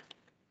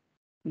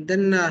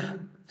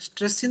 Then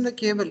stress in the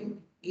cable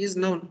is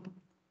known.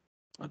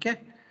 Okay.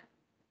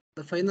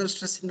 The final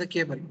stress in the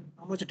cable,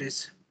 how much it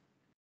is?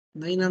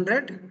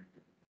 900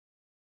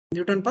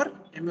 Newton per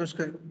mm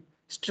square.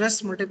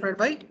 Stress multiplied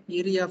by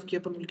area of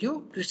cable will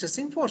give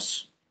pre-stressing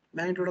force,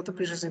 magnitude of the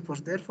pre-stressing force.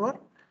 Therefore,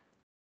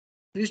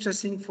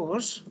 pre-stressing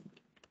force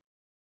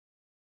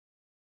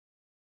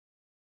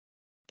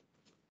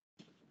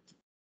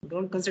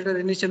don't consider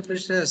initial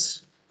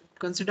pre-stress.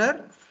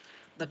 Consider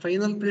the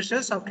final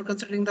pre-stress after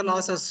considering the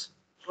losses.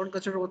 Don't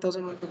consider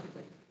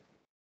 1025.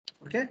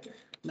 Okay,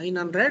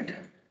 900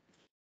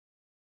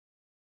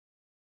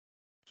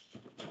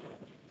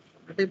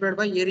 multiplied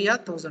by area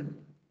 1000.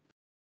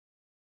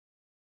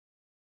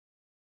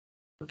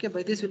 Okay,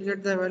 by this we'll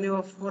get the value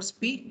of force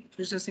P,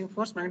 pre-stressing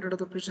force, magnitude of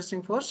the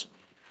pre-stressing force,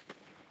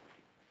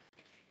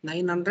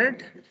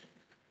 900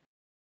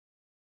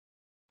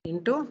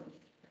 into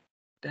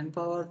 10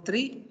 power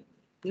 3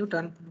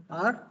 Newton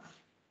or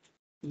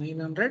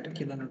 900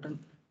 kilonewton.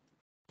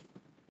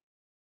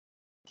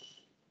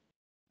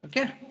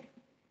 Okay.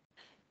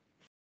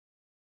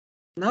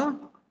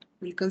 Now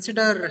we'll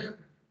consider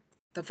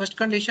the first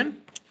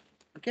condition.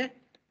 Okay.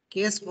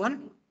 Case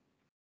 1.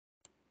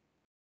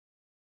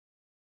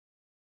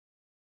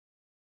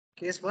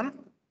 Case 1.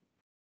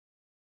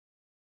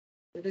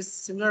 It is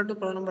similar to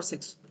problem number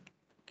 6.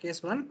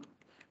 Case 1.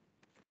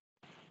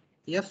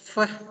 F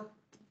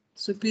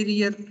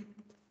superior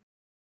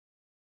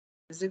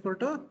is equal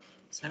to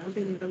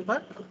 70 Newton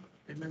per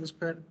mm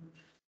square.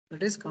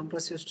 That is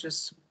compressive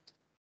stress.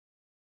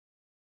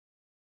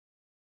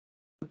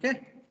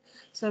 Okay.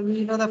 So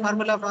we know the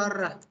formula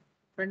for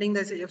finding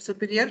the F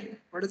superior.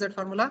 What is that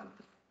formula?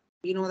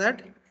 We know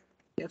that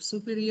F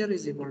superior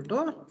is equal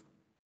to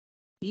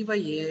E by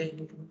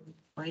A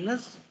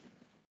minus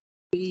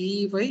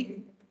PE by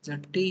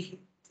ZT,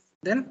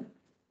 then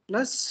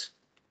plus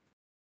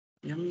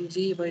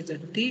mg by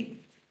ZT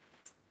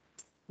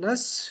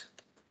plus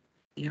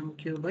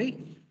mq by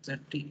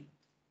ZT.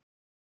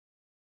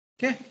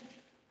 Okay,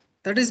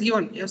 that is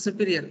given F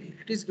superior.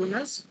 It is given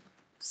as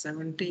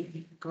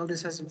 70. Call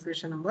this as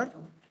equation number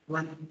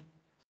 1.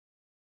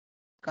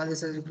 Call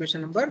this as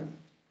equation number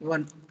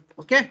 1.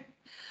 Okay.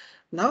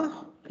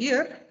 Now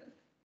here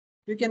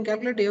you can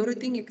calculate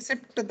everything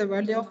except the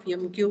value of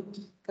mq.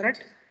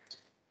 Correct?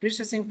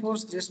 Pre-stressing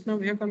force just now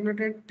we have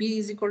calculated. P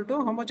is equal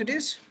to how much it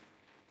is?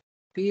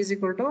 P is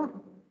equal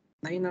to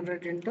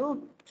 900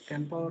 into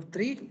 10 power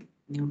 3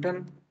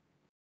 Newton.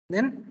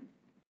 Then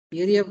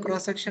area of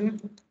cross section,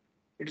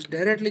 it is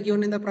directly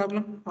given in the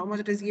problem. How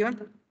much it is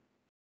given?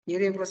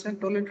 Area of cross section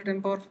 12 into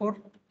 10 power 4.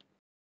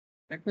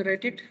 Let me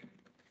write it.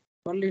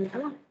 12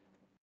 into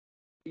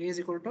A is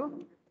equal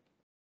to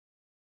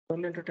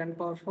 12 into 10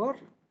 power 4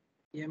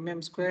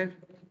 mm square.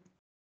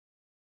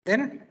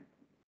 Then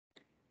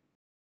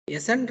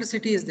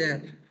eccentricity is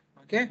there.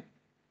 Okay.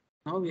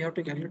 Now we have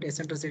to calculate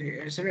eccentricity.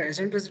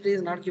 Eccentricity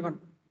is not given.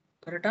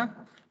 Correct?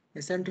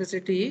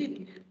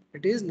 Eccentricity,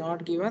 it is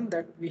not given,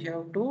 that we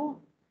have to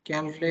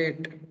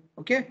calculate.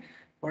 Okay.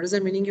 What is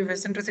the meaning of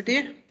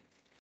eccentricity?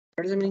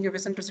 What is the meaning of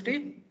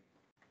eccentricity?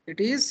 It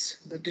is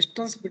the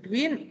distance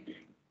between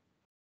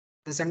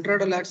the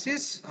centroidal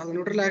axis or the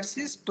neutral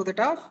axis to that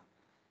of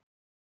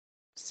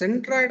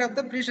centroid of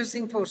the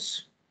pre-stressing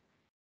force.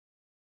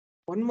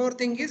 One more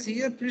thing is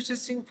here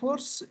pre-stressing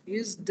force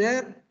is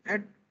there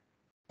at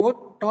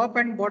both top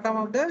and bottom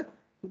of the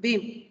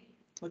beam.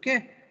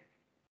 Okay.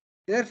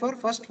 Therefore,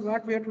 first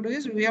what we have to do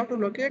is we have to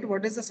locate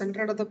what is the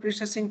centroid of the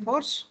pre-stressing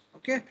force.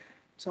 Okay.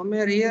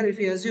 Somewhere here, if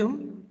you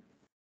assume,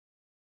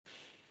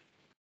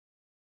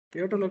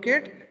 we have to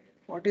locate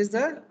what is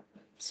the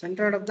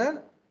centroid of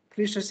the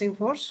pre-stressing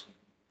force.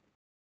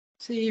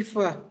 See, if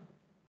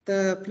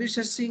the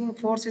pre-stressing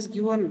force is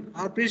given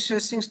or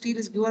pre-stressing steel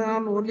is given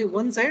on only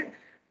one side,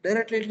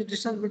 directly it is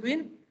distance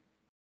between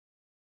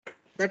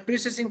that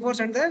pre-stressing force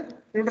and the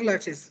neutral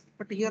axis.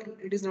 But here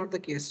it is not the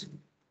case.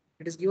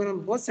 It is given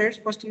on both sides.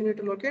 First you need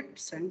to locate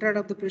centroid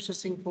of the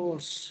pre-stressing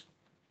force.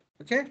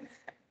 Okay.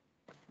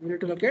 You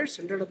need to locate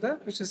centroid of the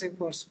pre-stressing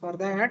force. For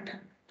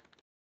that,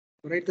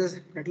 write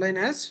the headline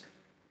as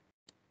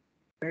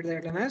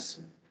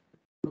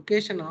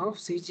location of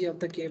CG of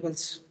the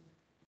cables.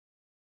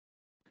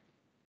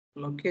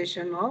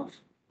 Location of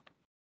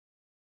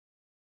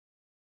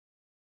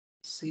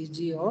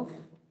CG of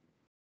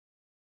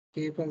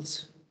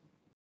cables.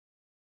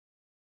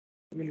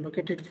 We will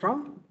locate it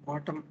from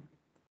bottom.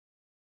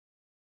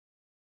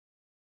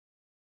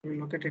 We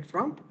will locate it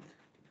from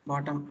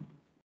bottom.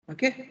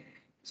 Okay.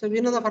 So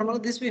we know the formula.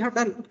 This we have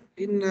done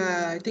in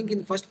I think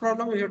in first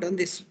problem we have done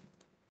this.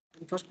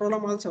 In first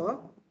problem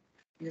also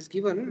is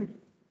given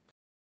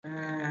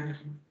the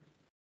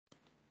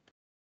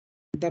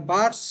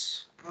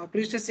bars,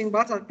 pre-stressing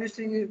bars or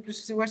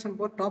pre-stressing bars on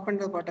both top and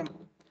the bottom.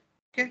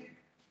 Okay.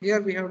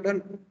 Here we have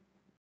done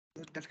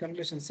that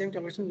calculation. Same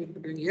calculation we will be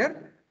doing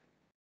here.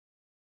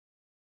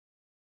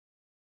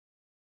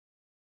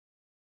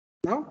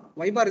 Now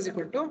y bar is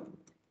equal to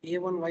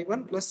a1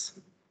 y1 plus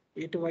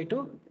a2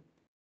 y2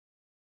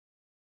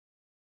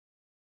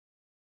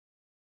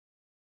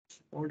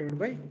 all divided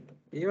by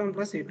a1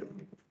 plus a2.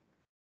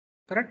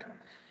 Correct?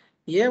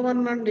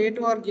 A1 and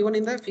A2 are given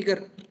in the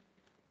figure.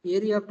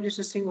 Area of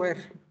pre-stressing wire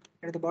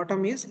at the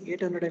bottom is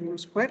 800 mm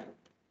square.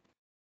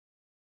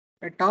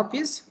 At top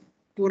is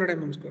 200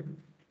 mm square.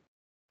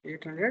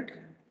 800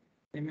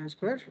 mm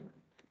square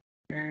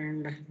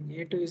and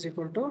A2 is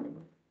equal to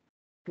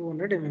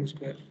 200 mm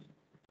square.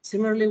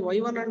 Similarly,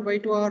 Y1 and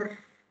Y2 are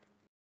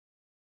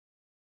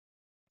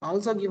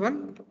also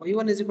given.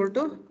 Y1 is equal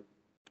to,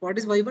 what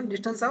is Y1?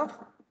 Distance of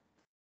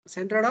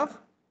centroid of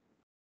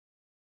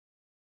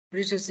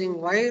pre-stressing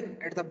wire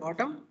at the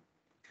bottom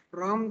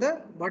from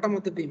the bottom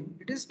of the beam.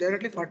 It is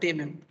directly 40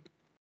 mm.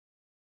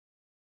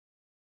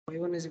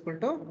 Y1 is equal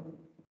to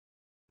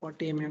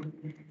 40 mm.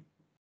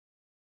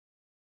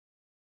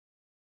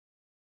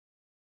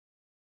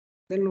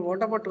 Then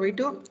what about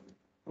Y2?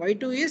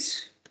 Y2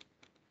 is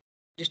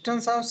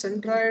distance of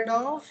centroid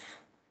of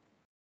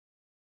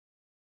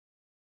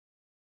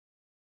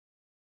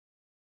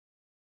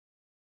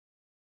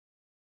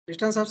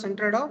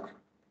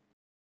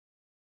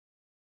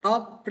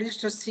top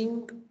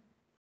pre-stressing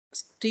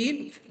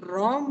steel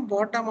from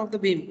bottom of the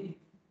beam.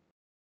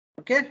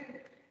 Okay.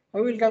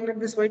 How will calculate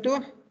this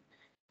Y2?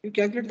 You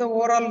calculate the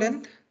overall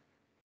length.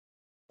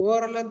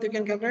 Overall length you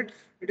can calculate.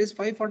 It is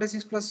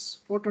 546 plus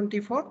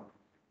 424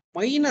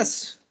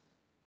 minus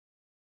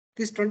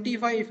this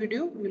 25. If you do,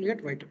 you will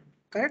get Y2.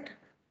 Correct?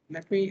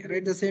 Let me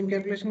write the same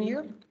calculation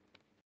here.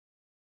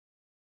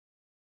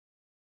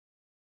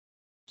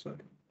 Sorry.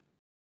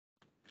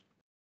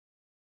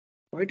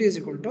 Y2 is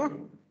equal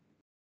to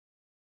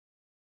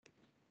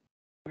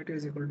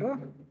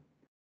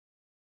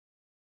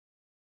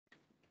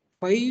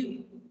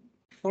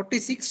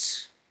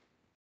 546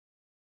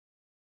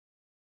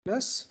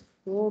 plus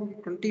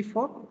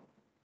 424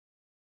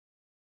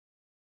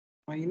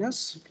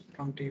 minus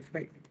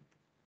 25.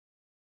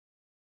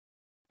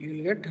 You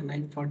will get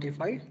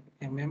 945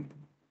 mm.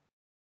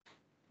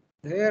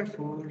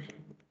 Therefore,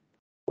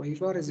 y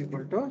bar is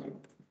equal to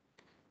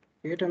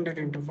 800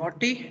 into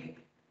 40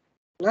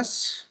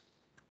 plus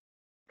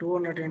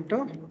 200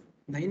 into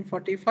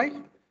 945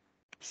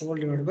 whole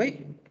divided by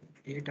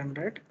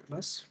 800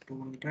 plus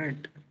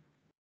 200.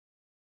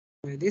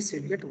 By this,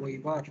 you will get y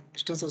bar,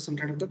 distance of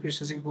center of the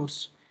pre-stressing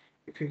force.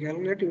 If you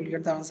calculate, you will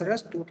get the answer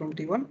as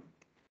 221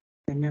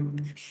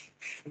 mm.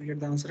 You will get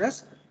the answer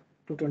as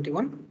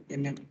 221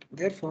 mm.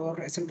 Therefore,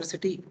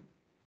 eccentricity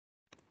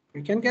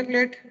we can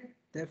calculate.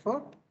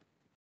 Therefore,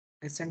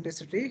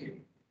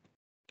 eccentricity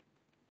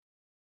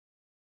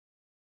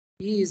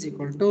E is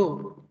equal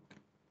to,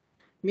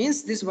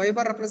 means this y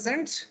bar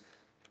represents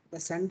the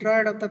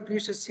centroid of the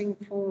pre-stressing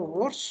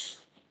force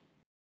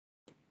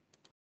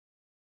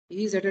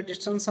is at a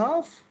distance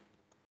of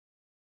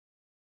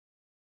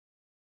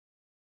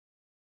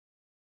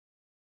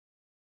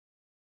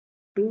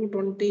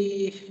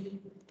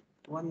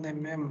 221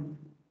 mm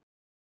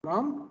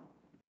from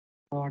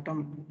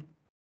bottom.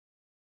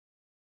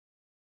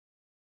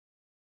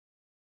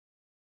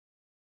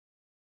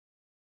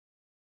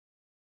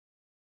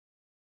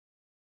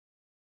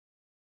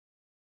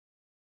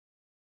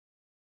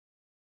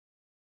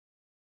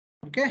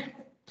 Okay.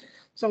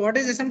 So what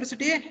is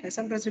eccentricity?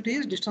 Eccentricity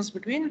is distance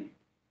between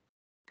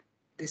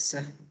this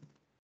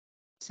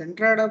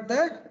centroid of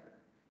the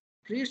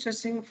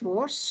pre-stressing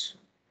force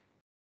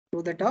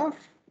to that of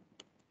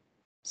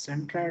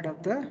centroid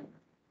of the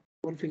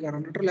whole figure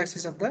on neutral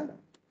axis of the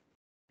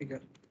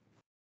figure.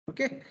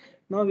 Okay.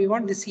 Now we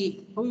want this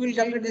E. How we will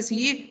calculate this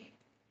E?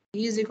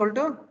 E is equal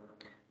to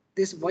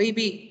this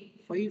YB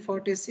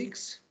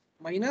 546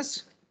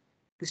 minus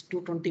this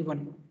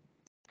 221.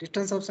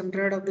 Distance of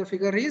centroid of the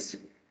figure is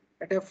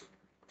at f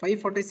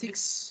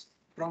 546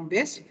 from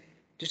base.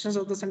 Distance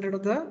of the centroid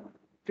of the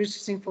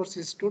pre-stressing force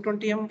is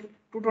 221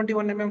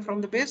 mm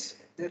from the base.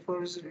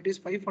 Therefore, it is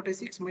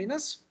 546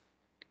 minus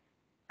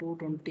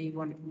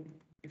 221.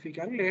 If we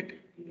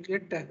calculate, we will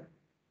get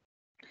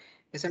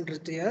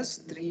eccentricity as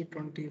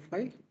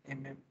 325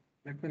 mm.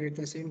 Let me write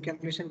the same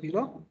calculation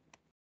below.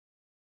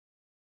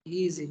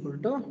 E is equal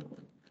to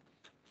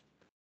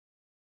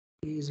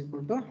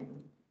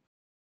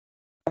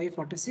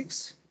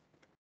 546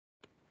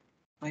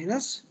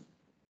 minus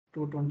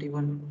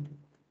 221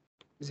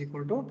 is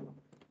equal to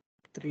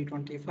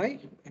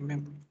 325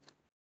 mm.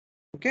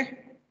 Okay.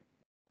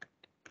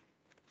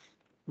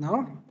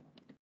 Now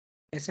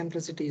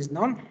eccentricity is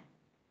known.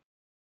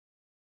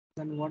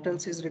 Then what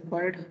else is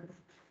required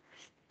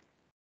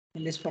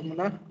in this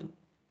formula?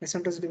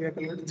 Eccentricity we have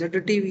calculated.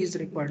 ZT is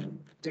required.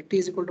 ZT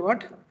is equal to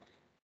what?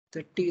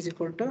 ZT is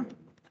equal to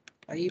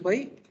I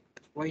by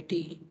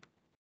YT.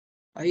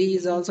 I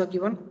is also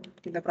given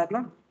in the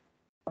problem.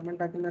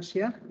 Moment of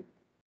inertia.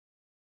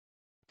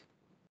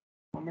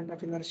 Moment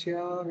of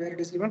inertia where it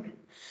is given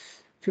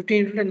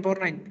 15 into 10 power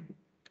 9.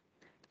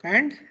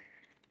 And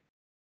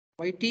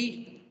YT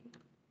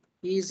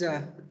is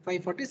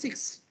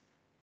 546.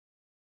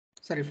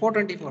 Sorry,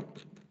 424.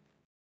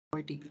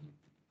 YT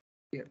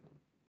here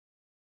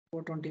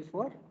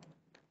 424.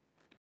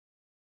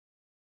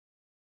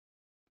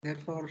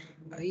 Therefore,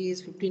 I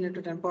is 15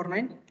 into 10 power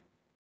 9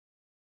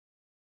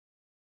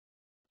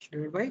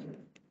 divided by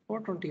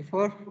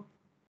 424.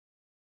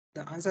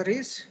 The answer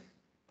is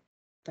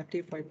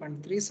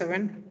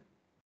 35.37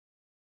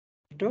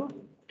 into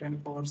 10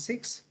 power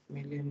 6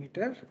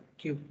 millimeter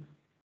cube.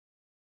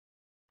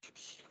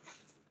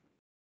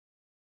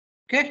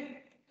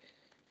 Okay.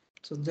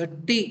 So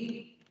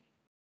ZT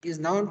is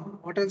now,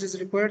 what else is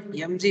required?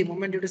 mg,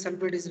 moment due to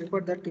sulfate, is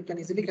required. That you can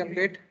easily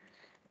calculate.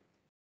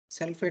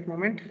 Sulfate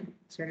moment,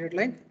 straight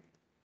line.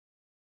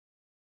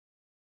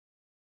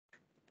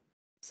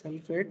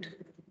 Sulfate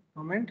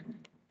moment.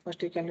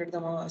 First you calculate the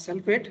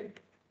sulfate.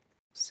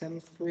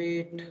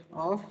 Sulfate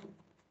of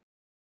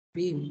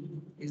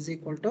beam is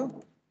equal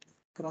to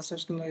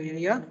cross-sectional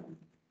area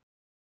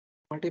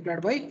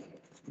multiplied by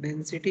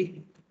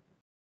density.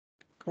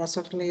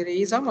 Cross-sectional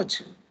area is how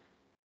much?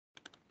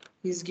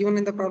 Is given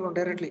in the problem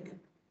directly.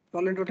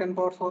 12 into 10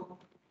 power 4.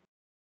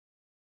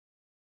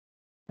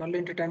 12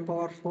 into 10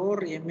 power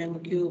 4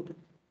 mm cube.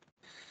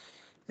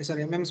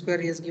 Sorry, mm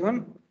square is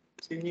given.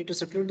 So you need to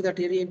substitute that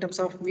area in terms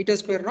of meter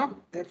square now.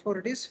 Therefore,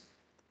 it is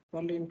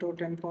 12 into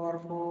 10 power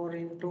 4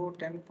 into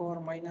 10 power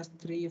minus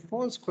 3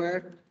 whole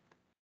square.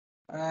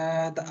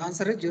 The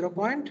answer is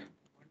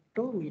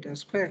 0.12 meter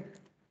square.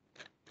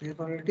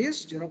 Therefore, it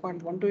is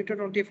 0.12 into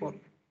 24.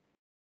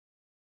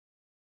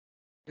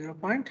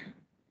 0.12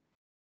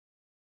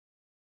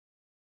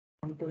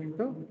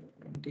 into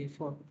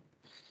 24.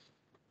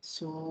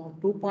 So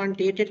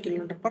 2.88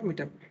 kilometer per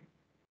meter.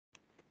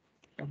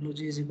 Wg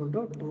is equal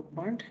to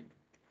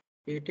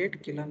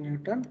 2.88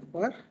 kilonewton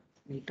per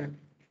meter.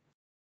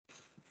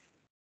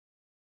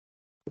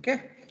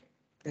 Okay.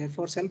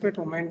 Therefore, sulfate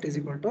moment is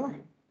equal to,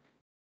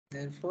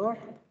 therefore,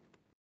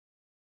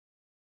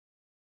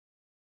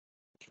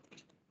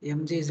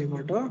 mg is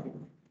equal to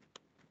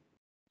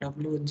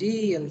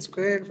Wg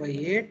square by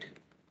 8,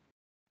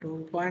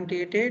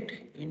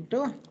 2.88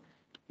 into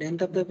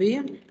length of the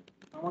beam.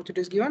 How much it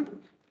is given?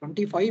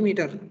 25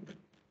 meter.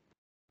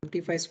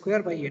 25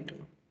 square by 8.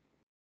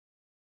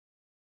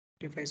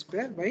 25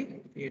 square by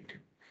 8.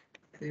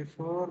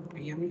 Therefore,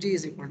 mg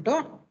is equal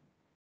to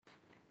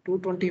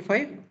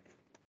 225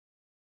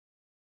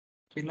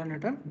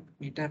 kilonewton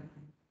meter.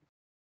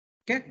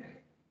 Okay,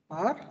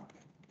 or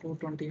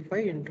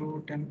 225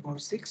 into 10 power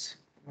 6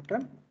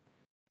 Newton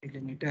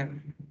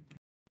millimeter.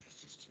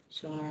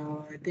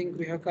 So I think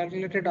we have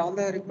calculated all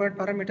the required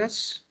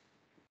parameters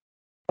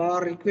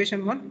for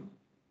equation 1.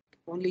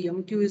 Only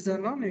mq is the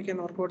known. You can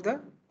work out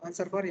the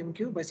answer for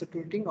mq by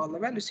substituting all the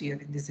values here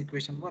in this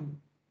equation 1.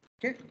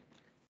 Okay.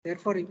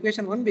 Therefore,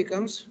 equation 1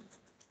 becomes,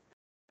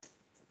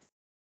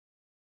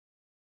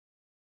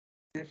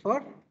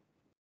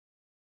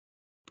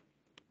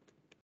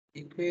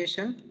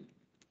 equation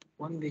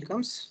 1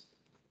 becomes,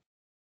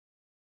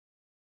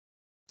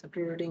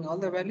 substituting all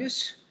the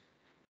values,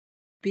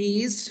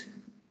 P is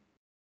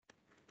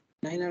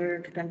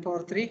 900 to 10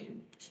 power 3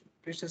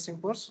 pre-stressing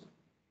force,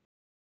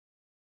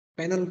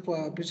 final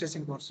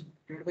pre-stressing force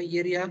divided by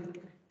area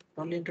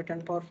 12 into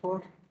 10 power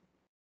 4.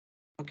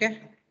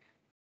 Okay,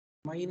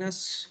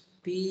 minus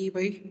P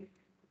by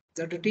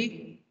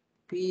ZT.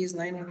 P is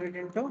 900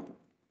 into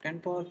 10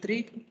 power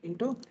 3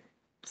 into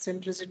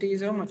eccentricity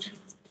is how much?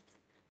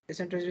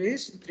 Eccentricity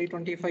is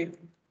 325.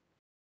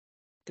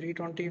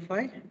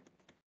 325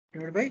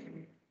 divided by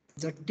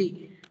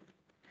ZT.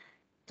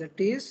 ZT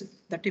is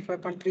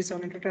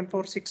 35.37 into 10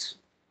 power 6.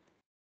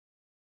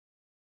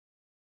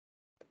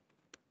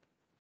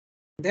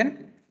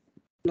 Then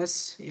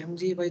plus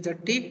mg by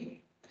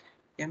ZT.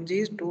 mg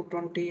is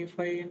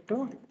 225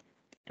 into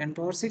 10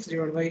 power 6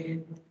 divided by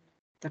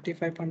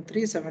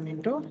 35.37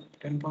 into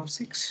 10 power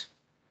 6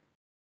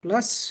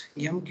 plus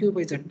mq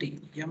by ZT.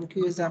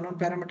 mq is the unknown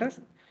parameter.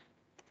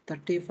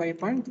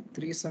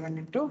 35.37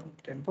 into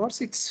 10 power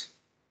 6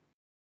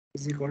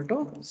 is equal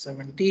to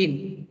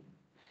 17.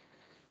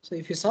 So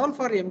if you solve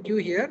for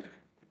MQ here,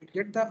 you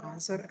get the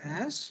answer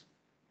as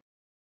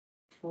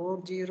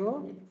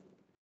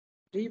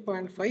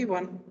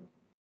 403.51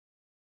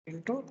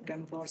 into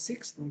 10 power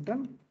 6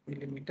 Newton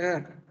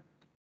millimeter.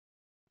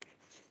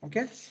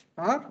 Okay,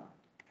 or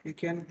you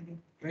can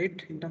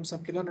write in terms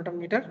of kilonewton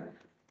meter,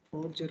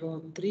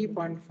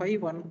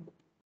 403.51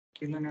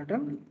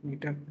 kilonewton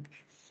meter.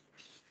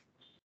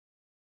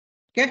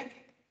 Okay,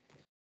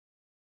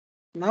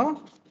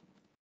 now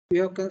we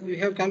have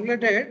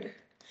calculated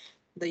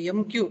the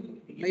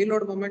MQ, live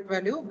load moment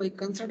value, by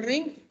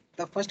considering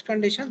the first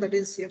condition, that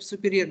is F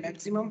superior,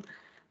 maximum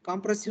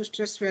compressive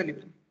stress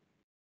value.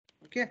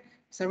 Okay,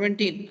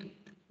 17,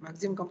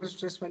 maximum compressive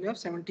stress value of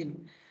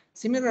 17.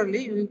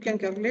 Similarly, you can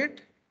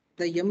calculate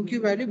the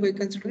MQ value by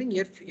considering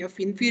F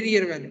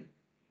inferior value,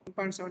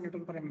 1.7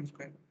 Newton per mm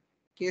square.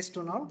 Case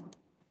 2 now,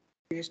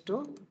 case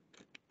 2,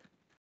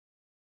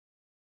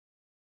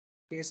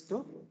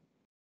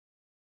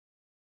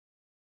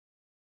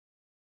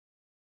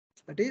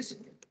 that is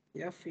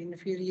F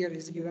inferior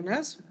is given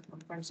as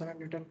 1.7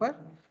 Newton per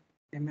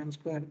mm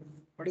square.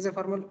 What is the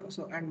formula?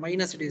 So, and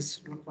minus it is,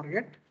 don't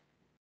forget,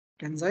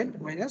 tensile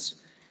minus.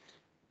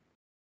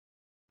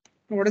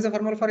 What is the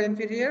formula for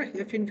inferior?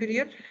 F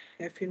inferior?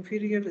 F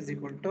inferior is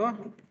equal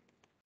to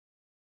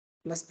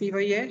plus P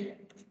by A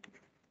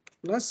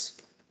plus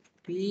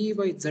P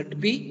by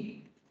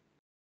ZB,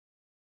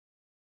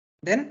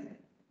 then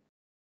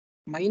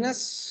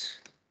minus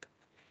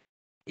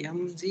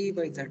mg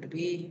by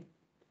ZB,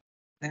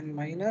 then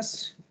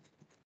minus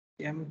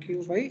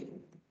mq by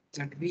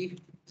ZB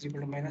is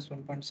equal to minus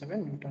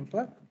 1.7 Newton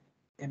per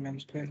mm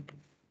square.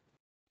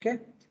 Okay,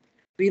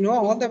 we know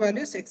all the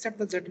values except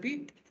the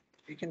ZB.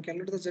 We can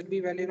calculate the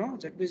ZB value now.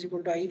 ZB is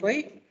equal to I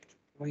by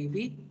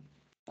YB.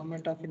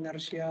 Moment of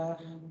inertia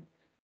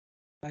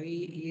I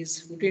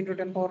is 50 into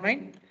 10 power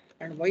 9,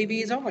 and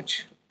YB is how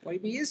much?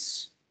 YB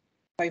is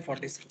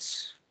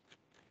 546.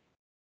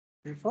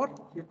 Therefore,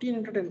 15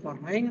 into 10 power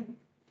 9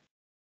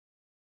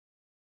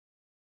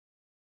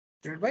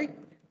 divided by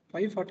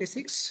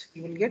 546,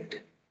 you will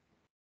get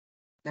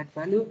that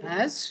value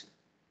as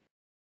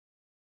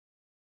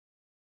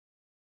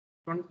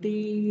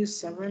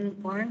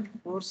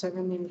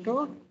 27.47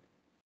 into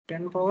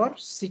 10 power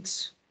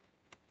 6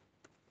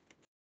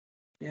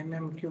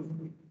 mm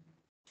cube.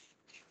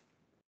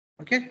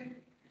 Okay.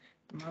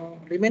 Now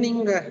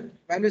remaining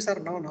values are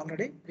known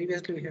already.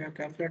 Previously we have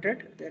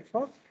calculated.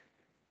 Therefore,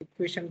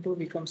 equation 2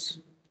 becomes.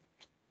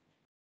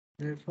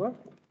 Therefore,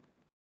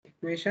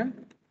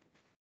 equation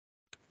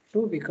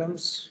 2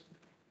 becomes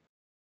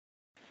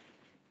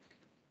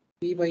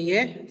P by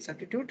A.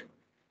 Substitute.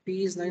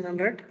 P is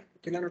 900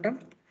 kilonewton.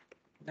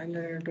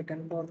 900 into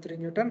 10 power 3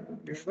 Newton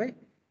divided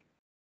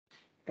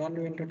by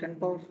 12 into 10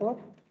 power 4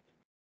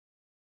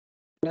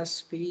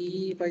 plus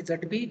P by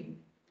ZB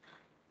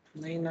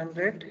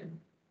 900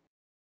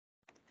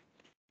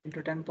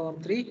 into 10 power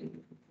 3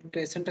 into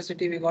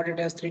eccentricity, we got it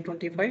as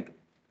 325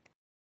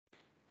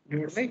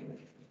 divided by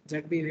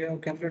ZB, we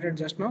have calculated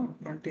just now,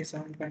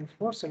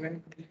 27.47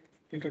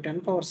 into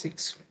 10 power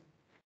 6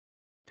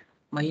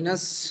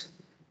 minus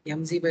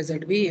mg by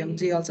ZB.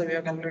 Mg also we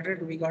have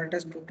calculated, we got it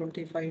as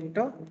 225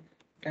 into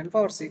 10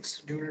 power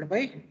 6 divided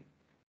by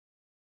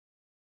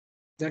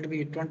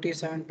ZB,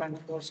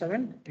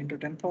 27.47 into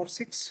 10 power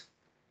 6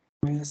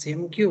 minus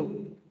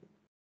MQ.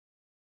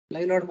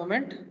 Live load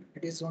moment,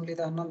 it is only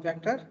the unknown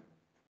factor.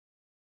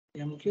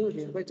 MQ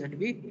divided by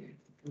ZB,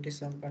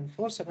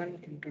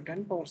 27.47 into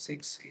 10 power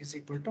 6 is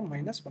equal to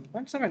minus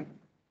 1.7.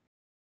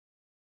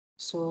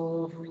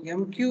 So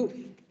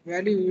MQ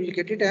value we will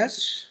get it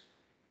as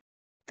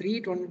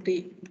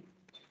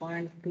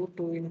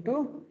 320.22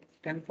 into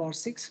 10 power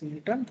 6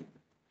 Newton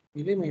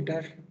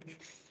millimeter,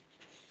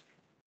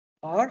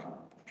 or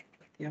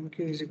MQ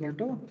is equal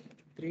to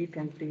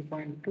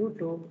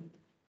 320.22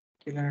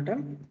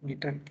 kilonewton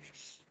meter.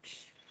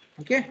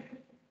 Okay.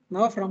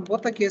 Now from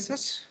both the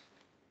cases,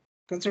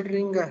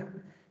 considering the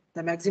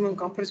maximum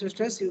compressive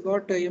stress, you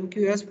got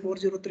MQ as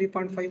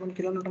 403.51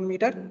 kilonewton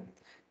meter.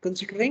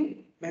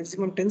 Considering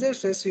maximum tensile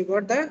stress, you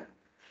got the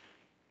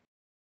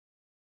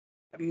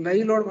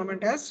live load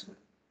moment as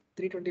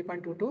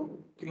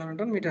 320.22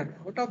 kilonewton meter.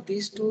 Out of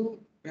these two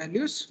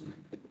values,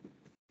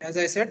 as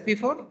I said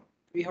before,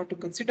 we have to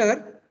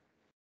consider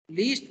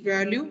least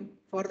value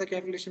for the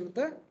calculation of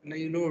the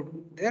live load.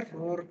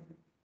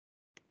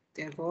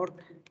 Therefore,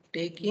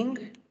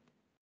 taking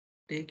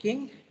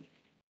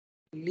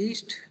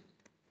least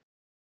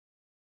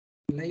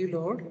live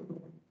load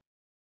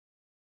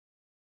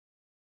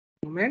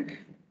moment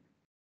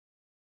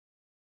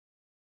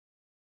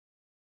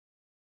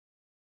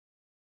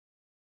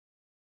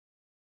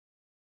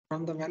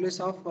from the values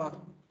of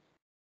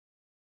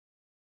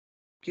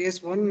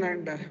case 1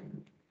 and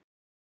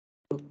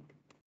 2.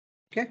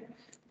 Okay,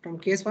 from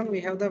case 1 we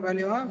have the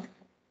value of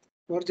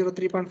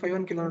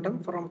 403.51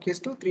 kilonewton, from case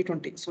 2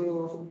 320.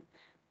 So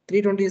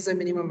 320 is the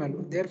minimum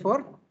value.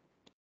 Therefore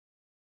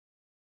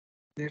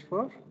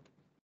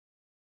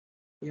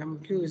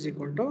MQ is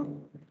equal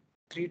to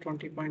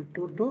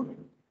 320.22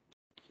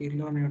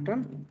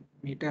 kilonewton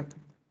meter.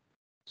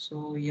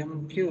 So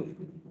MQ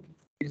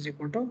is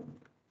equal to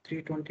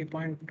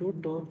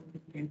 320.22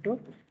 into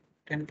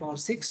 10 power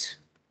 6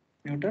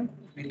 Newton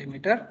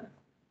millimeter.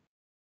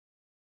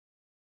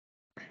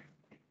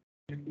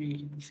 Let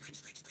me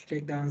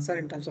take the answer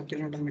in terms of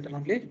kilonewton meter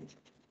only.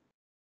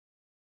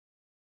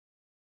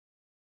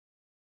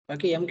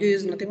 Okay, MQ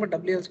is nothing but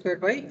WL square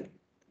by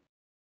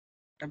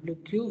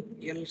WQ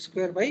L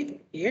square by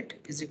 8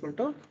 is equal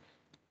to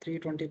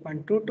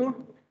 320.22.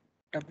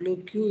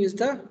 WQ is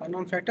the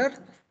unknown factor.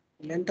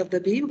 Length of the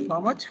beam, how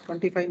much?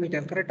 25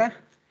 meter, correct?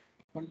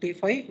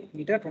 25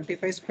 meter,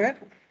 25 square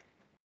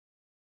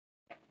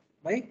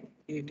by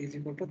 8 is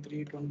equal to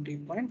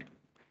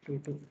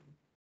 320.22.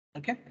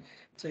 Okay,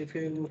 so if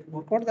you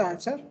work out the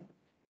answer,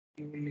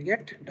 you will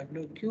get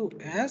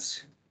WQ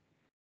as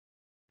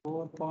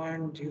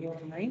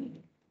 4.09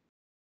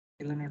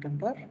 kilonewton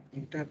per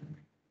meter.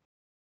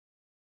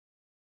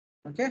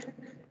 Okay,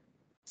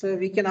 so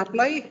we can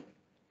apply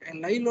a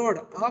live load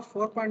of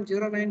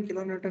 4.09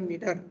 kilonewton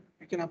meter.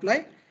 We can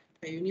apply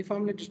a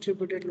uniformly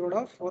distributed load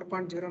of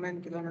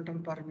 4.09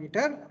 kilonewton per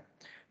meter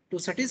to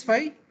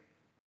satisfy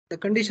the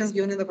conditions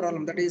given in the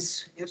problem, that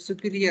is F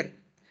superior,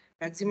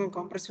 maximum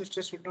compressive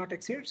stress should not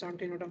exceed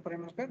 70 Newton per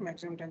mm square,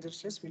 maximum tensile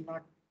stress will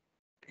not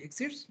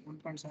exceed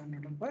 1.7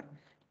 Newton per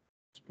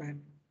square.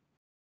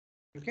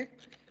 Okay,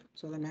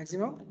 so the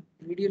maximum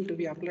medial to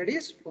be applied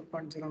is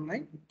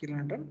 4.09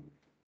 kilonewton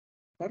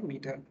per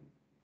meter.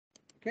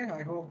 Okay,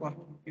 I hope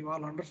you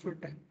all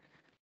understood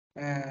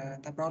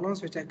the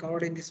problems which I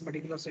covered in this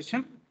particular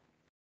session.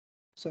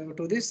 So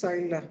to this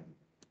I'll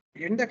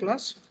end the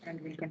class and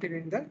we'll continue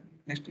in the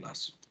next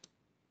class.